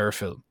entire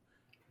film.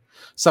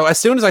 So as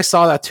soon as I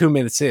saw that 2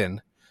 minutes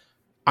in,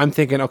 I'm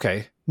thinking,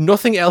 okay,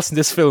 nothing else in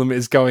this film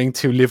is going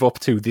to live up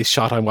to this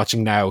shot I'm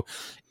watching now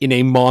in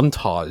a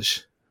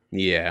montage.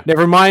 Yeah.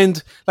 Never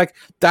mind, like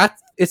that.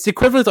 It's the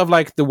equivalent of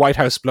like the White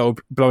House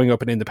blowing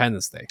up on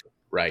Independence Day.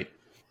 Right.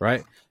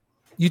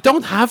 You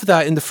don't have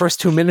that in the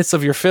first 2 minutes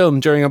of your film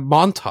during a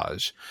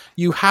montage.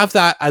 You have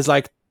that as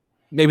like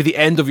maybe the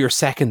end of your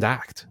second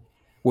act,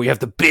 where you have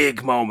the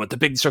big moment, the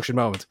big destruction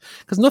moment.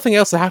 Because nothing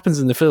else that happens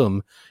in the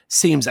film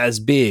seems as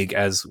big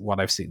as what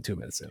I've seen 2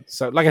 minutes in.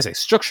 So, like I say,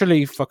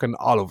 structurally fucking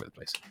all over the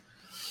place.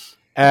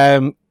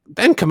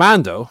 Then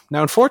Commando.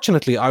 Now,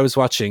 unfortunately, I was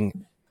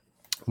watching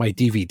my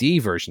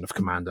DVD version of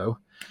Commando,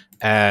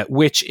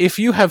 which, if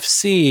you have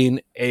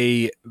seen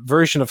a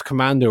version of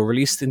Commando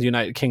released in the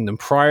United Kingdom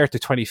prior to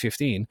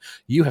 2015,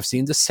 you have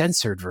seen the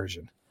censored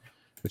version,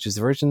 which is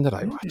the version that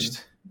I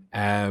watched.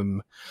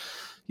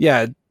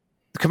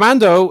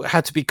 Commando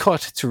had to be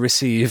cut to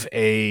receive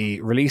a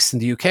release in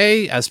the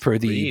UK as per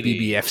the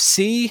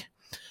BBFC.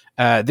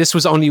 This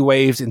was only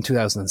waived in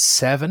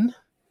 2007,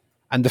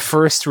 and the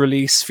first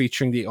release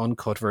featuring the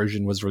uncut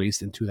version was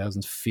released in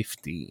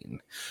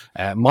 2015.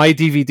 My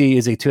DVD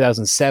is a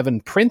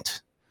 2007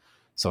 print,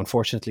 so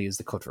unfortunately is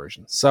the cut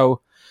version.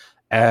 So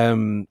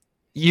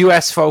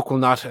US folk will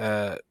not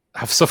have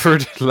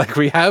suffered like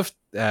we have.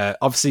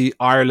 Obviously,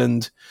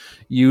 Ireland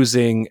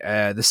using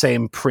the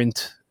same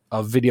print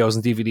of videos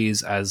and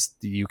DVDs as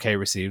the UK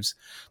receives.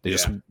 They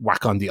just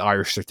whack on the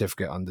Irish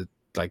certificate on the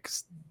like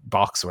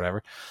box or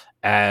whatever.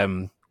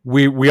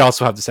 We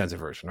also have the censored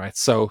version, right?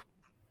 So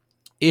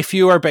if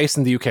you are based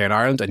in the UK and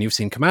Ireland and you've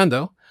seen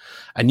Commando,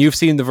 and you've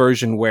seen the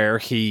version where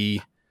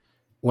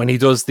when he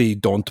does the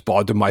 "don't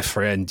bother my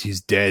friend, he's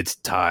dead,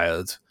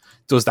 tired,"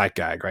 does that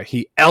gag, right?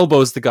 He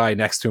elbows the guy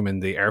next to him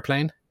in the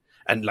airplane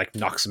and like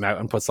knocks him out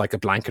and puts like a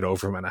blanket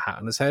over him and a hat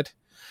on his head.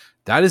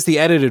 That is the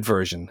edited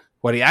version.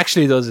 What he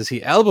actually does is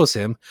he elbows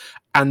him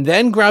and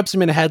then grabs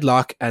him in a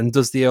headlock and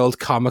does the old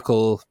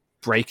comical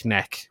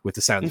breakneck with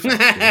the sound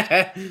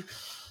effect.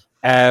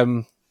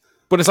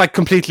 But it's like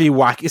completely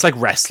whack. It's like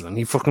wrestling.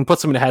 He fucking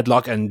puts him in a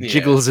headlock and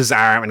jiggles his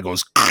arm and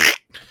goes.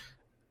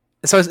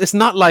 So it's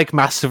not like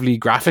massively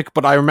graphic,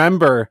 but I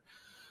remember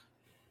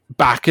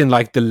back in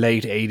like the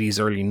late 80s,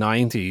 early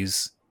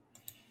 90s,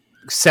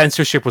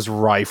 censorship was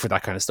rife for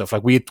that kind of stuff.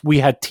 Like we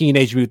had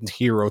Teenage Mutant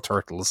Hero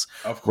Turtles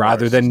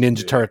rather than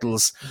Ninja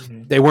Turtles.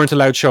 Mm-hmm. They weren't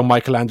allowed to show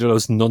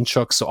Michelangelo's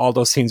nunchucks, so all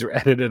those scenes were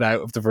edited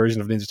out of the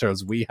version of Ninja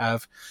Turtles we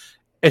have,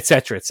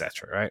 etc.,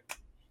 right?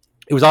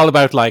 It was all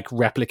about like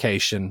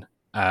replication,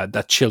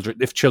 that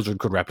if children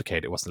could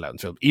replicate, it wasn't allowed in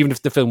film, even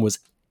if the film was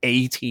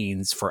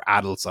 18s for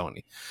adults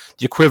only,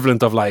 the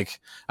equivalent of like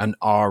an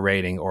R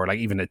rating or like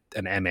even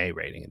an MA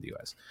rating in the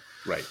US.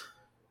 Right.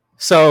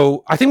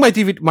 So I think my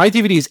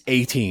DVD is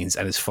 18s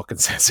and is fucking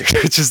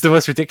censored, which is the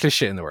most ridiculous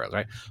shit in the world,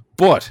 right?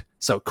 But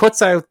so it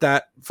cuts out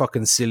that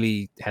fucking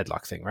silly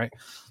headlock thing, right?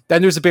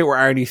 Then there's a bit where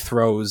Arnie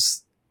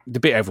throws the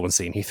bit everyone's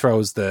seen. He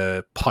throws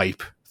the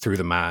pipe through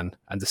the man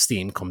and the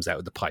steam comes out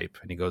of the pipe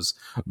and he goes,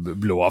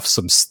 "Blow off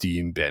some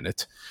steam,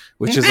 Bennett,"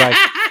 which is like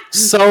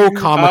so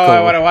comical. Oh,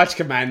 I want to watch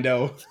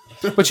Commando.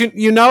 But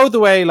you know the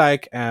way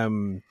like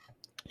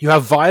you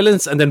have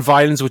violence and then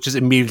violence which is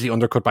immediately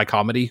undercut by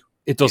comedy.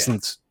 It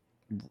doesn't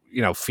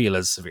feel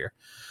as severe.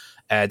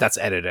 That's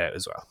edited out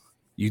as well.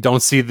 You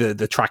don't see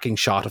the tracking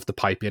shot of the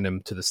pipe in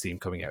him to the steam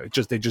coming out.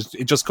 It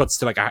just cuts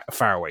to like a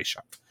faraway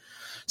shot.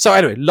 So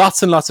anyway,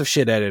 lots and lots of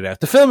shit edited out.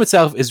 The film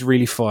itself is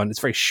really fun. It's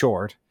very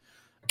short.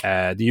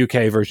 The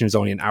UK version is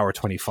only an hour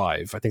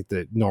 25. I think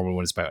the normal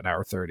one is about an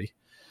hour 30.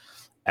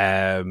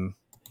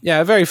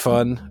 Very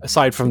fun.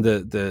 Aside from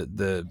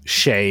the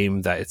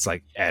shame that it's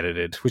like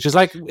edited, which is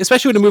like,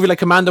 especially with a movie like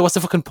Commando, what's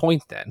the fucking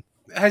point then?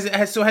 Has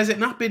it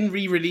not been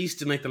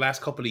re-released in like the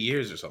last couple of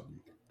years or something?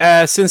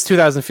 Since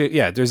 2015,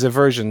 yeah, there's a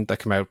version that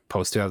came out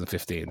post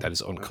 2015 that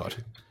is uncut.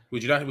 Okay.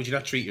 Would you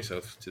not treat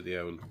yourself to the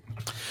old?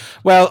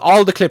 Well,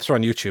 all the clips are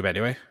on YouTube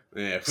anyway.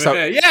 Yeah, so,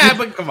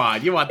 but come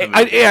on, you want them?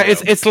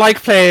 It's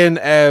like playing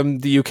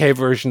the UK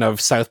version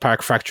of South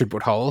Park Fractured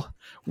But Whole,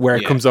 where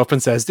it comes up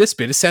and says this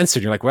bit is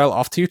censored. You're like, well,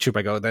 off to YouTube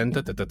I go. Then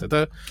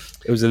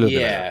It was a little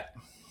bit. Yeah.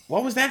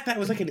 What was that? That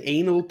was like an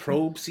anal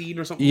probe scene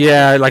or something.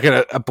 Yeah, like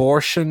an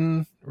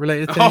abortion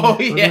related thing. Oh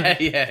yeah.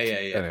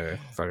 Anyway,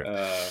 fuck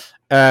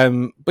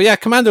it. But yeah,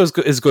 Commando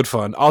is good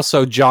fun.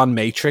 Also, John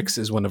Matrix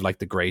is one of like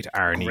the great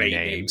Arnie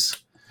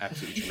names.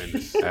 Absolutely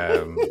tremendous.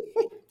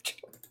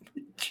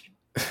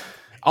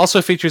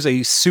 Also features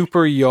a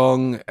super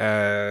young,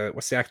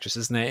 what's the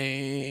actress's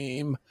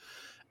name?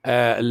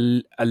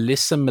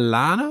 Alyssa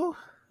Milano?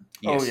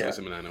 Yes,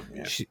 Alyssa Milano.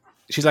 Yeah.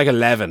 She's like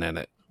 11 in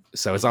it.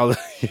 So it's all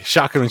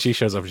shocking when she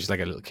shows up. She's like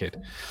a little kid.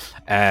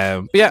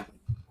 But yeah,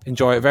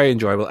 very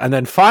enjoyable. And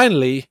then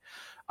finally,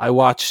 I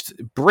watched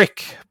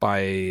Brick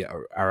by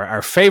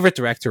our favorite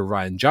director,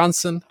 Rian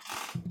Johnson,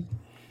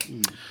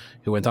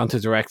 who went on to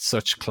direct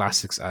such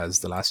classics as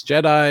The Last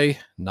Jedi,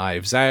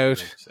 Knives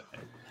Out,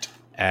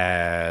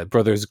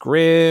 Brothers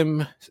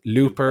Grimm,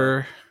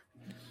 Looper,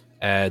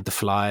 the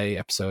Fly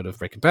episode of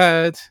Breaking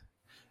Bad,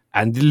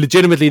 and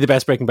legitimately the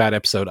best Breaking Bad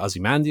episode,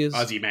 Ozymandias.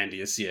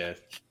 Yeah.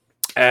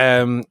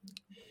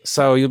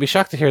 So you'll be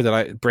shocked to hear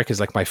that Brick is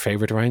like my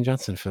favorite Rian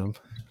Johnson film.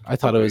 I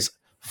thought it was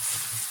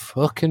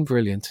fucking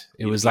brilliant.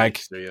 It was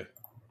like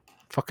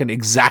fucking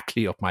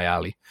exactly up my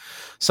alley.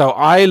 So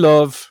I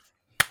love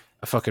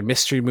a fucking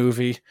mystery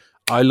movie.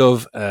 I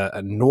love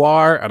a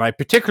noir, and I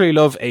particularly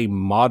love a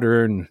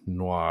modern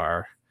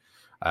noir.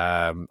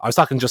 I was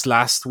talking just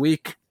last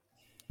week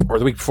or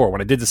the week before when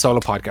I did the solo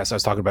podcast. I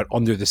was talking about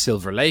Under the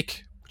Silver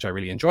Lake, which I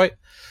really enjoy,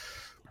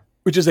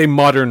 which is a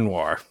modern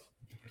noir.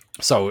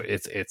 So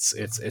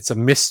it's a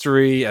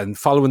mystery and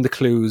following the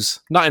clues,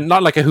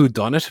 not like a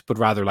whodunit, but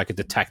rather like a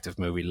detective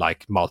movie,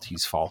 like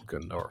Maltese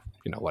Falcon or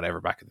whatever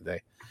back in the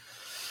day.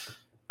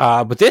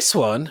 But this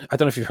one, I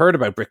don't know if you've heard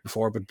about Brick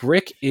before, but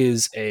Brick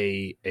is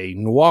a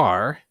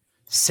noir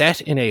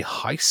set in a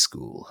high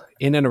school,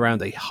 in and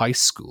around a high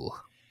school,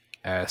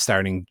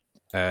 starring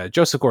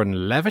Joseph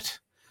Gordon-Levitt,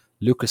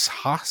 Lucas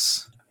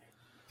Haas,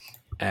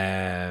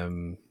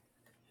 and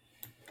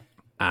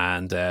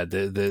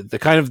the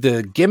kind of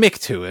the gimmick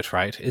to it,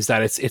 right, is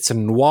that it's a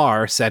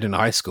noir set in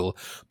high school,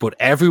 but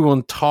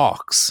everyone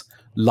talks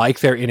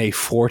like they're in a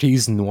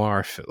 40s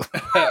noir film.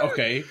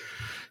 Okay.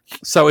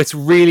 So it's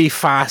really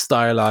fast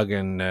dialogue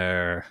and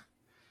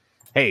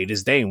hey,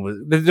 this Dane was...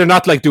 They're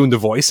not like doing the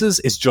voices.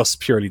 It's just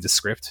purely the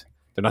script.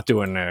 They're not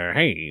doing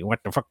hey,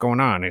 what the fuck going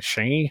on? Is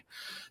she?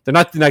 They're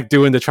not like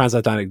doing the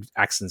transatlantic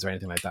accents or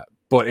anything like that.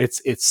 But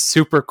it's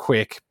super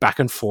quick, back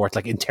and forth,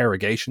 like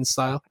interrogation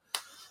style.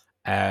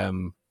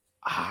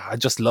 I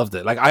just loved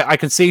it. Like I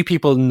can see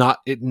people not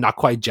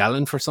quite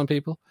gelling for some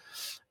people,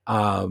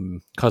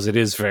 because it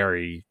is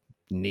very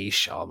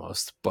niche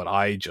almost. But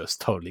I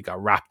just totally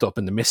got wrapped up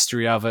in the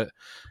mystery of it.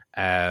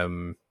 I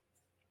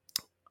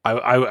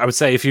would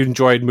say if you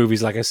enjoyed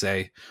movies, like I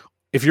say,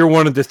 if you're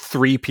one of the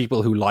 3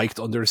 people who liked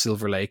Under the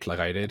Silver Lake, like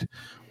I did,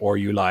 or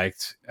you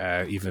liked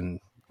even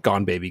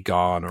Gone Baby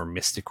Gone or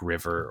Mystic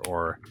River,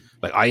 or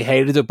like I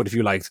hated it, but if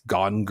you liked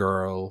Gone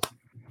Girl,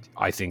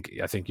 I think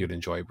you'd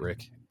enjoy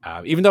Brick.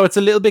 Even though it's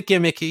a little bit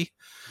gimmicky,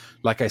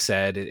 like I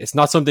said, it's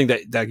not something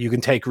that you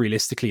can take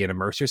realistically and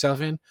immerse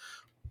yourself in.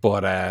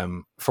 But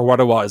for what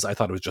it was, I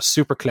thought it was just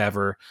super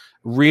clever,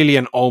 really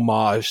an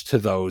homage to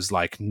those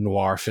like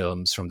noir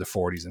films from the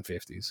 40s and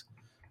 50s,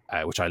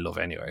 which I love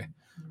anyway.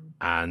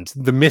 And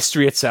the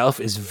mystery itself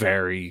is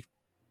very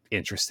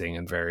interesting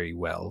and very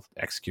well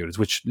executed,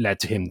 which led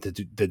to him to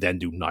then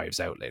do Knives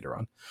Out later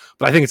on.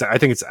 But I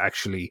think it's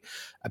actually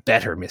a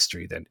better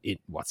mystery than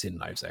what's in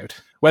Knives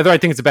Out. Whether I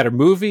think it's a better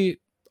movie,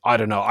 I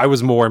don't know. I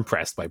was more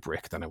impressed by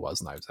Brick than I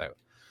was Knives Out.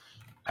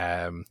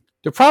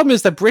 The problem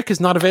is that Brick is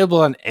not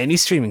available on any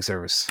streaming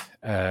service.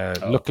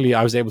 Luckily,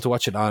 I was able to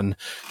watch it on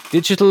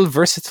digital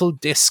versatile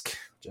disc,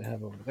 which I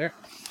have over there.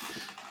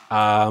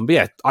 But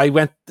yeah,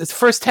 it's the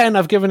first 10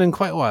 I've given in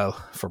quite a while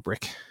for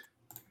Brick.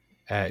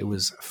 It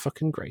was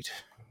fucking great.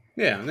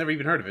 Yeah, I've never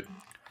even heard of it.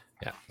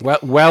 Yeah,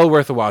 well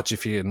worth a watch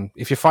if you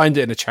find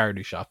it in a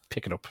charity shop,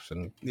 pick it up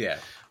and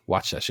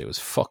watch that shit. It was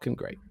fucking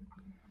great.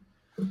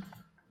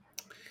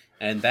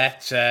 And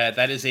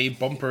that is a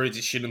bumper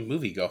edition of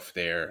MUSICGUFF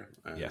there.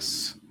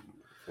 Yes.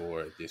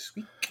 For this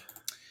week.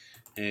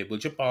 We'll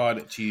jump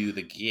on to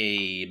the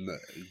game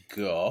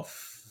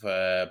Guff.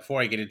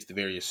 before I get into the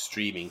various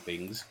streaming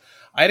things,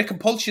 I had a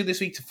compulsion this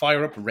week to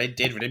fire up Red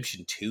Dead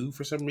Redemption 2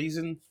 for some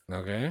reason.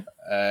 Okay.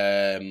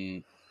 I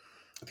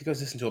think I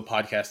was listening to a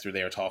podcast where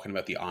they were talking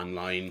about the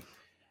online,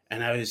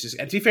 and I was just,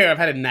 and to be fair, I've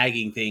had a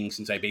nagging thing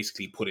since I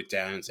basically put it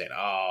down and said,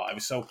 oh, I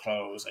was so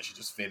close, I should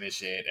just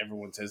finish it.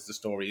 Everyone says the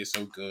story is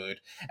so good.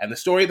 And the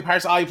story of the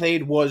parts I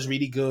played was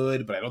really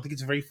good, but I don't think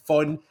it's a very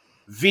fun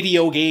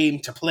video game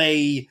to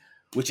play,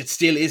 which it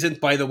still isn't,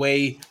 by the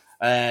way.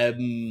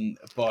 I'm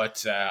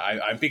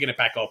picking it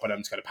back up, and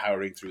I'm just kind of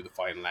powering through the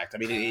final act. I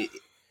mean,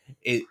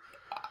 it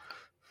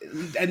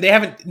and they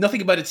haven't,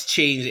 nothing about it's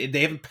changed.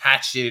 They haven't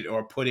patched it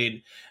or put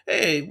in,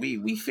 hey,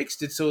 we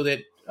fixed it so that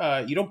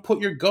you don't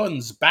put your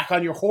guns back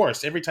on your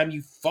horse every time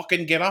you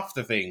fucking get off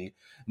the thing.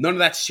 None of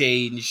that's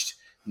changed.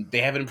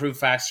 They haven't improved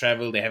fast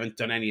travel. They haven't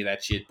done any of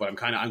that shit. But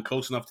I'm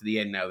close enough to the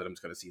end now that I'm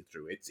just going to see it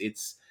through.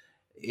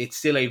 It's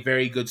still a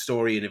very good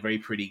story and a very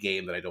pretty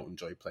game that I don't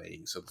enjoy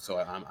playing. So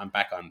I'm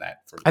back on that.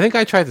 I think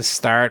I tried to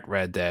start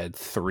Red Dead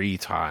 3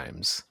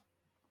 times,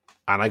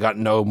 and I got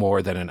no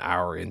more than an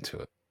hour into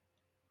it.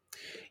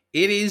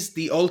 It is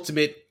the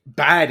ultimate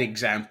bad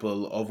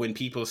example of when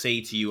people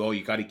say to you, oh,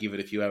 you got to give it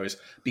a few hours.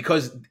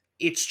 Because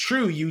it's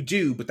true, you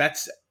do, but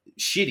that's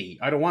shitty.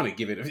 I don't want to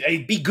give it.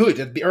 It'd be good.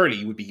 It'd be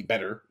early would be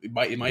better, in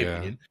my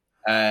opinion.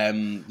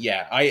 I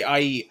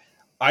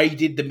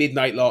did the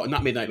midnight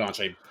not midnight launch.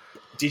 I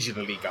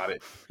digitally got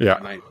it. Yeah.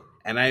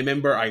 And I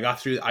remember I got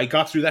through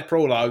that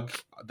prologue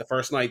the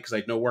first night because I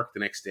had no work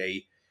the next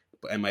day.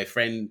 And my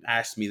friend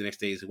asked me the next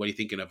day, what are you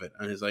thinking of it?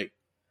 And I was like,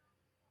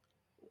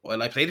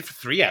 well, I played it for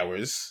 3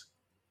 hours,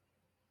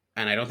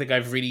 and I don't think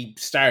I've really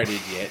started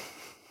yet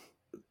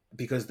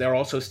because they're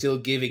also still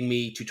giving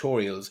me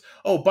tutorials.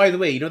 Oh, by the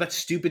way, you know that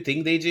stupid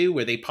thing they do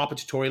where they pop a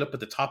tutorial up at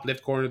the top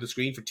left corner of the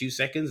screen for 2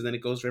 seconds and then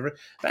it goes forever?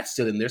 That's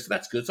still in there, so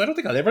that's good. So I don't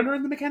think I'll ever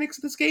learn the mechanics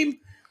of this game.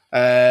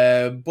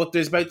 But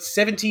there's about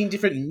 17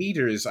 different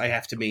meters I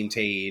have to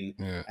maintain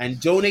and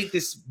donate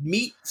this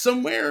meat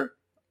somewhere.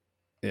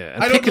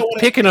 Yeah, and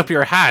picking up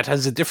your hat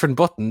has a different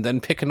button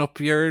than picking up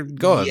your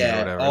gun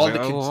or whatever.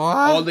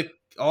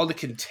 All the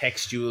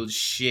contextual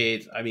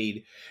shit. I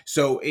mean,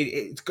 so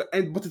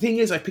but the thing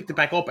is, I picked it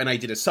back up and I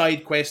did a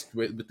side quest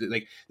with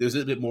there was a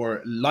little bit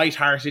more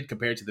lighthearted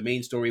compared to the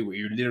main story, where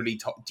you're literally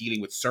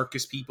dealing with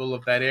circus people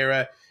of that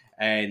era.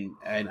 And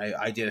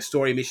I did a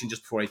story mission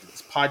just before I did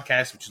this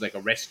podcast, which is like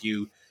a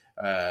rescuing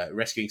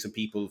some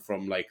people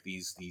from like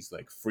these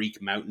like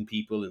freak mountain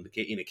people in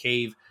a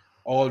cave.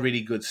 All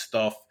really good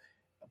stuff.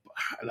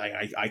 Like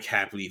I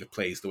can't believe it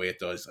plays the way it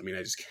does. I mean,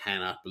 I just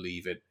cannot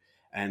believe it.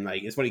 And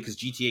like it's funny because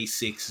GTA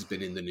 6 has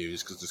been in the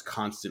news because there's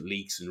constant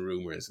leaks and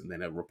rumors, and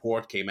then a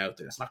report came out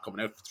that it's not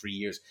coming out for 3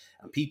 years,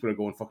 and people are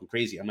going fucking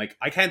crazy. I'm like,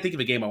 I can't think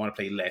of a game I want to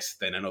play less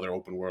than another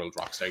open world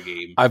Rockstar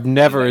game. I've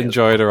never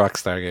enjoyed a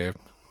Rockstar game.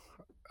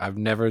 I've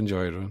never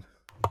enjoyed one.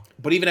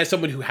 But even as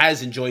someone who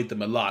has enjoyed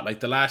them a lot, like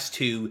the last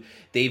two,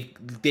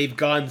 they've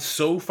gone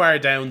so far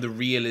down the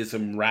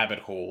realism rabbit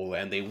hole,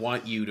 and they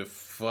want you to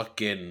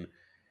fucking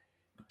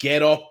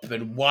get up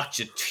and watch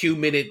a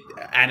 2-minute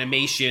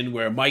animation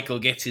where Michael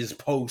gets his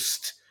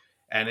post,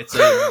 and it's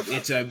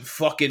a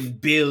fucking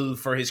bill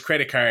for his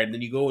credit card, and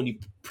then you go and you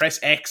press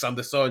X on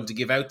the sun to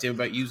give out to him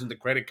about using the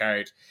credit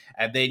card,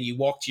 and then you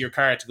walk to your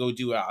car to go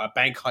do a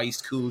bank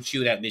heist cool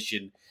shootout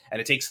mission,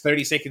 and it takes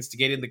 30 seconds to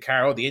get in the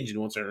car. Oh, the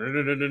engine won't start.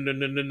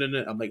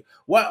 I'm like,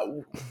 what?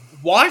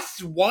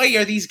 Why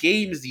are these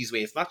games these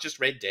ways? It's not just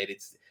Red Dead,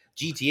 it's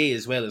GTA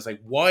as well. It's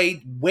like,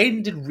 why?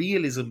 When did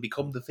realism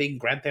become the thing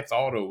Grand Theft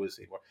Auto was?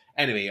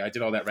 Anyway, I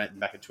did all that ranting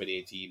back in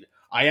 2018.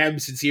 I am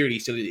sincerely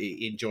still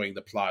enjoying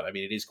the plot. I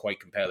mean, it is quite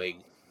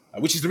compelling,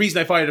 which is the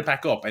reason I fired it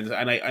back up. And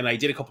I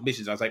did a couple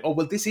missions. I was like, oh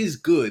well, this is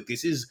good.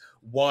 This is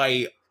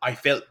why I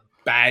felt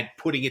bad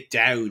putting it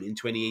down in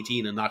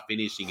 2018 and not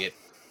finishing it.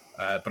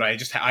 But I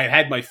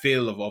had my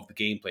fill of the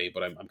gameplay.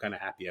 But I'm kind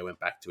of happy I went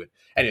back to it.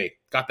 Anyway,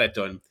 got that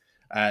done.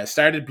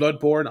 Started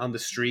Bloodborne on the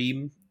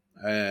stream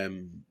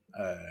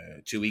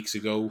 2 weeks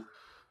ago.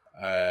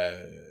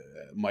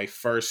 My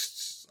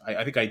first,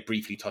 I think I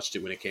briefly touched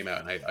it when it came out,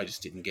 and I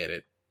just didn't get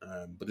it.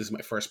 But this is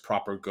my first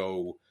proper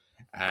go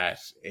at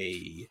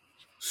a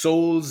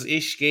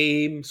Souls-ish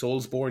game,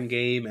 Soulsborne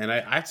game, and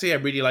I'd say I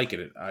really like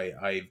it.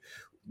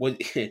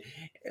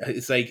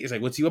 It's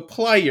like once you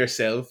apply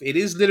yourself, it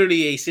is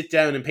literally a sit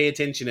down and pay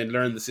attention and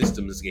learn the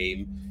systems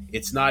game.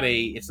 It's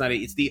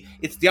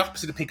the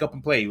opposite of pick up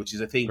and play, which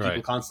is a thing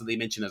people constantly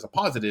mention as a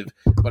positive.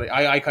 But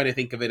I kind of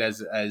think of it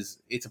as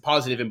it's a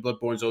positive in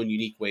Bloodborne's own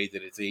unique way,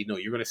 that it's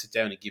you're going to sit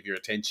down and give your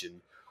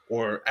attention,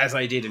 or as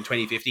I did in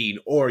 2015,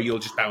 or you'll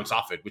just bounce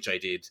off it, which I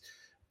did.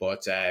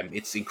 But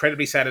it's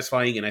incredibly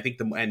satisfying, and I think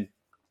and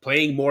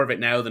playing more of it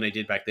now than I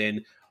did back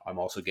then, I'm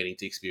also getting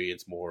to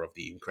experience more of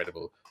the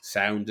incredible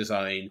sound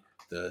design,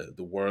 the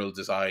world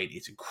design.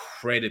 It's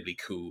incredibly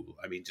cool.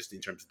 I mean, just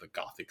in terms of the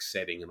gothic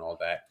setting and all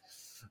that.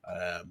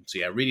 So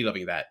yeah, really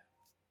loving that.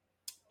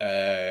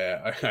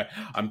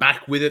 I'm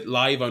back with it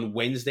live on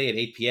Wednesday at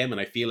 8 p.m. and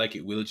I feel like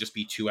it will just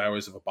be 2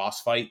 hours of a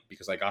boss fight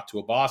because I got to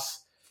a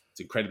boss It's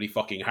incredibly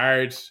fucking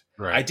hard.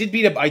 Right. I did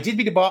beat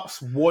a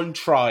boss one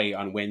try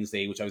on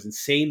Wednesday, which I was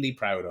insanely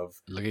proud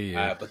of. Look at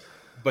you.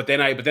 But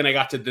then I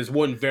got to there's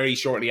one very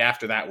shortly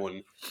after that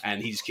one,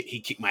 and he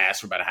kicked my ass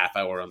for about a half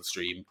hour on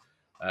stream.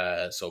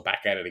 So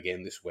back at it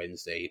again this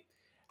Wednesday,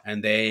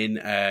 and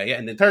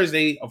then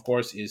Thursday, of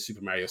course, is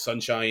Super Mario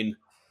Sunshine.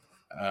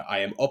 I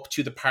am up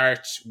to the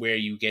part where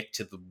you get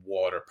to the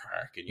water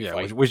park, and you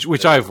fight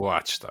which I've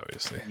watched,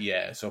 obviously.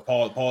 Yeah, so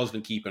Paul's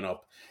been keeping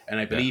up, and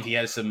I believe he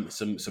has some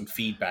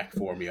feedback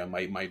for me on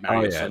my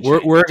Mario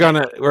Sunshine. We're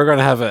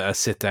gonna have a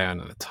sit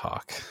down and a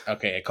talk.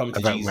 Okay, a come to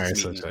about Jesus Mario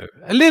meeting. Sunshine.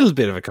 A little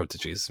bit of a come to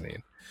Jesus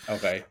meeting.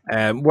 Okay.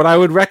 What I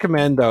would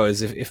recommend though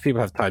is if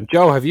people have time.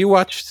 Joe, have you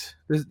watched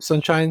the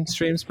Sunshine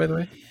streams, by the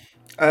way?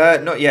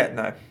 Not yet,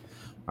 no.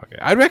 Okay,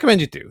 I'd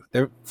recommend you do.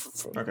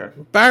 Okay.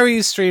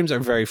 Barry's streams are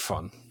very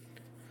fun.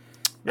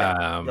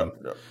 Yeah.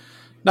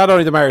 Not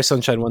only the Mario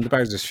Sunshine one, the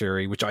Bowser's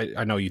Fury, which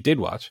I know you did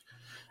watch,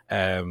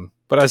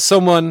 but as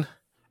someone,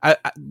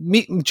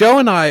 Joe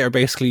and I are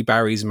basically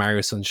Barry's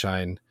Mario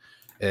Sunshine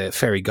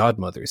fairy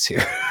godmothers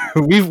here.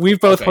 we've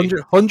both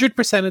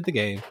 100% of the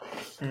game,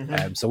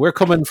 so we're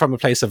coming from a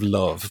place of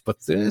love,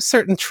 but there's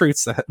certain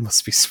truths that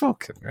must be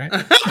spoken, right?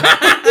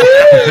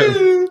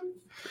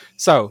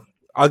 So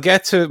I'll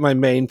get to my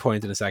main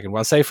point in a second. What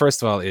I'll say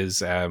first of all is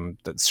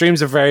that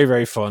streams are very,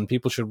 very fun.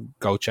 People should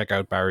go check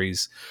out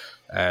Barry's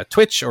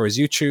Twitch or his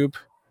YouTube,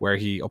 where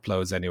he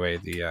uploads anyway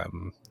the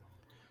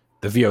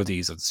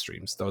VODs of the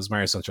streams. Those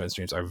Mario Sunshine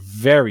streams are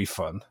very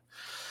fun.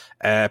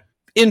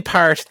 In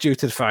part due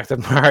to the fact that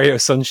Mario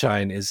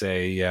Sunshine is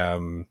a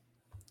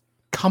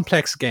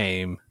complex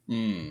game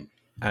and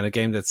a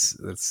game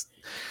that's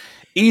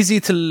easy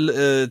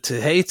to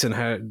hate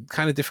and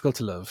kind of difficult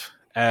to love.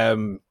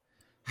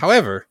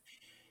 However,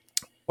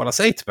 what I'll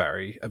say to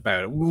Barry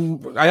about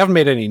it, I haven't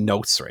made any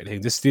notes or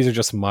anything. These are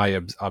just my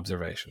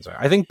observations.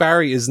 I think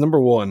Barry is, number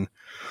one,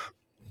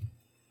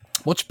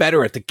 much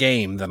better at the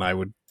game than I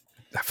would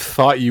have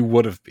thought you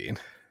would have been.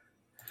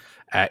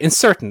 In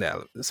certain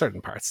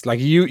parts,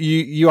 like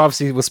you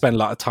obviously will spend a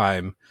lot of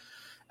time,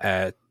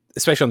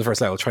 especially on the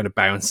first level, trying to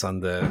bounce on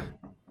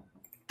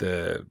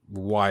the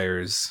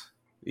wires,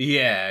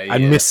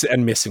 and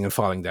missing and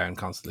falling down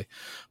constantly.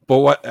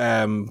 But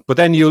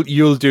then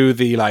you'll do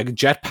the like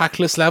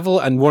jetpackless level,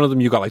 and one of them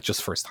you got like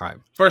just first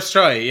time, first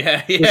try,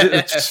 yeah.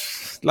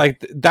 Like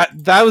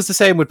that was the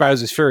same with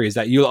Bowser's Fury, is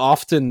that you'll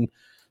often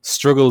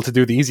struggle to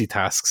do the easy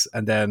tasks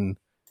and then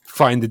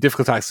find the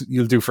difficult tasks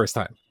you'll do first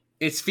time.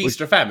 It's feast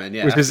or famine,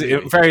 yeah. Which is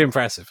very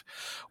impressive.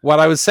 What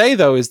I would say,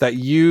 though, is that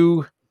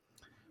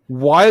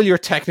while your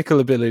technical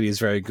ability is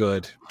very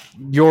good,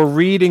 your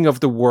reading of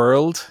the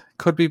world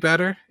could be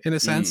better, in a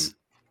sense.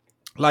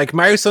 Like,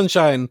 Mario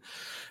Sunshine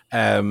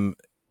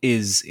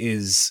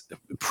is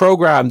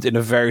programmed in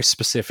a very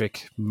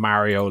specific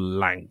Mario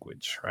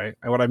language, right?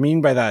 And what I mean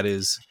by that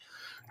is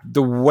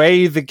the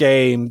way the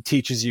game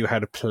teaches you how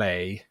to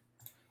play,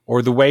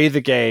 or the way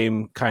the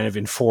game kind of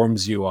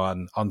informs you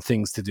on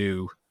things to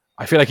do,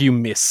 I feel like you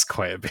miss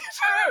quite a bit.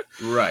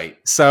 Right.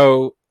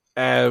 So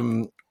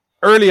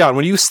early on,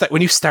 when you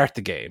start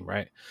the game,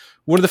 right,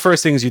 one of the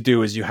first things you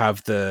do is you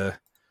have the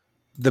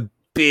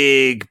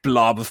big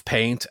blob of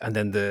paint, and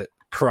then the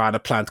piranha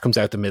plant comes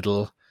out the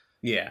middle,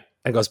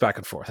 and goes back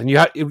and forth, and you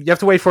have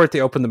to wait for it to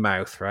open the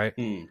mouth, right?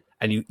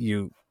 And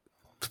you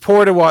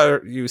pour the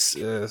water, you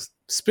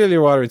spill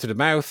your water into the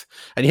mouth,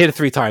 and you hit it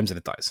 3 times, and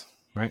it dies,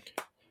 right?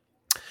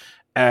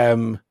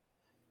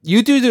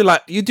 You do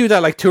that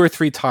like 2 or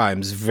 3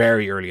 times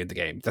very early in the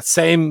game. That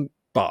same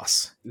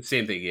boss. The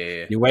same thing,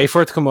 yeah. You wait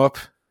for it to come up.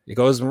 It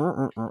goes,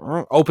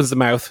 opens the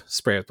mouth,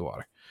 spray out the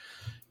water.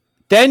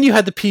 Then you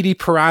had the PD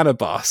Piranha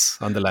boss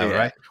on the level,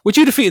 right? Which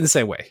you defeat in the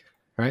same way,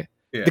 right?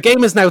 Yeah. The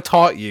game has now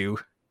taught you.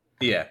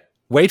 Yeah.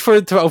 Wait for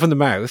it to open the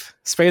mouth,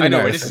 spray the mouth. I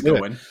know where this is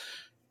going.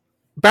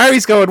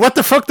 Barry's going, what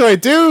the fuck do I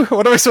do?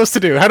 What am I supposed to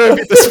do? How do I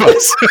beat this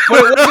boss?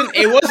 But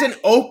it wasn't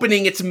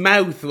opening its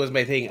mouth was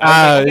my thing.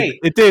 I was like, okay,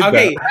 it did.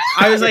 Okay.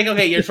 I was like,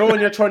 okay, you're throwing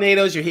your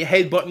tornadoes, you're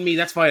headbutting me,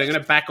 that's fine. I'm going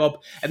to back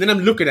up. And then I'm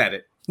looking at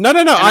it. No.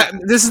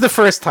 This is the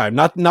first time.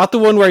 Not the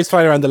one where he's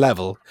flying around the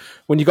level.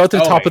 When you go to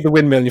the top of the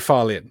windmill and you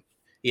fall in.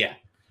 Yeah.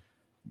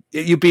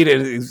 You beat it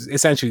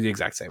essentially the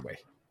exact same way.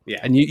 Yeah.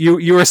 And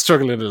you were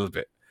struggling a little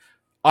bit.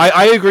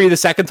 I agree the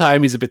second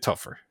time he's a bit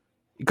tougher.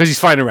 Because he's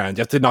flying around.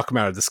 You have to knock him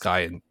out of the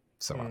sky and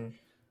so on.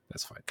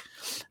 That's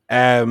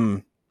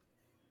fine.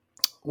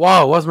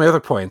 Wow, what was my other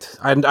point?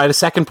 I had a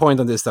second point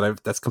on this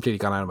that's completely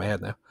gone out of my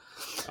head now.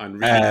 On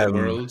reading the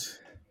world.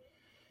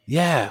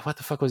 Yeah, what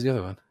the fuck was the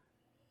other one?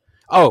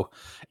 Oh,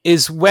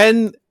 is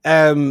when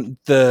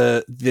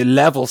the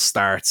level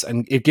starts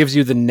and it gives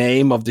you the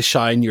name of the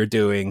shine you're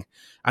doing,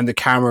 and the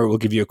camera will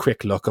give you a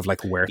quick look of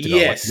like where to go.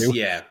 What to do.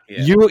 Yeah.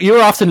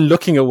 You're often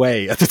looking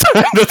away at the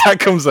time that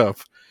comes up.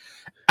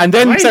 And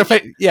then you start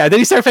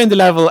playing the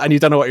level and you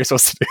don't know what you're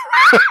supposed to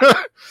do.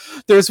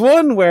 There's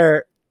one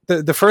where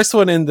the first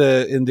one in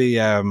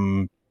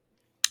the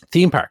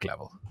theme park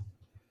level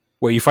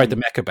where you fight the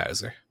Mecha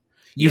Bowser.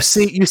 You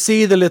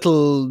see the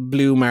little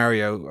blue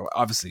Mario,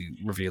 obviously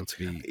revealed to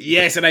be.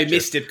 Yes, and I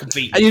missed it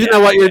completely. And you didn't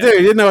know what you were doing.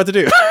 You didn't know what to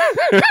do.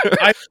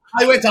 I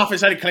went off and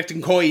started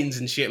collecting coins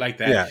and shit like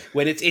that. Yeah.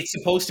 When it's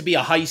supposed to be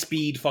a high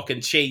speed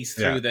fucking chase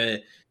through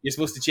the. You're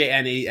supposed to chase,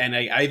 and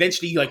I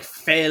eventually like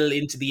fell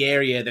into the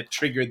area that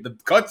triggered the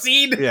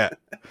cutscene. Yeah,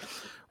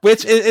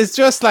 which is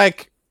just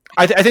like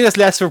I think that's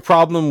less of a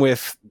problem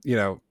with, you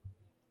know,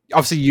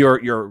 obviously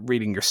you're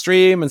reading your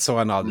stream and so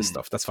on, all this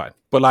stuff. That's fine.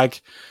 But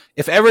like,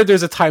 if ever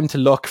there's a time to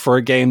look for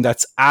a game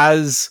that's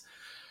as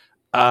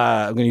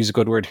I'm going to use a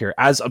good word here,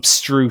 as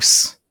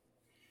abstruse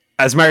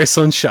as Mario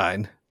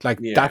Sunshine. Like,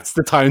 that's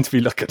the time to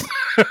be looking.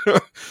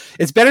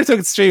 It's better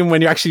to stream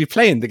when you're actually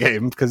playing the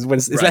game, because when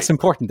it's less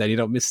important, then you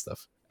don't miss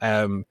stuff.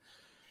 Now,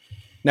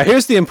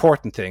 here's the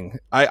important thing.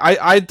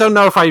 I don't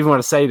know if I even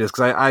want to say this,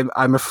 because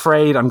I'm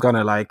afraid I'm going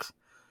to, like,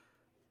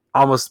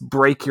 almost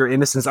break your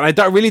innocence. And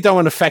I really don't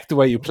want to affect the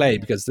way you play,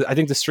 because I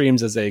think the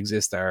streams as they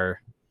exist are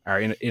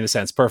in a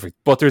sense perfect.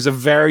 But there's a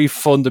very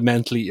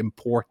fundamentally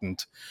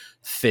important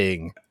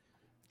thing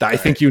that I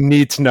think you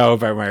need to know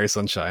about Mario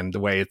Sunshine, the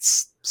way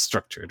it's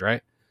structured,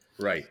 right?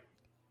 Right.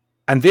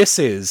 And this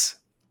is,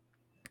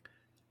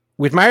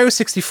 with Mario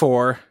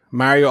 64,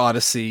 Mario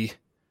Odyssey,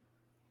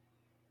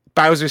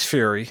 Bowser's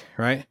Fury,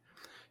 right?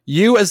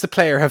 You as the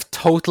player have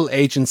total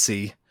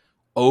agency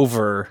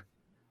over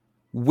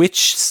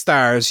which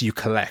stars you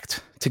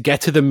collect to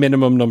get to the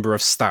minimum number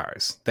of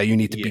stars that you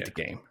need to beat the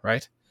game,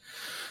 right?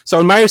 So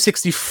in Mario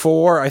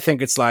 64, I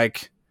think it's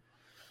like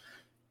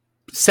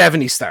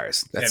 70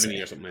 stars. 70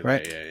 or something like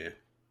right? that, yeah.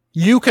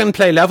 You can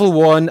play level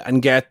 1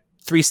 and get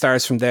 3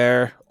 stars from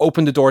there,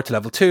 open the door to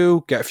level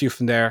 2, get a few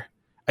from there,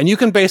 and you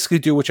can basically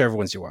do whichever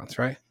ones you want,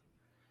 right?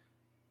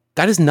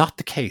 That is not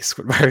the case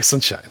with Mario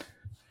Sunshine.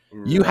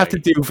 You have to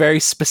do very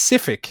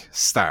specific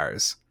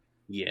stars,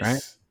 right?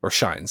 Or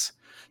shines.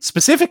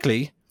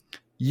 Specifically,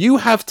 you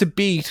have to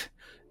beat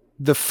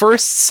the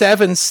first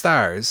 7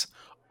 stars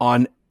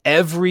on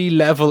every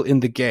level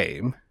in the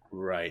game.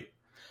 Right.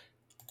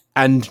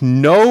 And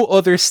no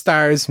other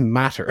stars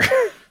matter.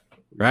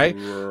 Right?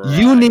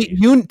 You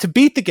need to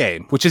beat the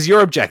game, which is your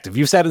objective.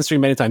 You've said in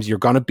stream many times, you're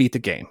going to beat the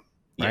game.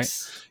 Right?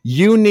 Yes.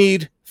 You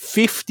need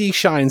 50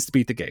 shines to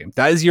beat the game.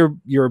 That is your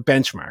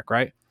benchmark,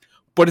 right?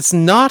 But it's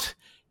not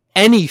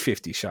any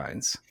 50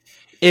 shines.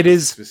 It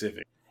is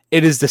specific.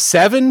 It is the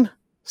 7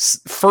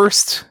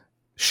 first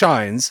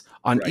shines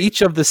on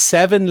each of the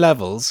 7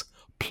 levels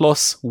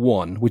plus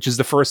 1, which is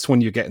the first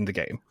one you get in the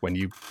game when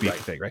you beat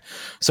the thing, right?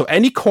 So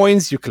any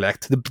coins you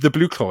collect, the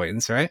blue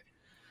coins, right?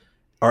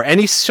 Or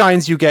any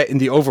shines you get in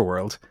the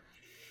overworld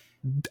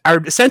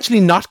are essentially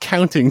not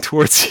counting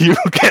towards you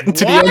getting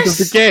to the end of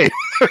the game.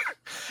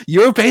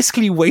 You're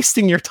basically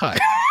wasting your time.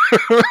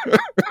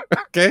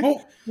 Okay?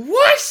 Oh,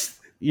 what?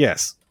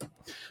 Yes.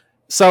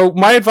 So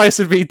my advice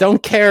would be,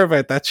 don't care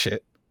about that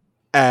shit.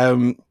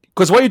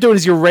 Because what you're doing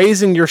is you're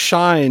raising your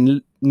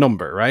shine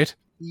number, right?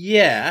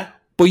 Yeah.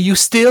 But you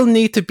still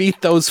need to beat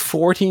those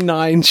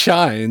 49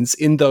 shines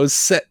in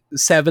those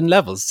 7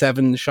 levels,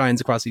 7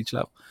 shines across each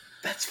level.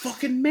 That's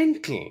fucking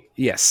mental.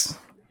 Yes.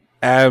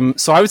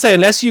 So I would say,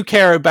 unless you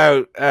care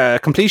about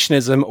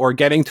completionism or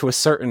getting to a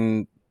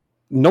certain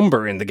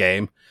number in the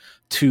game,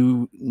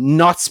 to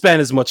not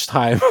spend as much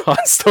time on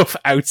stuff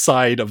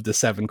outside of the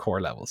 7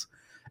 core levels.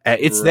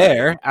 It's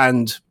there,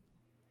 and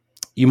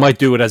you might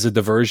do it as a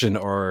diversion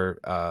or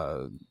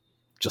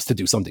just to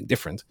do something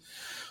different.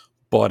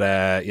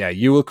 But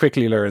you will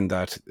quickly learn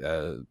that.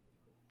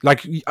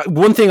 Like,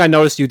 one thing I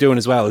noticed you doing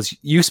as well is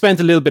you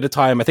spent a little bit of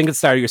time, I think at the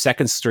start of your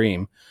second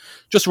stream,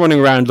 just running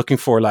around looking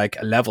for like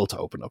a level to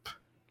open up.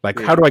 Like,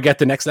 how do I get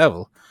the next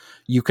level?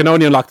 You can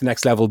only unlock the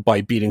next level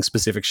by beating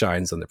specific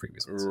shines on the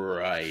previous ones.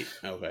 Right.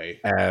 Okay.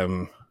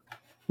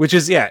 Which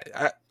is,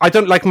 I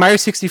don't like Mario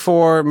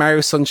 64,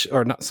 Mario Sunshine,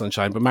 or not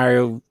Sunshine, but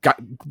Mario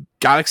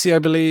Galaxy, I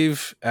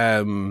believe.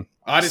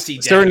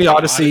 Odyssey. Certainly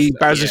Odyssey,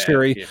 Bowser's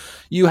Fury. Yeah.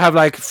 You have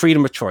like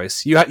freedom of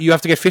choice. You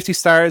have to get 50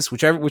 stars,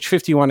 which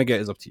 50 you want to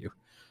get is up to you.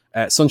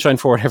 Sunshine,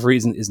 for whatever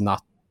reason, is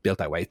not built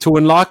that way. To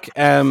unlock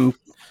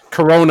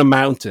Corona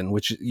Mountain,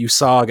 which you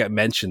saw get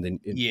mentioned in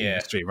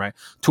the stream, right?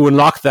 To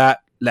unlock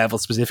that level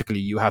specifically,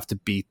 you have to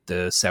beat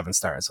the 7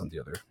 stars on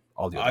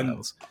all the other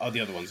levels. All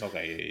the other ones,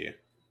 okay,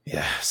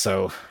 yeah.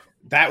 So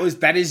that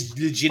is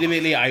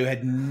legitimately, I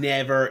had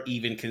never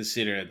even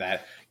considered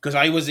that, because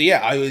I was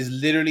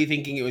literally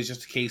thinking it was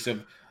just a case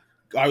of,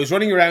 I was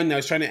running around and I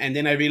was trying to, and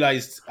then I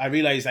realized I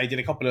did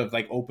a couple of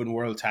like open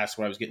world tasks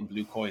where I was getting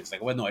blue coins.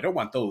 Like, well, no, I don't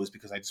want those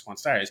because I just want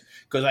stars.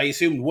 Because I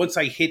assumed once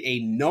I hit a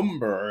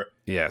number,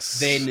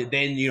 then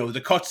you know the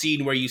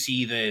cutscene where you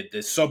see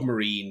the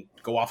submarine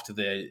go off to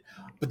the,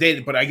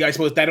 but I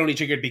suppose that only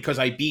triggered because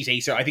I beat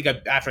Acer. I think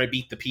after I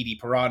beat the PD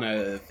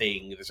Piranha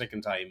thing the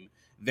second time,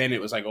 then it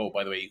was like, oh,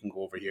 by the way, you can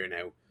go over here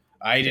now.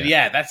 I did,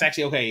 that's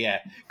actually okay,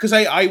 because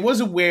I was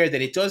aware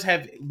that it does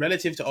have,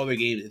 relative to other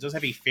games, it does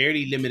have a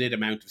fairly limited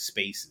amount of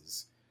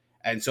spaces,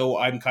 and so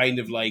I'm kind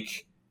of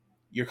like,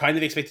 you're kind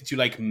of expected to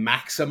like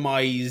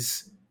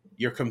maximize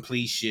your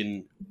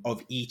completion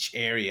of each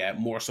area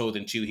more so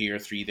than 2 here,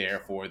 3 there,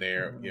 4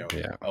 there.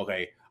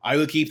 Okay, I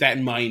will keep that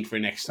in mind for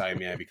next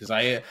time. Yeah, because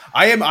I'm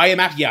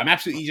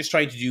absolutely just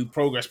trying to do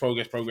progress,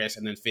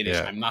 and then finish.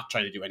 Yeah. I'm not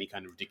trying to do any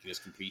kind of ridiculous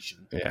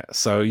completion. Yeah.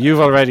 So you've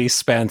already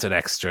spent an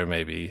extra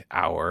maybe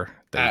hour.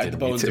 The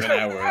bones of an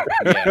hour.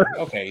 Yeah.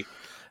 Okay,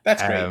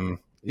 that's great.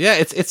 Yeah,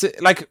 it's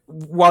like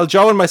while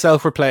Joe and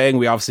myself were playing,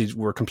 we obviously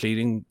were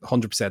completing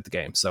 100% the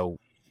game, so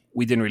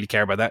we didn't really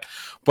care about that.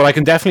 But I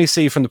can definitely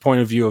see from the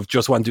point of view of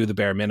just want to do the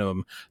bare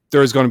minimum,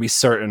 there's going to be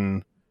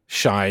certain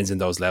shines in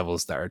those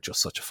levels that are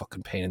just such a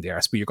fucking pain in the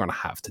arse, but you're going to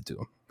have to do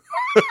them.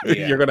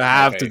 Yeah, you're going to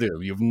have to do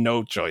them. You have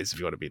no choice if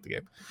you want to beat the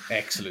game.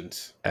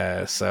 Excellent.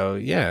 So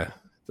yeah,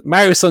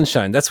 Mario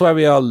Sunshine. That's why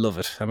we all love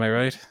it. Am I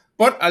right?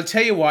 But I'll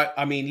tell you what.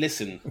 I mean,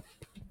 listen.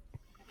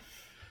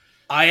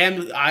 I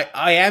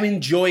am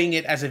enjoying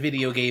it as a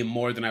video game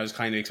more than I was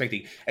kind of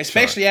expecting.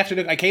 Especially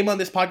after I came on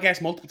this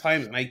podcast multiple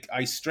times and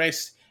I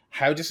stressed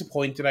how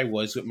disappointed I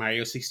was with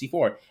Mario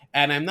 64.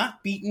 And I'm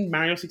not beating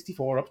Mario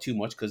 64 up too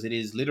much because it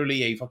is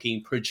literally a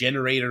fucking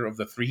progenitor of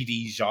the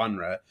 3D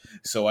genre.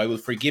 So I will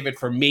forgive it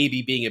for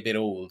maybe being a bit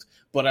old.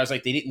 But I was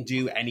like, they didn't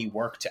do any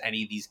work to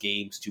any of these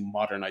games to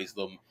modernize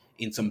them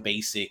in some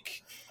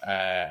basic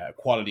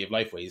quality of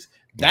life ways.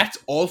 That's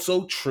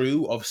also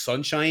true of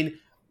Sunshine.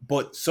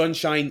 But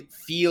Sunshine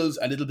feels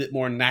a little bit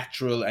more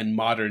natural and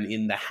modern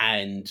in the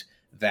hand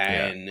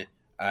than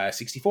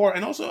 64.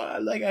 And also, I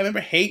remember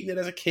hating it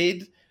as a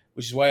kid,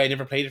 which is why I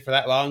never played it for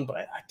that long.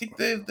 But I think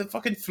the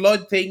fucking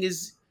flood thing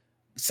is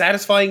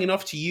satisfying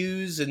enough to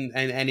use, and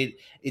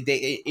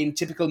they in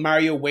typical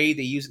Mario way,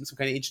 they use it in some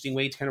kind of interesting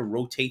way to kind of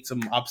rotate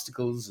some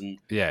obstacles and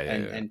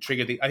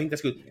trigger things. I think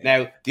that's good.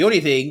 Now, the only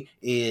thing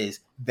is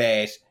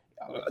that,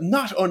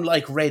 not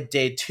unlike Red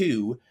Dead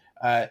 2,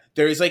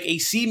 there is like a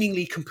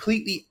seemingly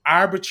completely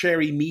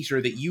arbitrary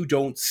meter that you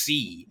don't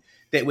see,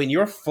 that when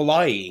you're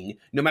flying,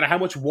 no matter how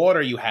much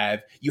water you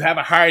have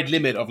a hard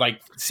limit of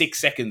like 6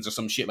 seconds or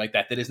some shit like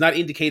that is not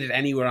indicated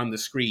anywhere on the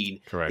screen.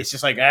 Correct. It's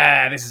just like,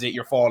 this is it,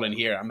 you're falling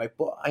here. I'm like,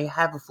 but I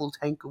have a full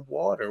tank of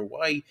water.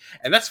 Why?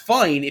 And that's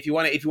fine if you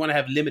want to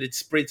have limited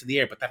sprints in the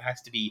air, but that has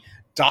to be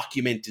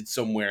documented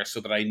somewhere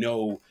so that I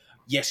know,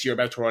 yes, you're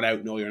about to run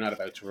out. No, you're not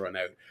about to run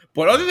out.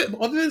 But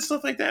other than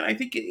stuff like that, I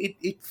think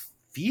it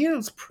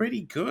feels pretty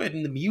good,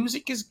 and the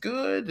music is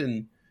good,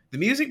 and the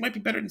music might be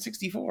better than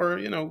 64,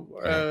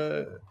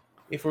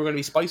 if we're going to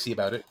be spicy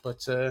about it.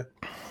 But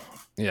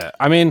yeah,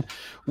 I mean,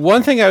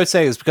 one thing I would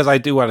say is, because I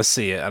do want to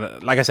see it,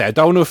 and like I say, I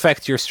don't want to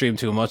affect your stream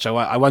too much.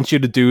 I want you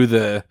to do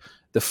the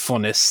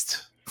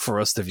funnest for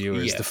us, the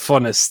viewers, the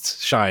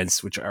funnest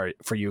shines, which are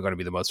for you going to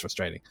be the most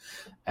frustrating.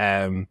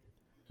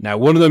 Now,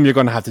 one of them you're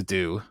going to have to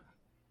do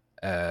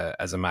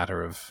as a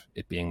matter of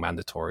it being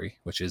mandatory,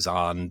 which is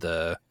on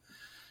the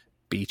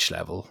beach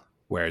level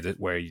where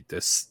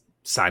this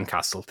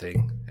sandcastle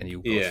thing and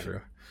you go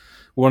through.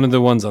 One of the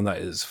ones on that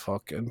is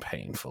fucking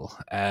painful.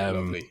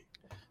 Lovely.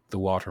 The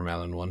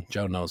watermelon one.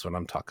 Joe knows what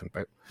I'm talking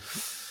about.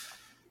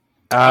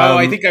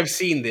 I think I've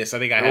seen this. I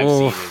think I have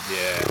seen it.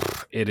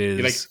 Yeah, it is.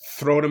 You like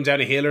throwing them down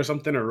a hill or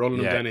something, or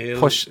rolling them down a hill.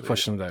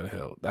 Push them down a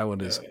hill. That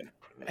one is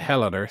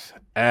hell on earth.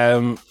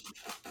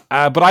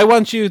 But I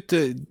want you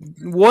to,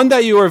 one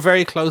that you were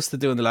very close to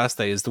doing the last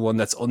day is the one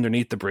that's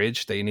underneath the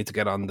bridge that you need to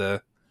get on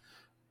the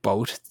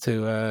boat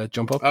to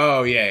jump up.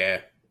 Oh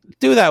yeah.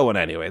 Do that one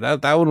anyway.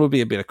 That one would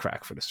be a bit of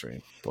crack for the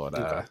stream.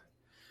 But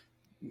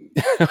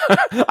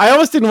I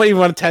almost didn't even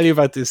want to tell you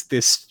about this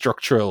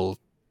structural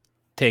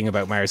thing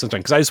about Mario Sunshine,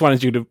 because I just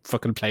wanted you to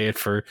fucking play it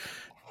for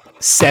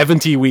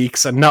 70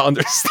 weeks and not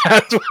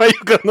understand why you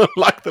couldn't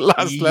unlock the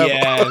last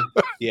level.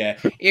 Yeah.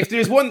 If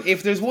there's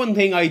one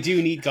thing I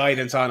do need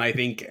guidance on, I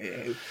think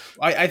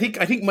I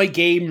think my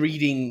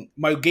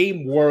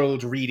game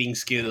world reading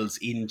skills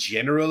in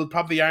general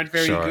probably aren't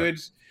very good.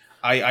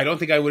 I don't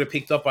think I would have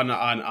picked up on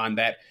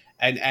that.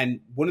 And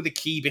one of the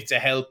key bits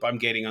of help I'm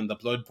getting on the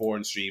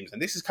Bloodborne streams,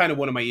 and this is kind of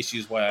one of my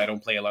issues why I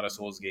don't play a lot of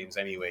Souls games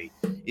anyway,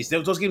 is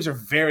that those games are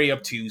very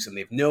obtuse, and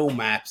they've no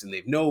maps, and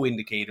they've no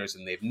indicators,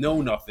 and they've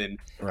no nothing.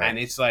 Right. And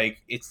it's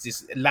like, it's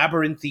this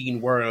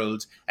labyrinthine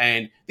world,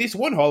 and this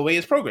one hallway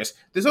is progress.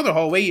 This other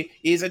hallway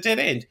is a dead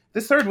end. The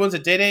third one's a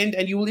dead end,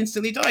 and you will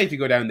instantly die if you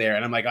go down there.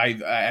 And I'm like,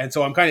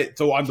 so on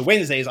the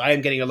Wednesdays, I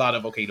am getting a lot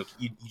of, okay, look,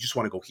 you just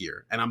want to go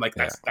here. And I'm like,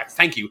 that's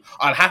thank you.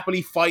 I'll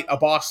happily fight a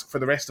boss for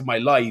the rest of my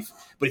life,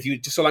 but if you,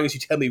 just so long as you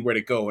tell me where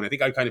to go. And I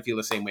think I kind of feel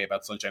the same way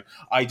about Sunshine.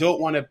 I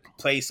don't want to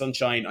play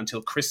Sunshine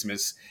until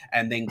Christmas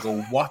and then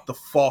go, what the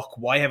fuck?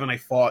 Why haven't I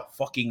fought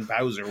fucking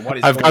Bowser? What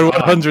is I've got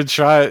 100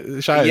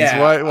 shines.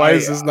 Yeah, why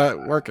is this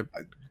not working?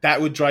 That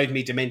would drive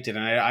me demented,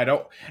 and I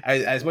don't.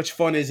 As much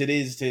fun as it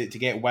is to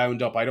get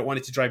wound up, I don't want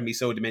it to drive me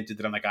so demented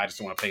that I'm like, I just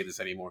don't want to play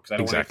this anymore, because I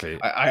don't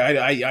exactly.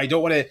 I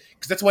don't want to,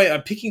 because that's why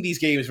I'm picking these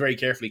games very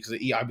carefully, because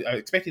I'm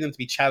expecting them to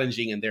be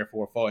challenging and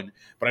therefore fun,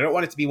 but I don't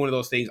want it to be one of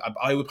those things.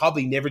 I would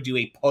probably never do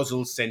a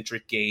puzzle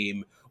centric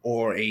game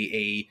or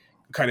a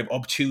kind of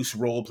obtuse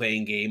role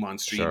playing game on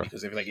stream,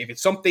 because if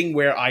it's something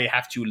where I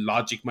have to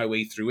logic my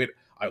way through it,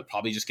 I would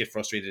probably just get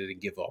frustrated and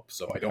give up.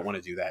 So I don't want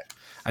to do that.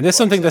 And there's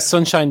something that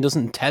Sunshine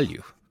doesn't tell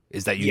you.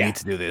 is that you need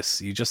to do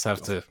this. You just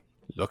have to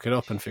look it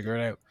up and figure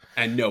it out.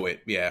 And know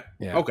it, yeah.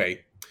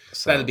 Okay.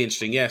 So that'll be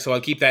interesting, yeah. So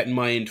I'll keep that in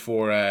mind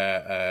for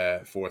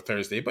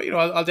Thursday. But,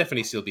 I'll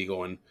definitely still be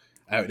going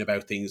out and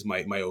about things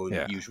my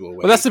own usual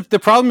way. Well, that's the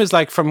problem is,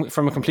 like, from a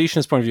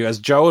completionist point of view, as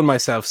Joe and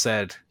myself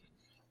said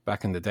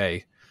back in the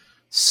day,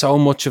 so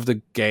much of the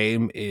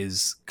game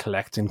is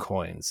collecting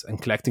coins and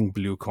collecting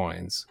blue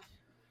coins.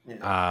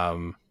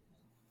 Yeah.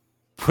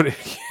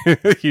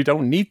 But you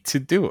don't need to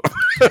do it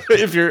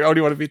if you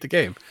only want to beat the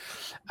game.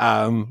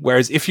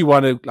 Whereas if you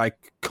want to, like,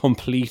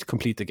 complete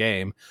the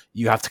game,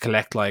 you have to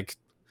collect, like,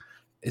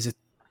 is it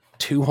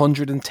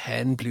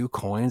 210 blue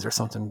coins or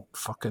something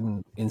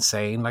fucking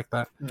insane like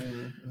that?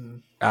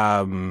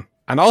 Mm-hmm.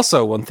 And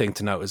also, one thing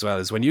to note as well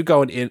is when you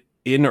go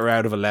in or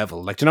out of a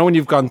level, like, when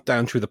you've gone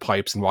down through the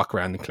pipes and walk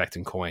around and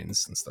collecting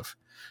coins and stuff,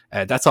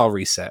 that's all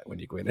reset when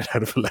you go in and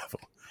out of a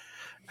level.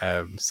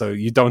 So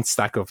you don't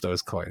stack up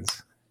those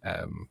coins.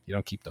 You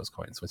don't keep those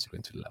coins once you go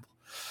into the level.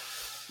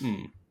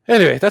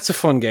 Anyway, that's a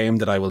fun game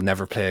that I will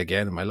never play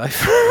again in my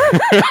life,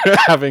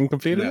 having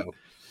completed it.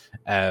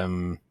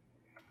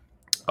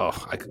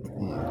 I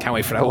can't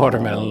wait for that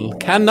watermelon.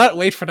 Cannot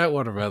wait for that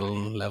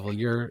watermelon level.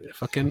 Your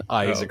fucking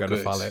eyes are going to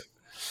fall out.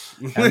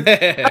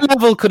 That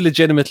level could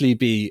legitimately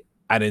be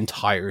an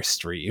entire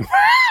stream.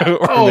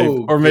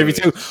 or maybe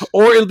two.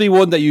 Or it'll be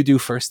one that you do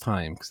first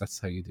time, because that's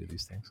how you do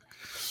these things.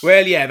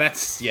 Well,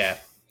 that's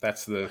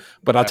the...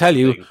 But I'll tell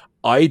you,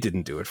 I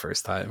didn't do it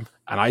first time,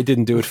 and I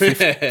didn't do it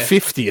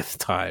 50th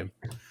time.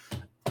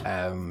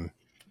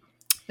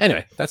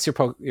 Anyway, that's your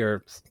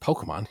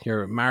Pokemon,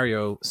 your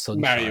Mario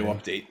Sunshine. Mario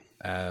update.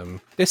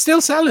 They're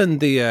still selling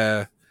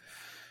the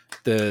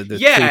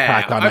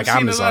 3-pack on, like,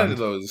 Amazon.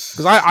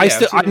 Because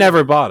I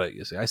never bought it.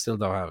 You see, I still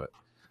don't have it.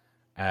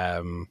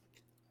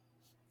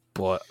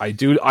 But I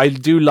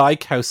do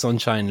like how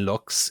Sunshine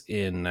looks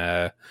in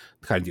kind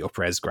of the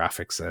up-res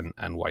graphics and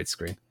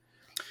widescreen.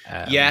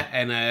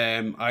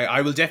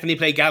 I will definitely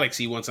play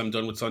Galaxy once I'm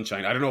done with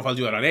Sunshine. I don't know if I'll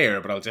do it on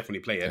air, but I'll definitely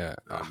play it.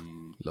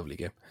 Lovely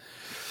game.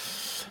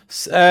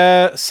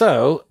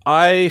 So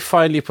I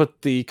finally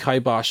put the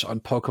kibosh on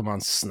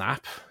Pokemon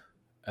Snap.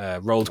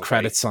 Rolled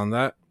credits on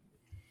that.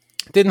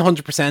 Didn't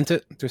 100%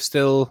 it. There's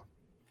still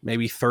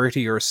maybe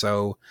 30 or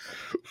so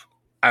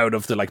out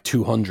of the, like,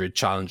 200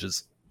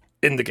 challenges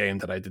in the game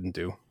that I didn't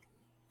do.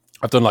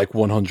 I've done like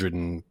 100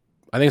 and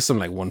I think it's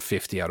something like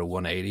 150 out of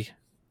 180.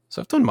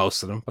 So I've done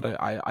most of them, but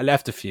I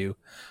left a few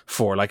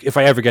for, like, if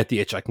I ever get the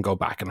itch, I can go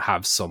back and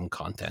have some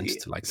content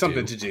to, like,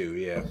 something to do,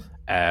 yeah.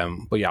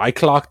 But yeah, I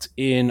clocked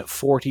in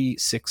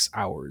 46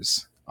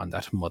 hours on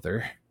that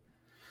mother,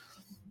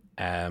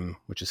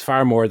 which is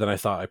far more than I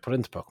thought I put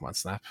into Pokemon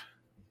Snap,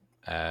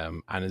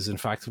 and is in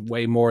fact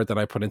way more than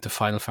I put into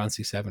Final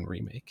Fantasy VII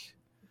Remake.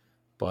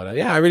 But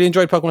I really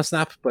enjoyed Pokemon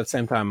Snap, but at the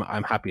same time,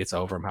 I'm happy it's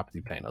over. I'm happy to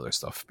be playing other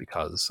stuff,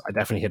 because I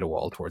definitely hit a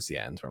wall towards the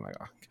end where I'm like,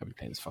 I can't be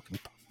playing this fucking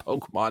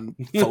Pokemon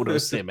photo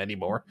sim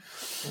anymore.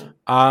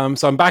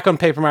 So I'm back on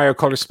Paper Mario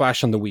Color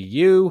Splash on the Wii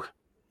U.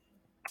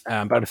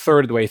 About a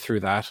third of the way through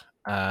that.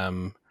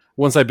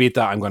 Once I beat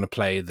that, I'm going to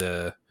play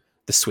the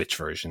Switch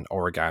version,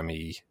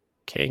 Origami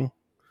King,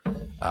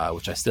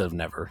 which I still have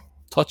never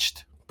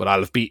touched. But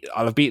I'll have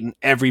beaten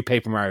every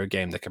Paper Mario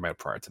game that came out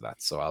prior to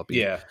that, so I'll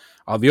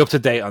be up to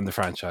date on the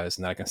franchise,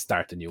 and then I can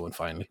start the new one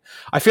finally.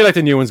 I feel like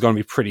the new one's going to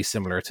be pretty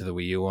similar to the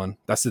Wii U one.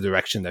 That's the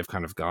direction they've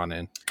kind of gone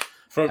in.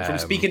 From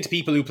speaking to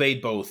people who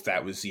played both,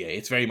 that was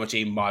it's very much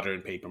a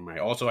modern Paper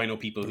Mario. Also, I know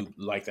people who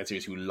like that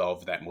series who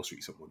love that most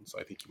recent one, so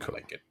I think you might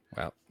like it.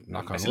 Well,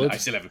 knock on wood. I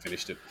still haven't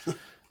finished it.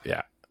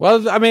 Yeah.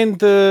 Well, I mean,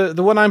 the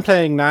one I'm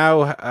playing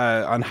now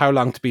on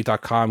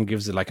howlongtobeat.com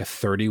gives it like a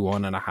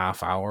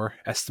 31.5-hour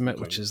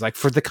estimate, which is, like,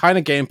 for the kind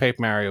of game Paper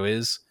Mario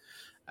is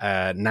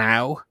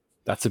now,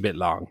 that's a bit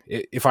long.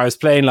 If I was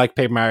playing like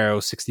Paper Mario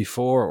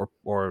 64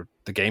 or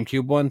the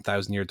GameCube one,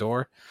 Thousand Year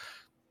Door,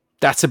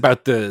 that's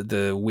about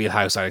the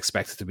wheelhouse I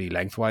expect it to be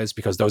lengthwise,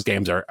 because those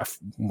games are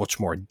much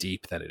more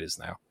deep than it is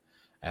now.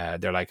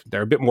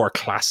 They're a bit more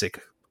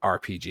classic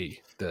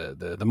RPG.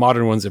 The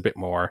modern ones are a bit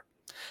more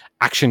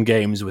action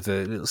games with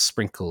a little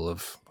sprinkle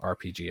of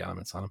RPG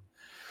elements on them.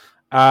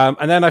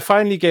 And then I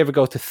finally gave a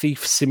go to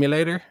Thief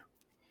Simulator,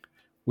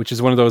 which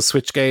is one of those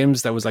Switch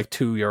games that was like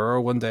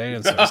 €2 one day.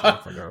 And so I was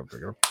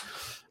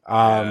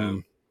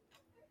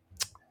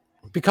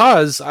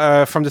because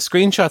from the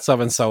screenshots of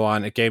and so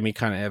on, it gave me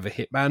kind of a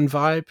Hitman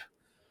vibe.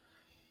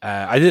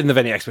 I didn't have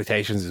any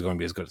expectations it was going to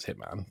be as good as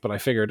Hitman, but I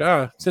figured,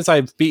 since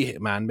I beat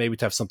Hitman, maybe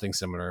to have something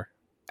similar,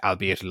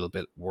 albeit a little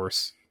bit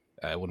worse,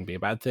 wouldn't be a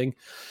bad thing.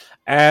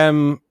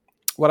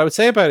 What I would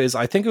say about it is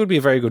I think it would be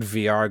a very good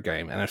VR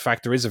game. And in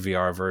fact, there is a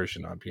VR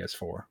version on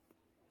PS4.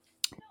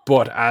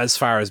 But as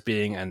far as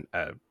being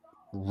a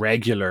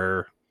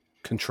regular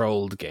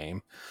controlled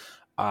game,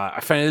 I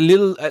find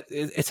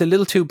it's a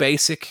little too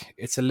basic.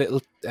 It's a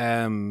little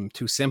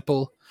too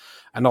simple.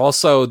 And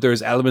also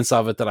there's elements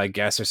of it that I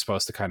guess are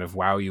supposed to kind of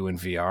wow you in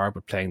VR,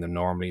 but playing them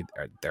normally,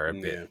 they're a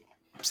bit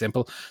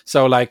simple.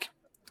 So, like,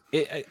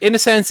 in a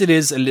sense, it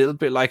is a little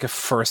bit like a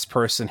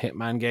first-person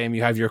Hitman game.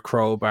 You have your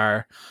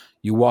crowbar,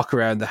 you walk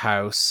around the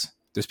house,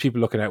 there's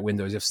people looking out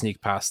windows. You have to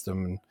sneak past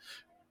them and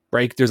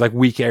break. There's like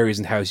weak areas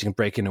in the house. You can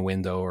break in a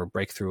window or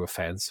break through a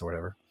fence or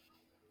whatever.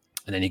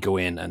 And then you go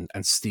in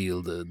and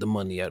steal the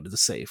money out of the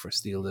safe, or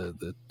steal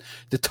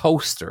the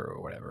toaster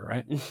or whatever,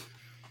 right?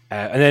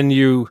 And then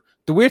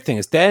the weird thing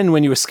is, then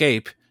when you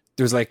escape,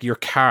 there's like your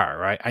car,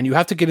 right? And you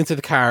have to get into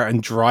the car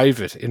and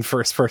drive it in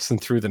first person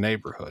through the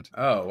neighborhood.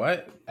 Oh,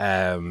 what?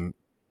 And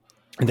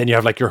then you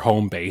have like your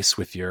home base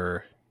with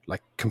your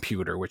like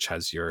computer, which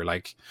has your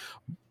like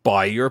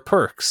buy your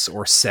perks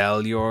or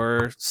sell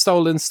your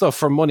stolen stuff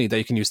for money that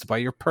you can use to buy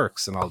your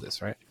perks and all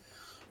this, right?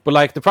 But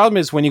like the problem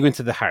is when you go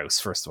into the house,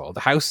 first of all, the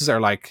houses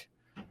are like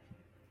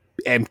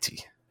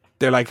empty.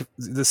 They're like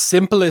the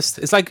simplest.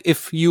 It's like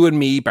if you and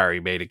me, Barry,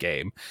 made a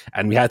game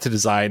and we had to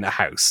design a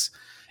house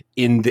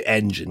in the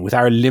engine with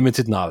our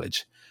limited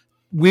knowledge.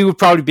 We would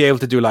probably be able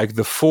to do like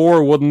the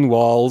 4 wooden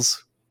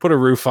walls, put a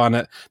roof on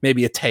it,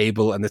 maybe a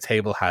table, and the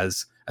table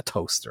has a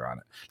toaster on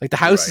it. Like the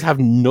houses have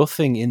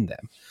nothing in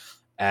them.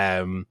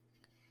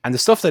 And the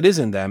stuff that is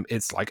in them,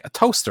 it's like a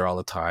toaster all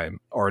the time,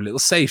 or a little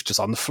safe just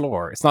on the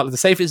floor. It's not, the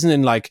safe isn't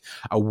in like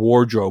a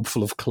wardrobe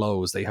full of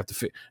clothes that you have to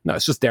fit. No,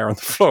 it's just there on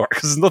the floor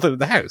because there's nothing in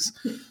the house.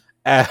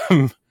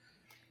 And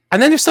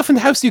then there's stuff in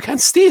the house that you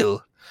can't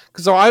steal.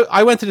 Because so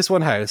I went to this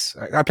one house.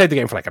 I played the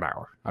game for like an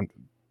hour. And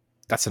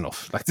that's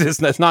enough. Like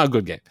it's not a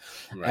good game.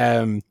 Right.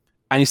 And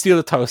you steal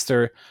the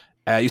toaster.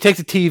 You take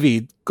the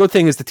TV. Good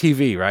thing is the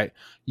TV, right?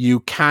 You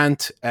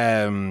can't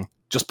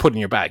just put it in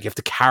your bag. You have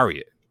to carry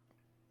it.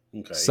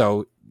 Okay.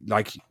 So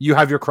like you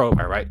have your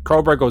crowbar, right?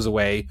 Crowbar goes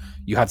away.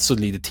 You have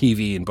suddenly the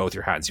TV in both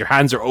your hands. Your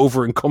hands are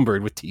over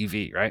encumbered with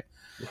TV, right?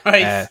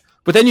 Right.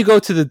 But then you go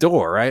to the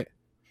door, right?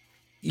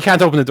 You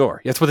can't open the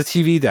door. You have to put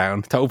the TV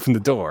down to open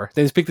the door.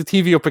 Then you pick the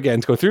TV up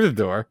again to go through the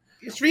door.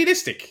 It's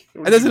realistic.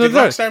 And there's another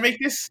door. Rockstar make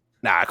this?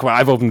 Nah, come on.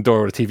 I've opened the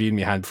door with a TV in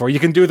my hand before. You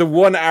can do the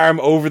one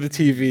arm over the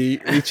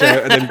TV, reach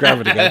out, and then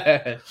grab it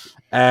again.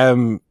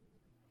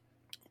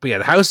 But yeah,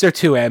 the houses are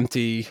too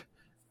empty.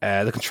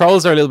 The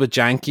controls are a little bit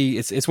janky.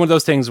 It's one of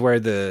those things where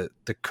the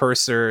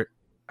cursor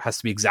has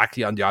to be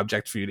exactly on the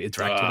object for you to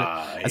interact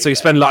with it. And so you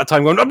spend a lot of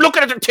time going, I'm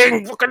looking at the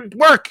thing, fucking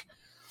work.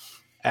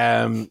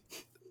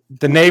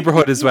 The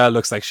neighborhood as well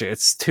looks like shit.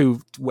 It's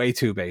way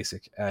too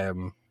basic.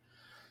 And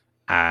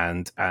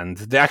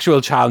the actual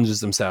challenges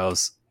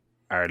themselves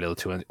are a little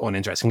too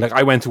uninteresting. Like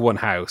I went to one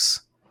house.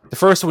 The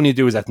first one you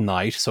do is at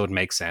night, so it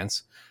makes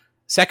sense.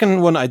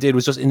 Second one I did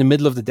was just in the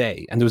middle of the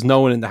day, and there was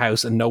no one in the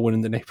house and no one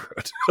in the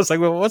neighborhood. I was like,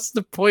 well, what's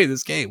the point of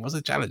this game? What's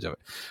the challenge of it?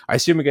 I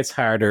assume it gets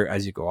harder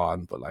as you go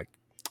on, but like,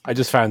 I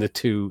just found it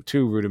too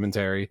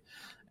rudimentary.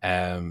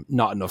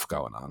 Not enough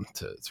going on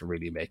to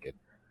really make it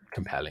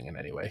compelling in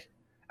any way,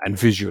 and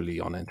visually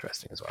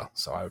uninteresting as well.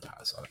 So I would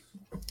pass on it.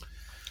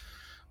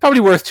 Probably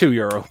worth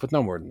 €2, but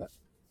no more than that.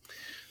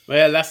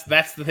 Well,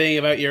 that's the thing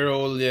about your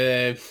old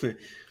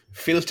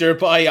filter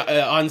buy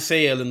on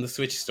sale in the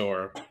Switch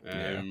store.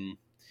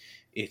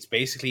 It's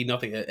basically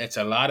nothing. It's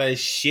a lot of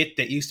shit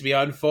that used to be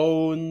on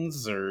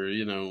phones, or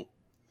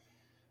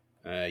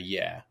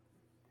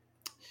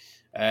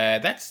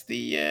that's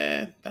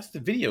the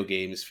video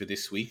games for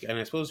this week, and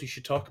I suppose we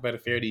should talk about a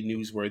fairly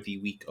newsworthy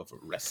week of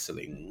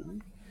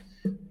wrestling.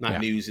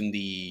 Not news in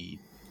the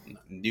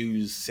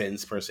news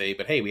sense per se,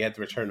 but hey, we had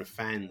the return of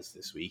fans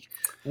this week.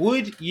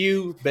 Would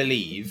you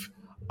believe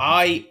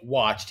I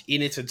watched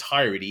in its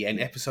entirety an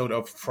episode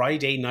of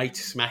Friday Night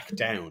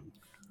SmackDown?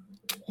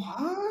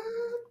 What?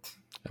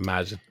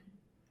 Imagine.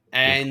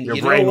 And you're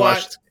you know brainwashed.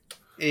 what?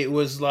 It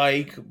was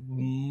like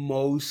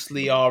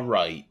mostly all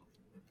right.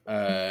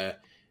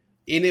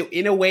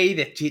 In a way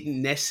that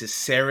didn't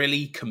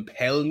necessarily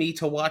compel me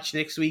to watch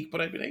next week,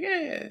 but I'd be like,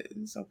 yeah,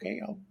 it's okay.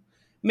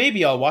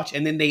 Maybe I'll watch.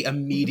 And then they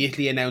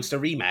immediately announced a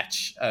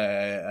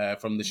rematch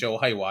from the show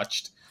I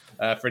watched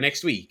for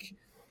next week.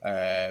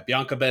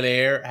 Bianca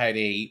Belair had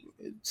a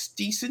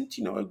decent,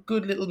 a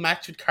good little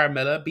match with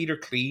Carmella, beat her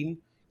clean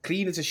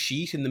as a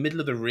sheet in the middle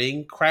of the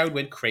ring. Crowd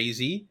went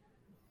crazy.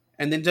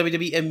 And then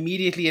WWE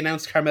immediately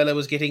announced Carmella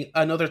was getting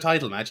another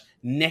title match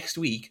next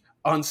week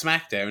on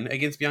SmackDown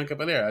against Bianca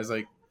Belair. I was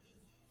like,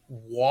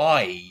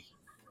 why?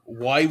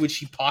 Why would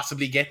she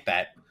possibly get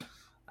that?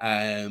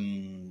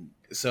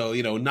 So,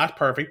 not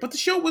perfect, but the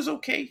show was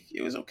okay.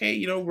 It was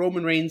okay.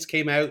 Roman Reigns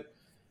came out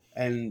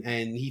and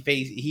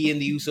he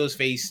and the Usos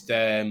faced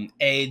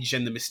Edge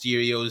and the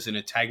Mysterios in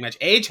a tag match.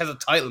 Edge has a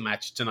title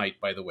match tonight,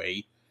 by the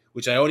way,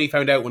 which I only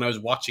found out when I was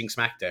watching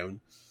SmackDown.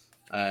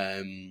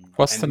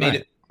 What's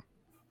tonight?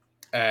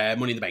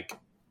 Money in the Bank.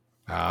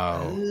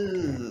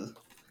 Oh.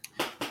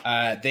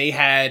 They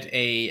had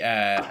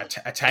a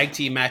tag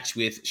team match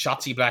with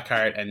Shotzi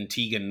Blackheart and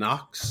Tegan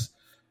Knox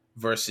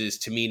versus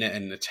Tamina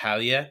and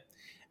Natalya.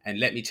 And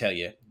let me tell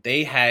you,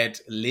 they had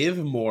Liv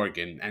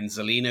Morgan and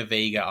Zelina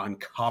Vega on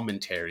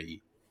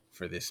commentary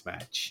for this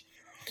match.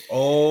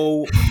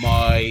 Oh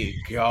my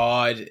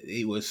God.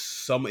 It was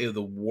some of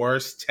the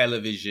worst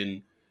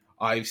television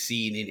I've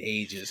seen in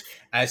ages.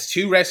 As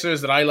two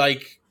wrestlers that I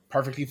like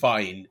perfectly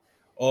fine,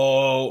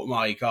 oh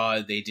my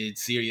God, they did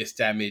serious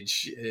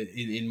damage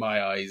in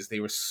my eyes. They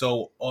were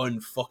so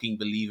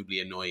unfucking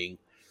believably annoying.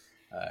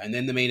 And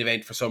then the main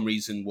event, for some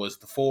reason, was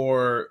the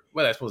four...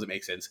 Well, I suppose it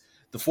makes sense.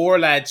 The four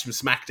lads from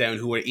SmackDown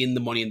who were in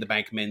the Money in the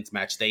Bank men's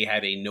match, they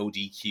had a no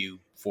DQ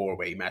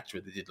four-way match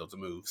where they did loads of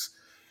moves.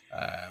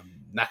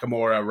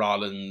 Nakamura,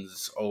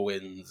 Rollins,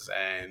 Owens,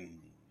 and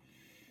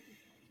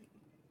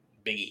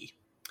Big E.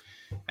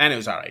 And it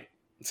was all right.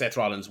 Seth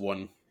Rollins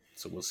won,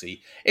 so we'll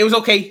see. It was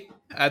okay.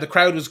 The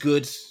crowd was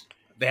good.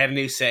 They had a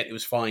new set. It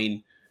was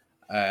fine.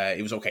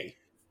 It was okay.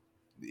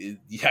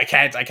 I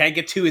can't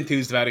get too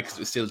enthused about it because it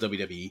was still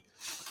WWE.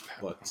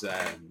 But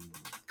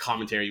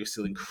commentary was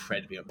still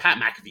incredibly... Pat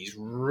McAfee's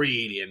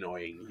really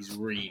annoying. He's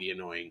really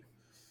annoying.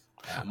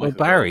 Well,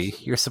 Barry,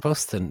 you're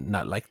supposed to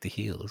not like the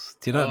heels.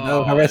 Do you not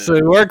know how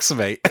wrestling works,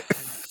 mate?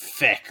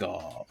 Feck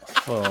off.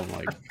 Oh,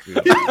 my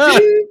God.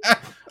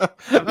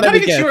 I'm not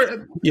even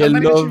sure. You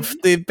love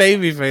the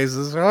baby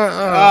faces.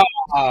 Oh,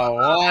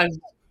 what?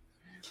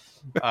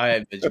 I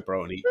am a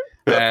jabroni.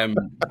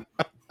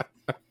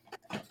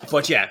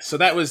 But yeah, so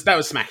that was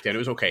SmackDown. It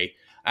was okay.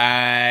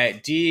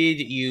 Did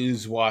you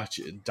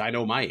watch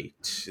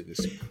Dynamite this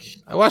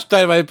week? I watched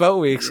Dynamite both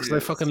weeks because I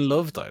fucking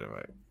love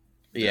Dynamite.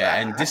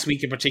 Yeah, and this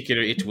week in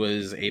particular, it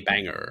was a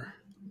banger.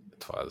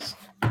 It was.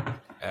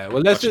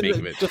 Well, let's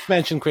just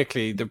mention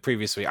quickly the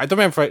previous week. I don't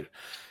remember.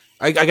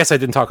 I guess I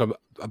didn't talk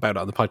about it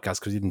on the podcast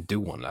because we didn't do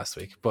one last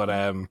week. But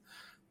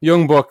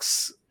Young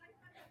Bucks,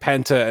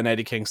 Penta, and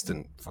Eddie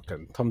Kingston.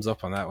 Fucking thumbs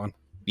up on that one.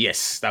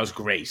 Yes, that was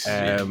great.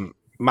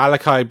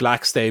 Malachi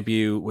Black's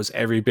debut was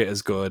every bit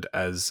as good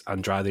as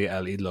Andrade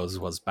El Idolo's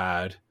was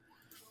bad.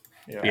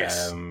 Yeah.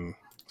 Yes.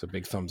 So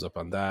big thumbs up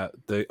on that.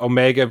 The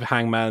Omega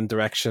Hangman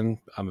direction,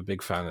 I'm a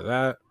big fan of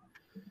that.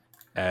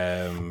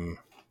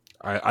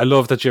 I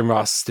love that Jim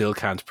Ross still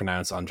can't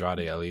pronounce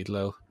Andrade El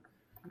Idolo.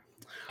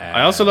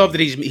 I also love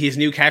that his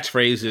new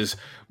catchphrase is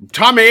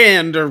Tommy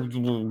End or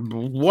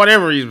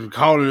whatever he's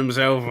calling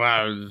himself.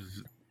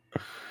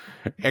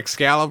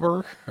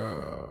 Excalibur.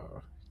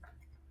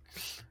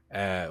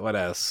 What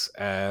else?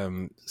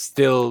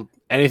 Still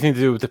anything to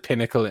do with the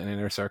Pinnacle and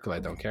Inner Circle I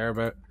don't care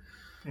about.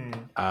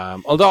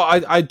 Although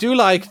I do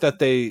like that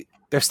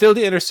they're still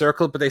the Inner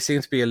Circle, but they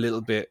seem to be a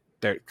little bit,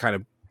 they're kind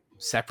of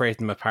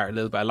separating them apart a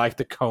little bit. I like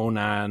the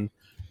Conan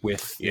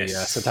with the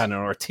Santana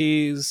and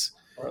Ortiz.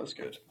 Oh, that was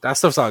good. That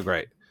stuff's all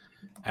great.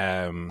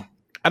 And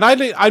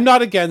I'm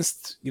not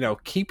against,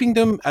 keeping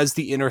them as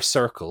the Inner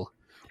Circle,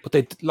 but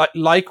they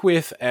like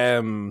with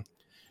New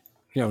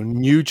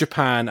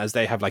Japan, as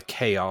they have like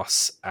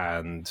Chaos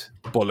and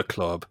Bullet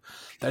Club.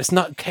 That's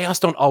not Chaos.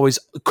 Don't always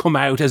come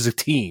out as a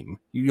team.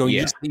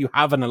 You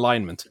have an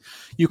alignment.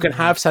 You can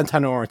have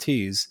Santana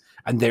Ortiz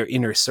and their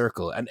Inner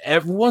Circle, and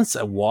every once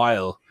in a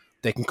while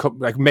they can come,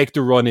 like make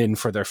the run in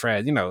for their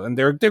friend, and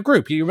their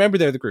group. You remember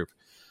they're the group,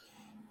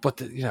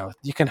 but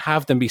you can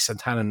have them be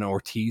Santana and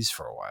Ortiz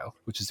for a while,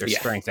 which is their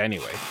strength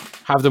anyway.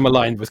 Have them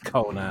aligned with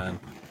Conan,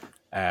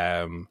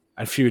 and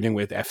feuding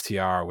with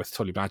FTR with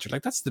Tully Blanchard.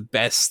 Like that's the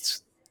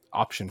best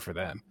option for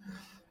them.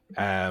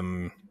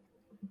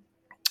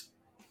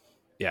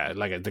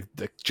 Like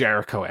the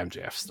Jericho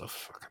MJF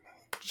stuff,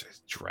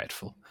 just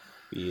dreadful.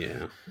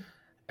 Yeah.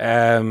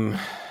 And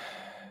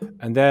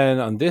then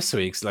on this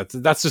week's,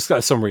 that's just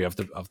a summary of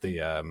the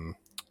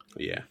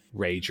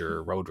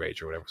Rager, Road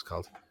Rager, whatever it's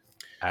called.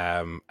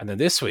 And then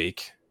this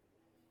week,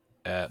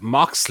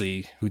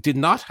 Moxley, who did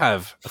not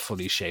have a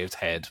fully shaved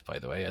head, by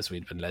the way, as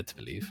we'd been led to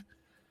believe.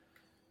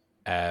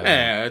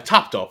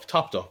 Topped up.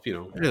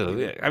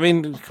 I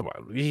mean, come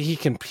on, he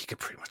can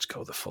pretty much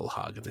go the full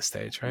hog at this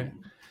stage, right?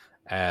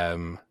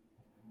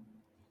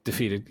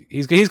 Defeated.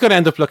 He's going to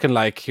end up looking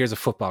like, here's a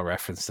football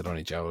reference that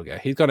only Joe will get.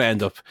 He's going to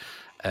end up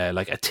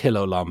like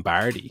Attilo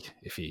Lombardi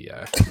if he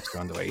keeps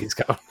going the way he's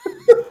going.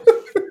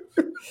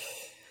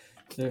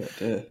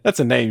 That's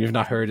a name you've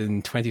not heard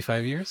in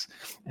 25 years.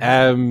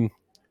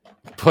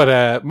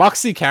 But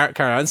Moxley, Carl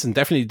Anderson,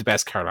 definitely the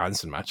best Carl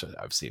Anderson match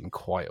I've seen in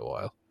quite a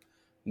while.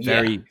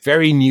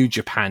 Very New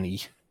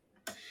Japan-y.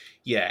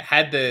 Yeah,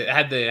 had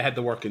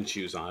the working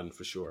shoes on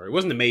for sure. It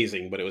wasn't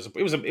amazing, but it was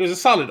a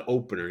solid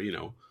opener,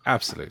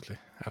 Absolutely.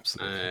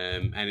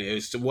 And it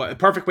was a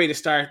perfect way to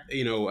start,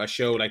 a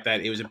show like that.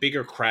 It was a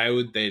bigger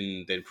crowd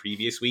than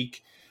previous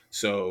week,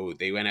 so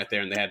they went out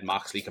there and they had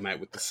Moxley come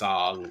out with the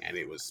song, and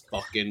it was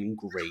fucking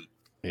great.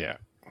 Yeah,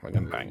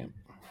 fucking banging.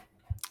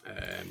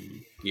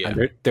 Yeah,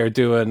 and they're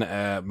doing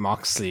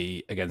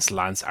Moxley against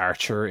Lance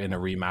Archer in a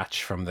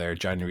rematch from their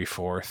January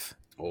 4th.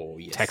 Oh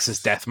yes,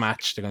 Texas Death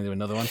Match. They're going to do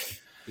another one.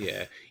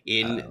 Yeah,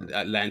 in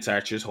Lance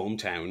Archer's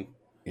hometown.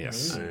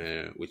 Yes,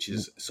 which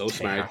is so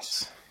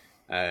smart.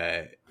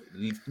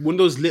 One of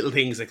those little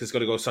things like it's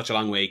going to go such a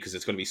long way because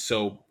it's going to be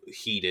so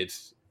heated.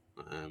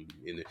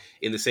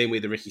 In the same way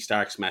the Ricky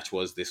Starks match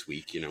was this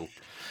week,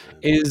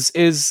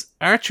 Is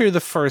Archer the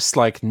first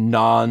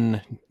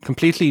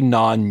completely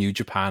non New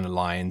Japan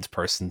aligned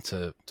person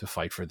to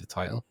fight for the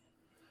title?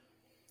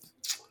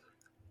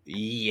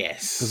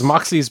 Yes, because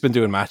Moxley's been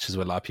doing matches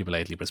with a lot of people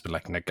lately, but it's been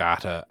like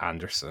Nagata,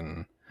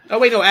 Anderson. Oh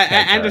wait, no,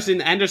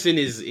 Anderson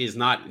is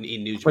not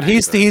in New Japan, but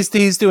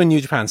he's doing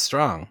New Japan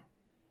Strong.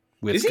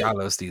 with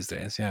Gallows these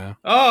days. Yeah.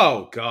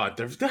 Oh God,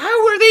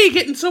 how are they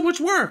getting so much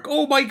work?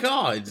 Oh my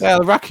God.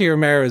 Well, Rocky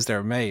Romero is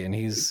their mate, and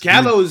he's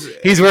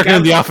working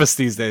in the office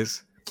these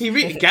days.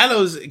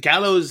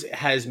 Gallows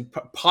has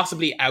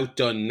possibly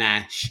outdone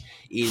Nash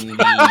in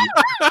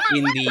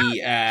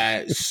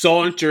the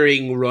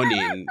sauntering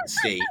run-in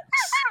stakes.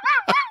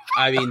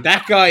 I mean,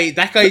 that guy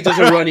does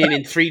a run-in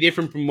in 3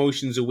 different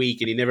promotions a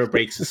week, and he never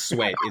breaks a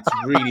sweat. It's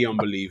really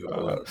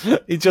unbelievable.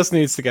 He just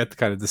needs to get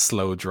kind of the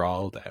slow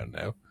drawl down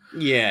now.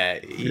 Yeah,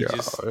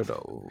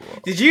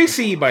 Did you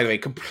see, by the way,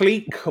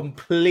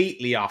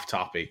 completely off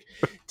topic?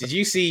 Did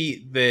you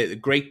see the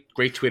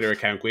great Twitter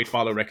account, great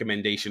follow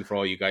recommendation for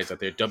all you guys out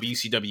there?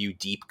 WCW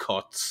Deep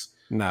Cuts.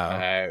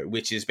 No,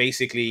 which is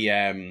basically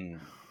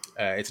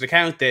it's an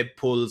account that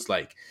pulls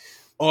like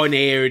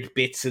unaired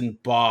bits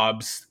and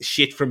bobs,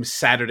 shit from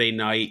Saturday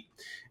night,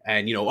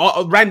 and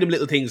all random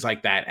little things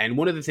like that. And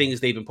one of the things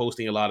they've been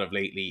posting a lot of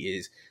lately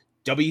is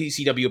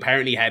WCW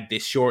apparently had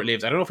this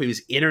short-lived, I don't know if it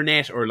was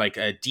internet or like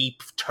a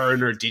deep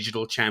Turner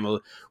digital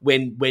channel,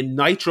 when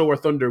Nitro or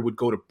Thunder would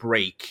go to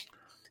break,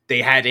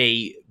 they had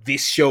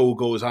this show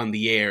goes on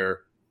the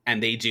air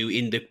and they do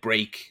in the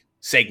break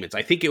segments.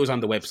 I think it was on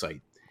the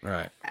website.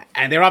 Right.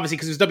 And they're obviously,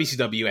 because it was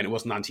WCW and it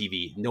wasn't on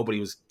TV, nobody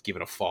was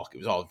giving a fuck. It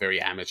was all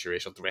very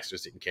amateurish. The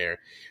wrestlers didn't care.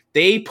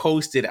 They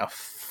posted a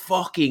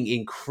fucking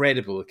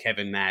incredible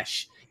Kevin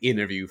Nash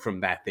interview from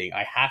that thing.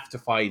 I have to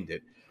find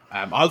it.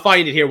 I'll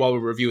find it here while we're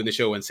reviewing the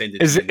show and send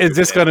it. Is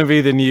this going to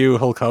be the new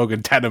Hulk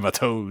Hogan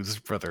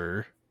Tanematos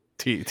brother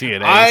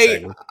TNA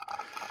segment?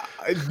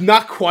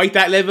 Not quite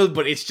that level,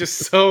 but it's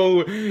just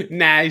so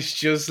Nash,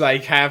 just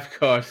like half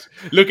cut,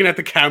 looking at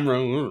the camera,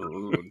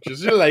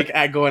 just like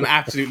going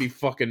absolutely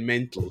fucking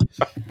mental.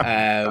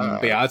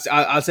 But yeah,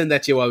 I'll send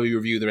that to you while we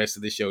review the rest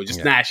of the show.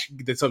 Just Nash,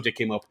 the subject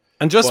came up.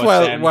 And just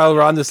while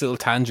we're on this little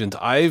tangent,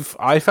 I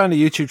found a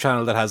YouTube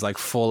channel that has like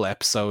full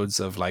episodes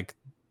of like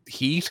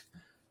Heat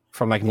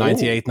from like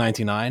 98,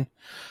 99.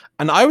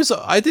 And I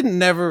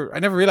never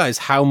realized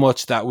how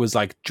much that was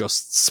like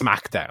just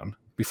SmackDown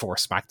before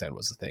SmackDown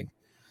was a thing.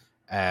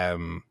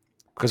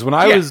 Because when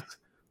I was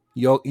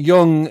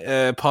young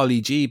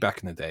Paulie G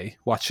back in the day,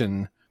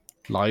 watching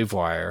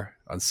Livewire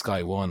on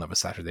Sky One of a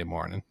Saturday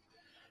morning,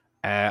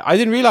 I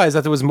didn't realize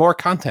that there was more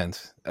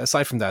content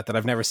aside from that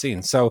I've never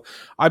seen. So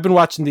I've been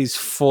watching these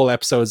full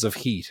episodes of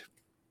Heat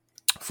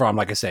from,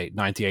 like I say,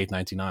 98,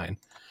 99.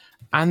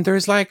 And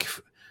there's like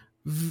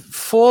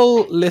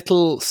full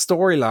little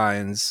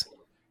storylines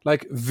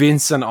like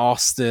Vince and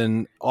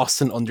Austin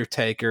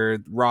Undertaker,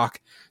 Rock,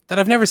 that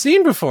I've never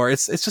seen before.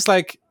 It's just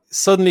like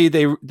suddenly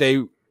they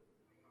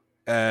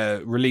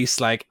release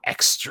like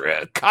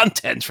extra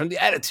content from the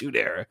Attitude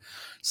Era.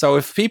 So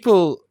if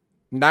people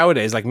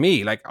nowadays like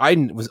me, like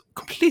I was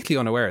completely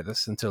unaware of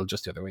this until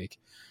just the other week,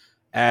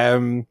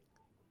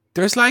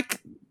 there's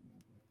like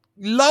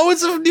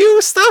loads of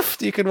new stuff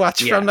that you can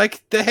watch from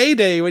like the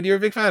heyday when you're a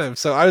big fan of.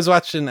 So I was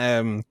watching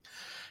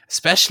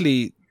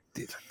especially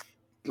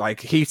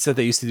like heats that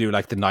they used to do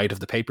like the night of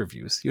the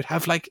pay-per-views. You'd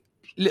have like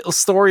little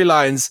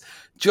storylines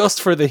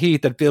just for the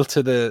Heat that built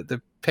to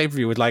the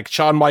pay-per-view, with like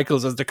Shawn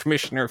Michaels as the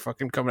commissioner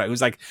fucking coming out,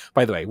 who's like,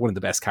 by the way, one of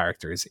the best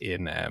characters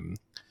in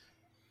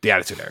the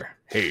Attitude Era.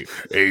 Hey,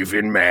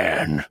 Avon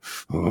Man,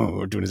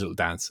 doing his little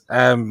dance.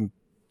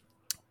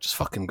 Just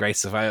fucking great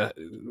stuff. I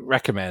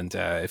recommend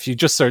if you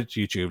just search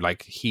YouTube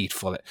like Heat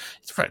full,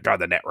 it's on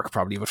the network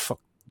probably, but fuck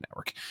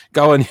network.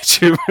 Go on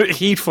YouTube,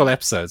 Heat full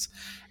episodes.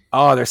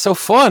 Oh, they're so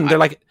fun. They're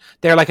like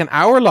an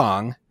hour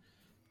long.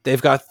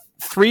 They've got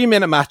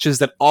 3-minute matches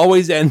that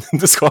always end in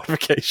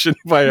disqualification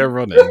by a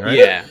run-in, right?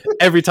 Yeah,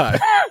 every time.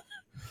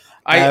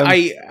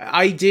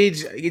 I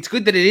did. It's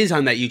good that it is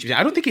on that YouTube.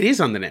 I don't think it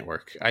is on the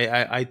network.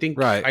 I think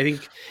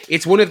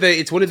it's one of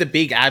the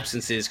big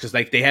absences, because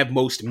like they have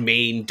most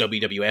main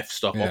WWF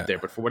stuff up there,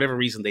 but for whatever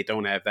reason they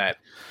don't have that.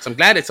 So I'm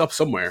glad it's up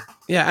somewhere.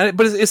 Yeah,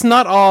 but it's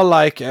not all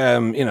like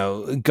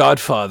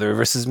Godfather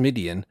versus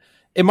Midian.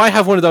 It might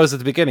have one of those at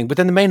the beginning, but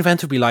then the main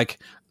event would be like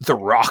The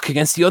Rock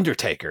against The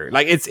Undertaker.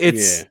 Like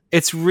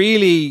it's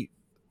really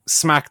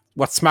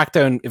what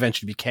SmackDown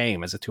eventually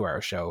became as a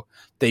 2-hour show.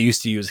 They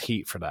used to use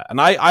Heat for that, and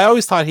I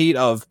always thought Heat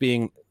of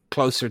being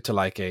closer to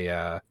like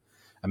a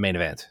main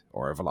event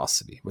or a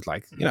Velocity, with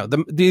like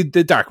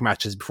the dark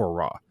matches before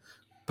Raw.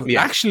 But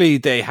actually,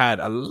 they had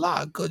a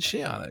lot of good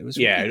shit on it. It was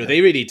they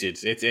really did.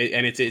 It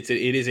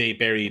is a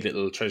buried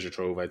little treasure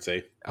trove, I'd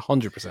say.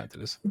 100%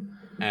 it is.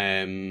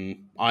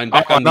 I'm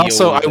back on the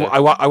also, I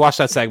watched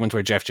that segment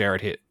where Jeff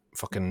Jarrett hit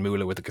fucking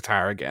Moolah with the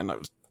guitar again. I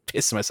was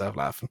pissing myself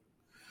laughing.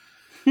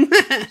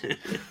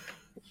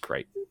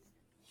 Great.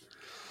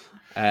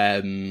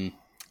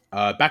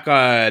 Back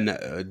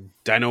on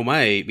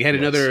Dynamite, we had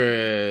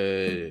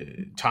another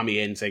Tommy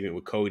End segment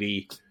with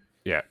Cody.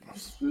 Yeah,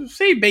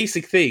 same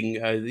basic thing.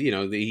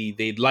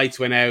 The lights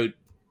went out.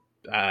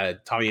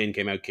 Tommy End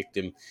came out, kicked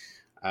him.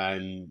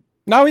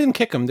 No, he didn't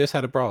kick him. They just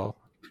had a brawl.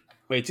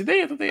 Wait, did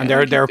they? I thought and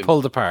they were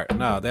pulled apart.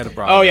 No, they had a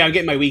brawl. Oh yeah, I'm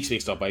getting my weeks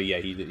mixed up. Yeah,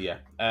 he did. Yeah.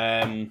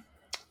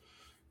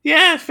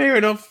 Yeah, fair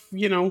enough.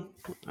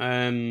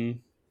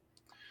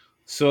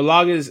 so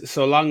long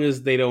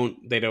as they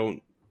don't the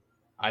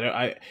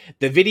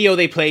video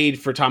they played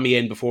for Tommy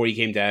End before he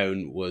came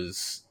down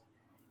was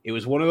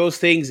one of those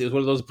things. It was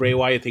one of those Bray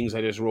Wyatt things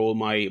I just roll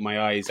my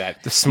eyes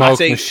at. The smoke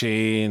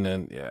machine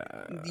and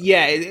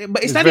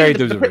but it's not very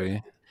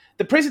even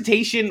the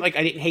presentation. Like,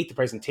 I didn't hate the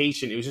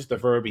presentation. It was just the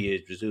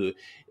verbiage. It was,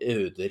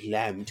 the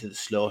lamb to the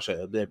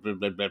slaughter. Blah, blah,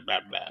 blah, blah, blah,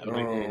 blah.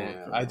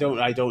 I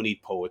don't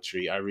need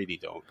poetry. I really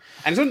don't.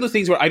 And it's one of those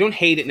things where I don't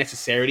hate it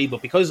necessarily,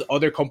 but because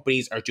other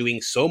companies are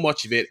doing so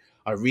much of it,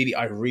 I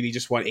really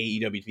just want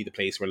AEW to be the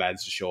place where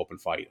lads just show up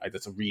and fight.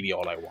 That's really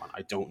all I want.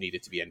 I don't need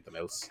it to be anything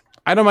else.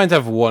 I don't mind to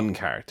have one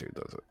character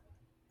who does it.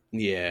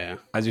 Yeah.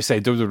 As you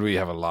say, WWE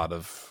have a lot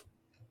of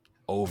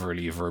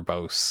overly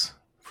verbose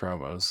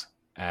promos.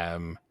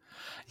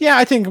 Yeah,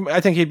 I think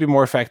he'd be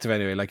more effective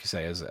anyway, like you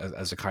say,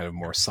 as a kind of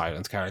more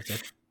silent character.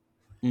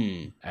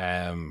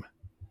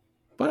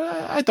 But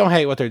I don't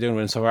hate what they're doing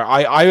with it so far.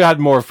 I had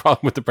more of a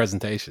problem with the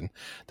presentation.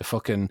 The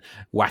fucking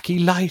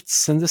wacky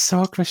lights and the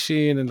smoke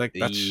machine and like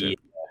that shit.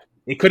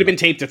 It could have been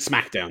taped at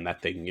SmackDown,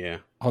 that thing, yeah.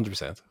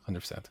 100%.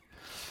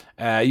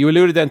 You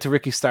alluded then to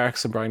Ricky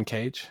Starks and Brian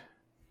Cage.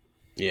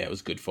 Yeah, it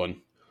was good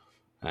fun.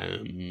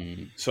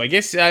 So I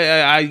guess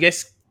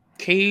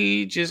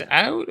Cage is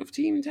out of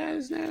Team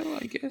Taz now,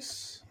 I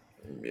guess.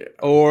 Yeah.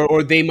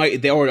 Or they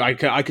might,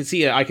 I could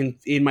see it. I can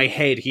in my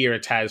head hear a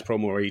Taz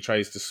promo where he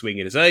tries to swing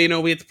it as, we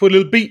have to put a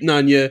little beating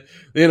on you,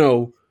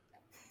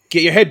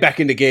 get your head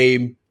back in the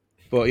game,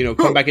 but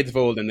come back into the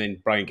fold, and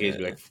then Brian Cage will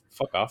be like,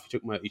 "Fuck off!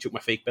 You took my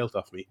fake belt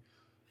off me."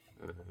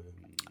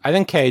 I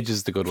think Cage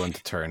is the good one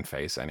to turn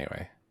face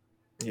anyway.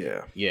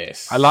 Yeah.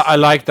 Yes. I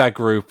like that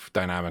group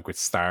dynamic with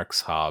Starks,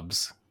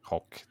 Hobbs,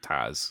 Hook,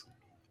 Taz.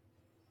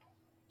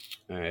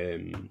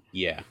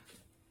 Yeah.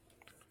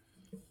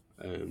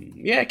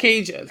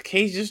 Cage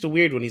is just a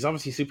weird one. He's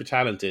obviously super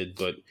talented,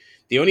 but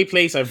the only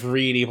place I've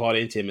really bought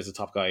into him as a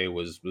top guy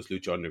was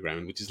Lucha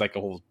Underground, which is like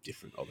a whole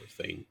different other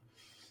thing.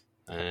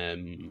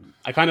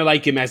 I kind of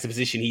like him as the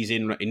position he's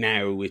in right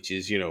now, which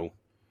is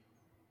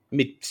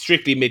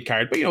strictly mid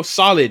card, but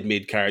solid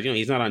mid card.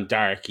 He's not on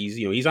Dark.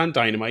 He's on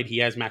Dynamite. He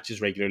has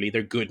matches regularly.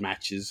 They're good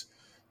matches.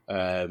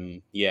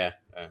 Ricky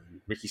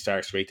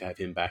Starks, great to have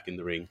him back in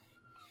the ring.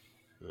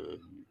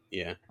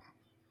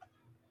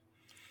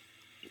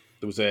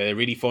 There was a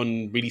really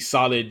fun, really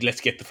solid,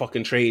 let's get the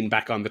fucking train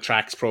back on the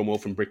tracks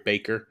promo from Britt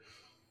Baker.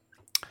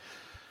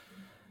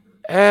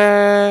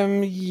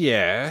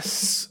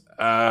 Yes.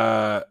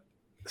 I'm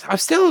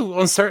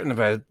still uncertain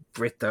about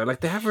Britt though.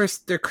 Like, they have her,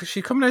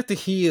 she's coming out the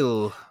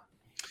heel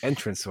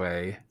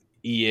entranceway.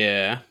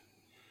 Yeah.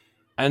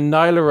 And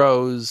Nyla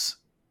Rose,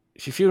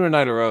 she's feuding with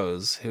Nyla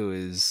Rose, who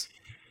is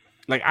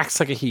like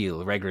acts like a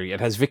heel regularly. It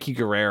has Vicky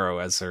Guerrero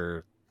as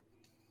her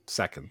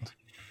second.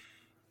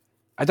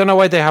 I don't know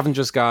why they haven't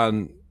just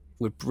gone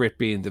with Britt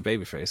being the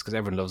babyface, because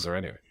everyone loves her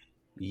anyway.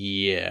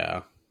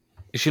 Yeah.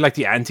 Is she like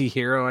the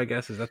anti-hero, I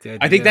guess? Is that the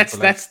idea? I think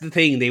that's the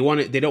thing. They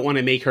don't want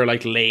to make her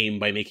like lame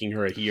by making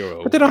her a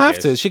hero. But they don't have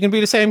to. She can be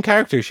the same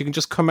character. She can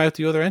just come out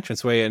the other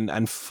entranceway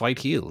and fight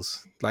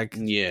heels. Like,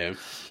 yeah.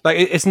 Like,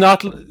 it's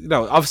not,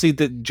 obviously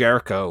the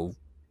Jericho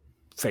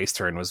face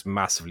turn was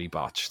massively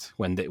botched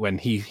when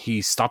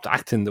he stopped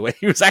acting the way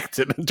he was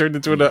acting and turned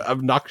into an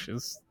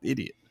obnoxious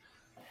idiot.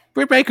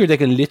 Britt Baker, they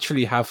can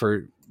literally have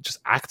her just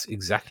act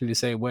exactly the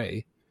same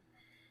way,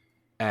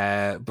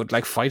 but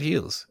like fight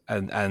heels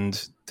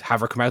and have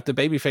her come out the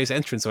babyface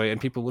entranceway,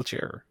 and people will cheer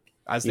her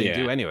as they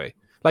do anyway.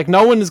 Like,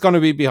 no one is going to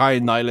be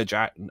behind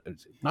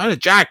Nyla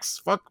Jax,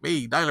 fuck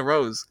me, Nyla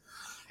Rose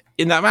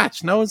in that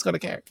match. No one's going to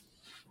care.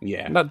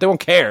 Yeah, they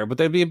won't care, but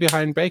they'll be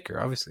behind Baker.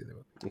 Obviously, they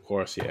will. Of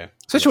course, yeah.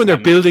 Especially when they're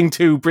building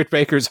to Britt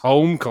Baker's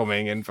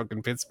homecoming in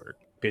fucking Pittsburgh.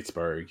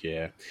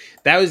 Yeah.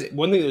 That was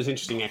one thing that was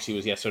interesting, actually,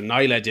 was, so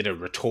Nyla did a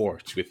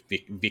retort with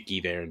Vicky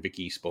there, and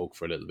Vicky spoke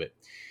for a little bit.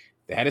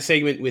 They had a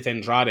segment with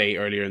Andrade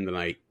earlier in the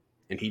night,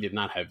 and he did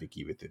not have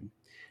Vicky with him.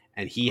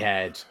 And he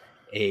had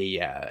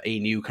a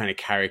new kind of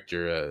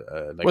character.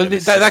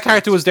 That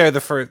character was there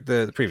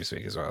the previous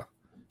week as well.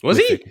 Was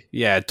he? Vicky.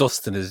 Yeah,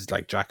 dusting his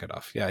jacket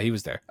off. Yeah, he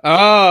was there.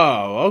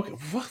 Oh, okay.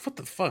 What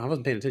the fuck? I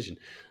wasn't paying attention.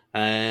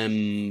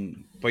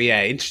 But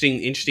yeah, interesting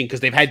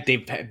because they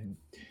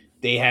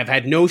have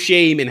had no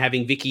shame in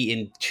having Vicky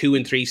in 2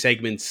 and 3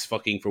 segments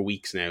fucking for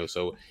weeks now.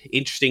 So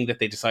interesting that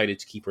they decided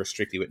to keep her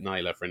strictly with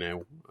Nyla for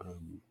now.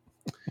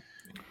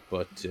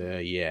 We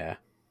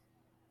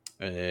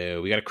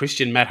got a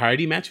Christian Matt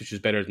Hardy match, which was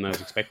better than I was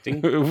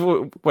expecting.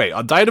 Wait,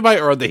 on Dynamite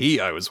or on the Heat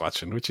I was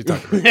watching? What you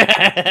talking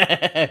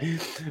about?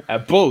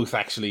 Both,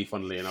 actually,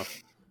 funnily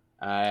enough.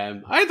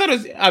 I thought it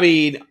was,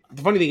 the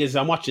funny thing is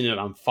I'm watching it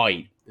on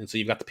Fight, and so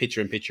you've got the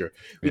picture-in-picture,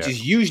 which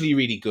is usually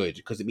really good,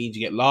 because it means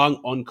you get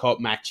long, uncut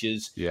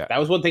matches. Yeah. That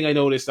was one thing I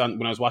noticed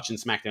when I was watching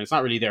SmackDown. It's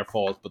not really their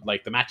fault, but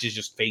like the matches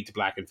just fade to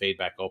black and fade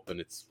back up, and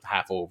it's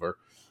half over.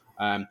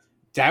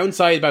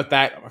 Downside about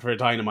that for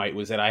Dynamite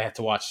was that I had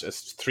to watch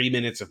 3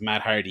 minutes of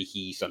Matt Hardy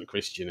heat on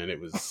Christian, and it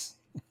was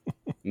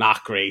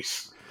not great.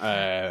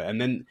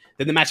 And then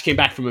the match came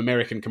back from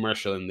American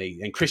commercial,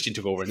 and Christian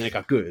took over, and then it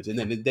got good, and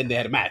then they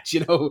had a match.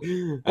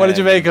 What did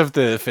you make of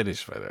the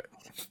finish by that?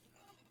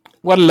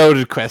 What a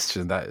loaded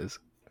question that is.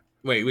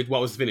 Wait,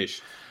 what was the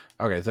finish?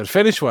 Okay, so the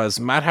finish was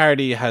Matt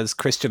Hardy has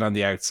Christian on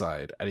the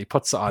outside, and he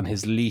puts on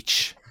his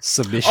leech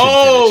submission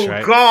finish,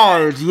 right?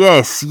 God,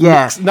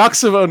 yes,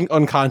 Knocks him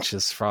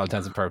unconscious for all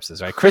intents and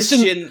purposes, right?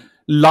 Christian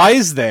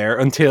lies there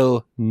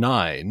until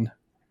 9,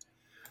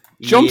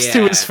 jumps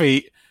to his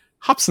feet,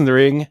 hops in the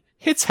ring,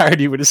 hits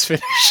Hardy with his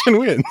finish, and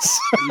wins.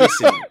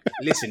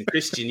 Listen,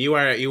 Christian, you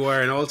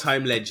are an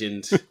all-time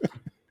legend.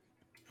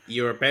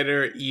 You're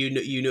better.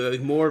 You know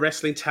more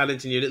wrestling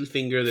talent in your little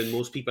finger than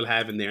most people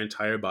have in their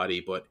entire body.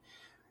 But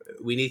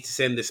we need to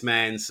send this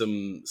man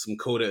some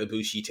Kota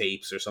Ibushi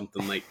tapes or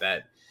something like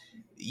that.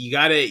 You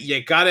gotta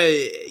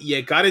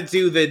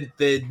do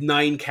the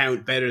 9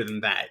 count better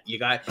than that. You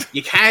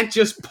can't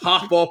just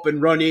pop up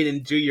and run in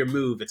and do your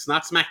move. It's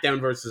not SmackDown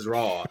versus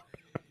Raw.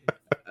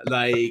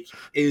 Like,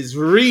 it was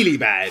really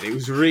bad. It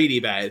was really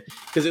bad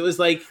because it was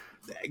like,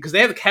 because they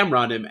had a camera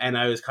on him, and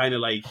I was kind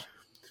of like,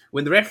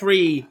 when the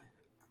referee,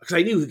 because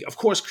I knew, of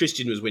course,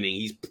 Christian was winning.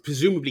 He's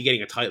presumably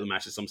getting a title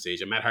match at some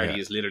stage, and Matt Hardy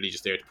is literally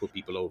just there to put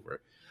people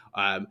over.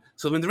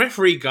 So when the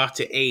referee got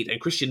to 8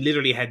 and Christian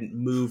literally hadn't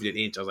moved an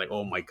inch, I was like,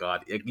 oh my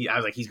God. I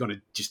was like, he's going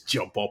to just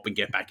jump up and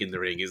get back in the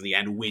ring, isn't he?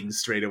 And win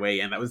straight away.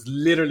 And that was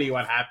literally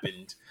what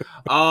happened.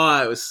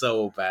 It was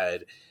so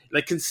bad.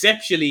 Like,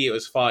 conceptually, it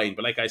was fine.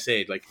 But like I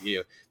said, like, you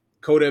know,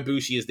 Kota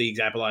Ibushi is the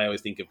example I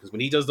always think of, because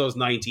when he does those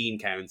 19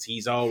 counts,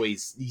 he's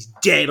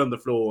dead on the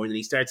floor, and then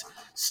he starts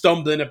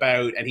stumbling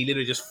about, and he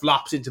literally just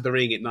flops into the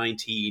ring at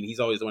 19.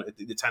 He's always the one.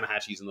 The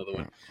Tanahashi's another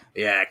one.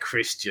 Yeah,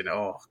 Christian.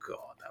 Oh God,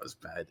 that was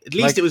bad. At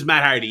least it was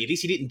Matt Hardy. At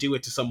least he didn't do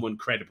it to someone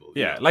credible.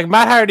 Yeah, like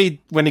Matt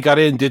Hardy, when he got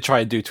in, did try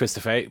and do Twist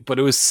of Fate, but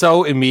it was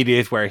so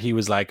immediate where he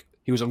was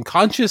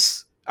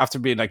unconscious after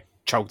being like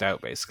choked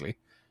out, basically,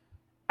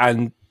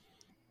 and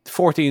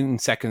 14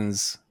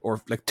 seconds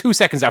or like 2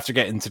 seconds after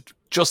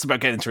just about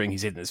getting into the ring,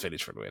 he's hitting his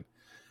finish for the win.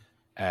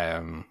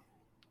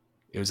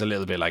 It was a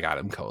little bit like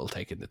Adam Cole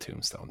taking the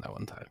tombstone that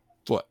one time.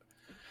 But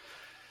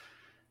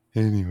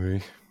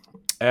anyway,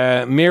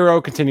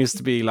 Miro continues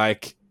to be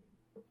like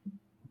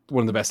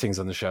one of the best things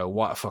on the show.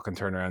 What a fucking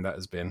turnaround that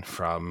has been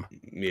from.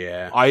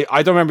 Yeah.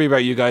 I don't remember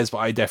about you guys, but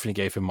I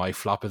definitely gave him my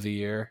flop of the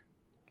year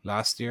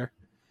last year.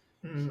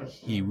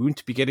 He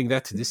won't be getting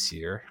that this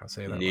year. I'll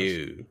say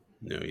that.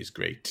 No, he's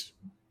great.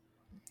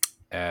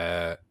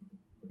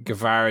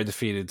 Guevara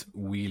defeated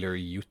Wheeler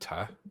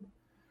Yuta.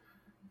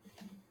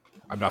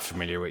 I'm not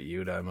familiar with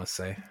Yuta, I must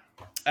say.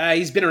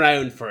 He's been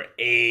around for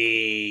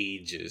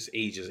ages.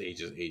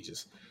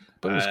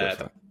 But it was good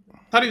fun.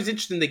 Thought it was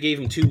interesting they gave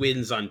him 2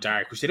 wins on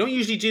Dark, which they don't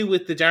usually do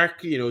with the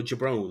Dark,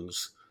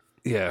 jabrones.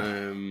 Yeah.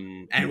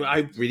 And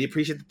I really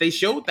appreciate that they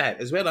showed that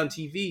as well on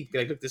TV.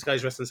 Like, look, this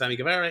guy's wrestling Sammy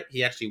Guevara.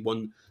 He actually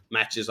won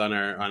matches on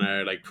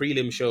our like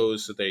prelim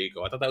shows. So there you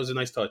go. I thought that was a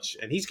nice touch,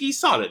 and he's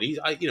solid.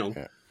 Yuka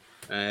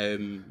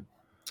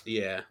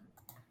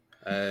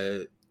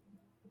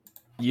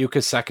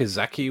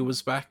Sakazaki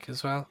was back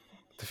as well.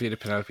 Defeated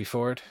Penelope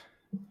Ford.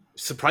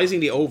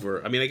 Surprisingly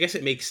over. I mean, I guess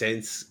it makes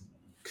sense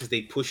because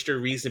they pushed her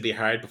reasonably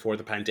hard before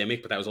the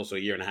pandemic, but that was also a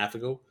year and a half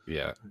ago.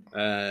 Yeah.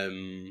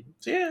 So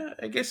yeah,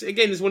 I guess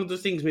again it's one of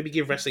those things. Maybe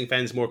give wrestling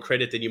fans more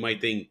credit than you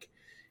might think.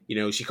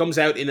 She comes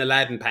out in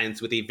Aladdin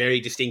pants with a very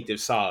distinctive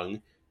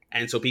song,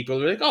 and so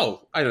people are like,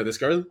 "Oh, I know this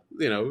girl."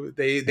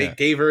 They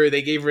gave her a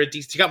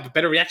decent. She got a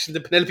better reaction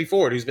than Penelope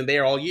Ford, who's been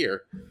there all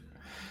year.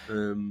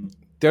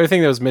 The other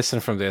thing that was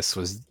missing from this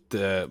was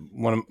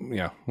one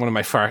of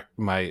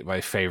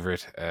my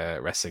favorite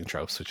wrestling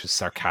tropes, which is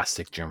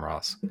sarcastic Jim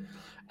Ross.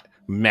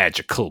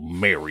 Magical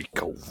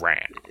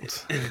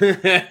merry-go-round.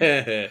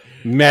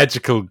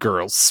 Magical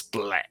girl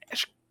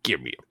splash.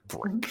 Give me a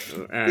break.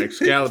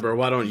 Excalibur,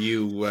 why don't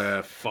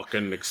you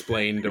fucking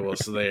explain to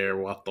us there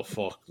what the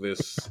fuck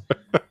this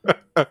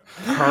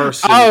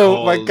person?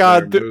 Oh my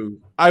God!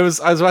 I was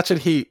watching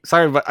Heat.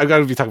 Sorry, but I'm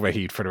going to be talking about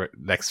Heat for the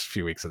next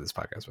few weeks of this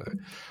podcast.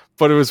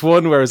 But it was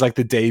one where it was like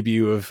the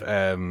debut of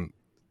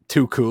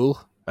Too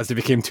Cool, as they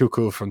became too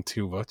cool from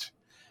Too Much.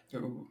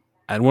 Ooh.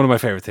 And one of my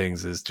favorite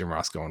things is Jim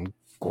Ross going,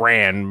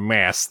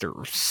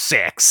 Grandmaster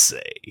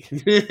Sexy.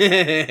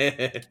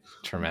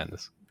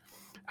 Tremendous.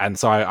 And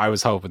so I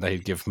was hoping that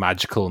he'd give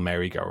Magical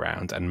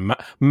Merry-Go-Round and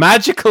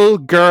Magical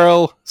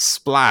Girl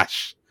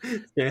Splash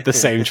the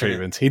same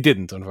treatment. He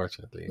didn't,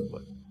 unfortunately.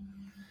 But,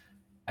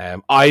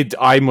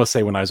 I must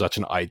say, when I was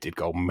watching, I did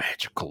go,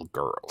 Magical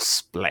Girl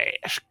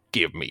Splash.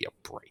 Give me a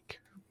break.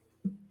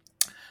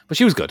 But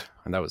she was good,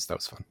 and that was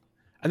fun.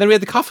 And then we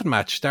had the coffin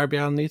match, Darby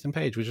Allin and Ethan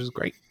Page, which was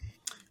great.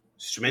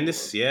 It's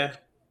tremendous, yeah.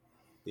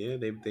 Yeah,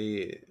 they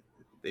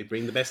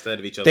bring the best out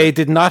of each other. They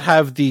did not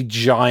have the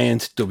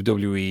giant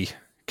WWE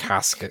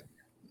casket.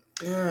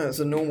 Yeah, it's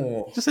a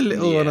normal. Just a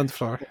little one on the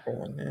floor.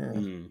 Yeah.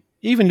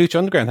 Even Lucha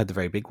Underground had the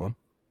very big one.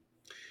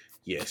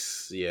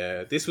 Yes,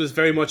 yeah. This was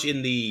very much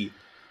in the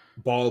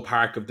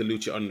ballpark of the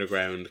Lucha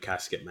Underground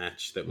casket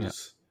match. That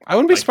was. Yeah. I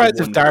wouldn't be surprised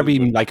if Darby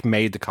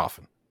made the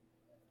coffin.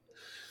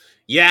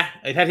 Yeah,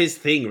 it had his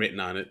thing written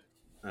on it.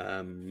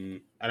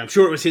 And I'm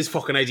sure it was his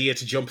fucking idea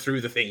to jump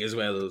through the thing as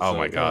well. Oh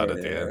my God,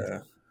 at the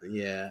end.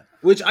 Yeah,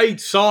 which I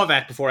saw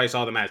that before I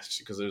saw the match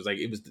because it was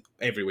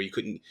everywhere. You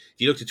couldn't. If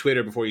you looked at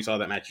Twitter before you saw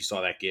that match, you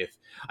saw that GIF.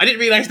 I didn't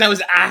realize that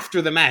was after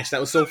the match.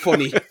 That was so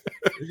funny.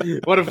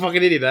 What a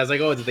fucking idiot! I was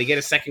like, oh, did they get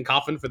a second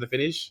coffin for the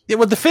finish? Yeah,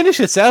 well, the finish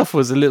itself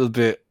was a little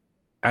bit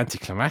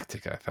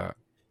anticlimactic. I thought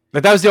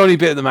that was the only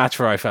bit of the match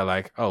where I felt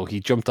like, oh, he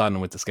jumped on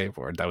with the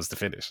skateboard. That was the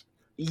finish.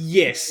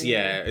 Yes,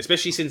 yeah,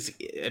 especially since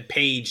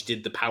Paige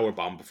did the power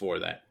bomb before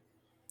that.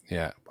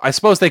 Yeah, I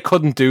suppose they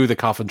couldn't do the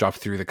coffin drop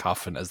through the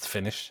coffin as the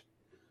finish.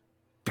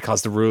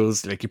 Because the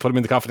rules, like you put them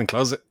in the coffin and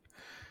close it.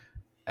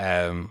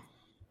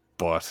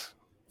 But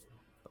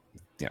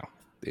you know,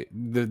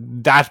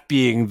 that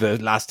being the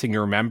last thing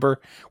you remember,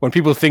 when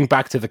people think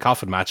back to the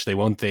coffin match, they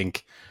won't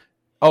think,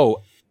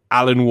 "Oh,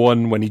 Alan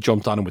won when he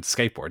jumped on him with the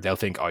skateboard." They'll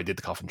think, "Oh, I did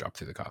the coffin drop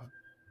through the coffin."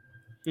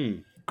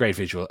 Great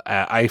visual.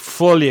 I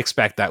fully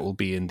expect that will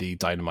be in the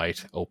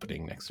Dynamite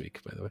opening next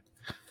week. By the way.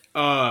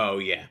 Oh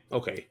yeah,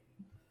 okay.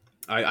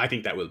 I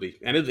think that will be,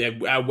 and it'll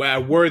be a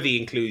worthy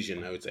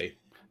inclusion, I would say.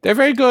 They're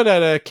very good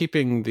at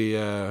keeping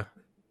the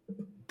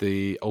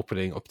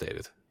opening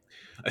updated.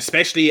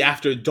 Especially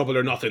after Double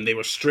or Nothing, they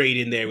were straight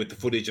in there with the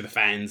footage of the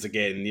fans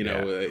again. You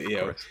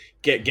know,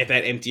 get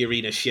that empty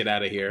arena shit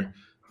out of here,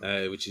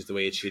 which is the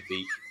way it should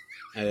be.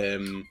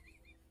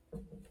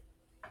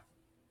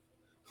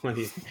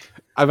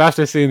 I've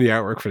after seeing the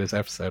artwork for this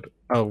episode.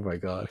 Oh my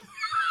god!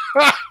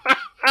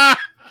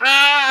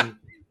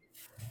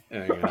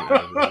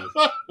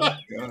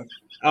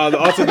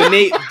 Also,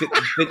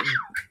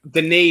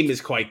 the name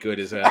is quite good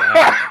as well. All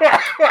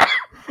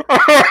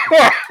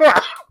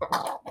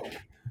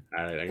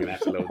right, I'm gonna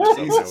have to load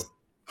this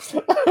up.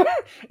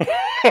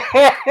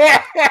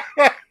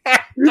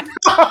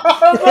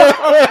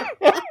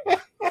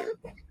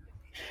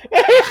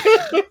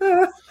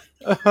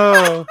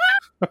 Oh,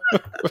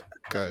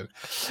 good.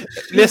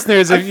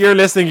 Listeners, if you're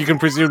listening, you can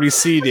presumably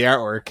see the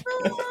artwork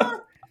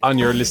on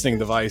your listening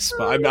device,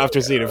 but I'm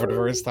after seeing it for the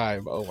first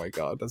time. Oh my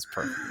god, that's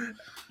perfect.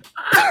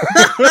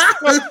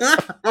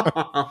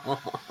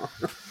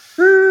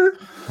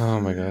 Oh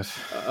my god.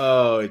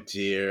 Oh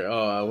dear.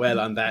 Oh well.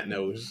 On that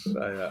note,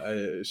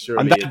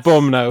 on that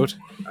bum note.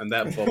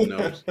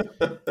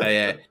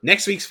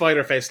 Next week's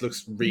Fighter Fest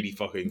looks really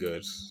fucking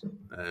good.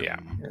 Yeah.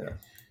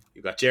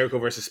 You've got Jericho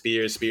versus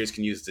Spears. Spears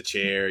can use the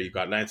chair. You've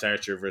got Lance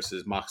Archer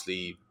versus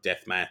Moxley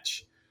death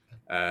match.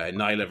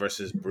 Nyla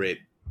versus Britt.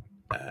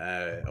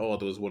 There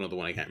was one other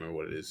one. I can't remember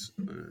what it is.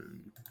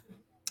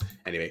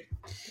 Anyway,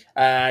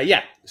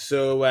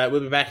 so we'll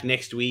be back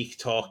next week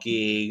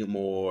talking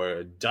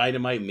more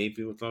Dynamite.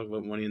 Maybe we'll talk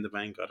about Money in the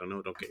Bank. I don't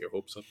know. Don't get your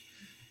hopes up.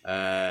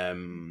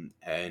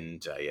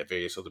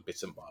 Various other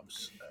bits and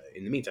bobs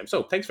in the meantime.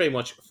 So thanks very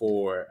much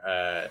for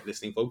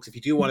listening, folks. If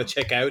you do want to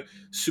check out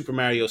Super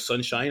Mario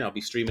Sunshine, I'll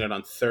be streaming it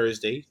on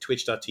Thursday,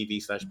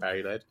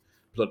 twitch.tv/ParryLed,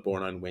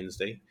 Bloodborne on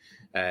Wednesday.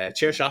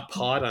 Chairshot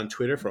Pod on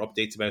Twitter for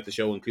updates about the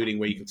show, including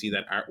where you can see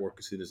that artwork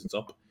as soon as it's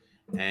up.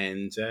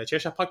 And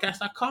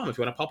chairshotpodcast.com if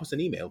you want to pop us an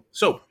email.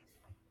 So,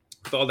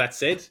 with all that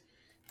said,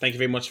 thank you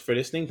very much for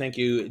listening. Thank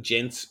you,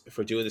 gents,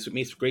 for doing this with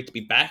me. It's great to be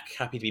back.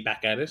 Happy to be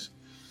back at it.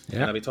 Yeah.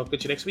 And I'll be talking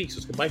to you next week. So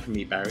it's goodbye from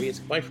me, Barry. It's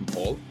goodbye from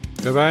Paul.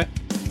 Goodbye.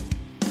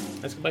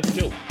 That's goodbye from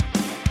Joe.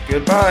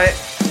 Goodbye.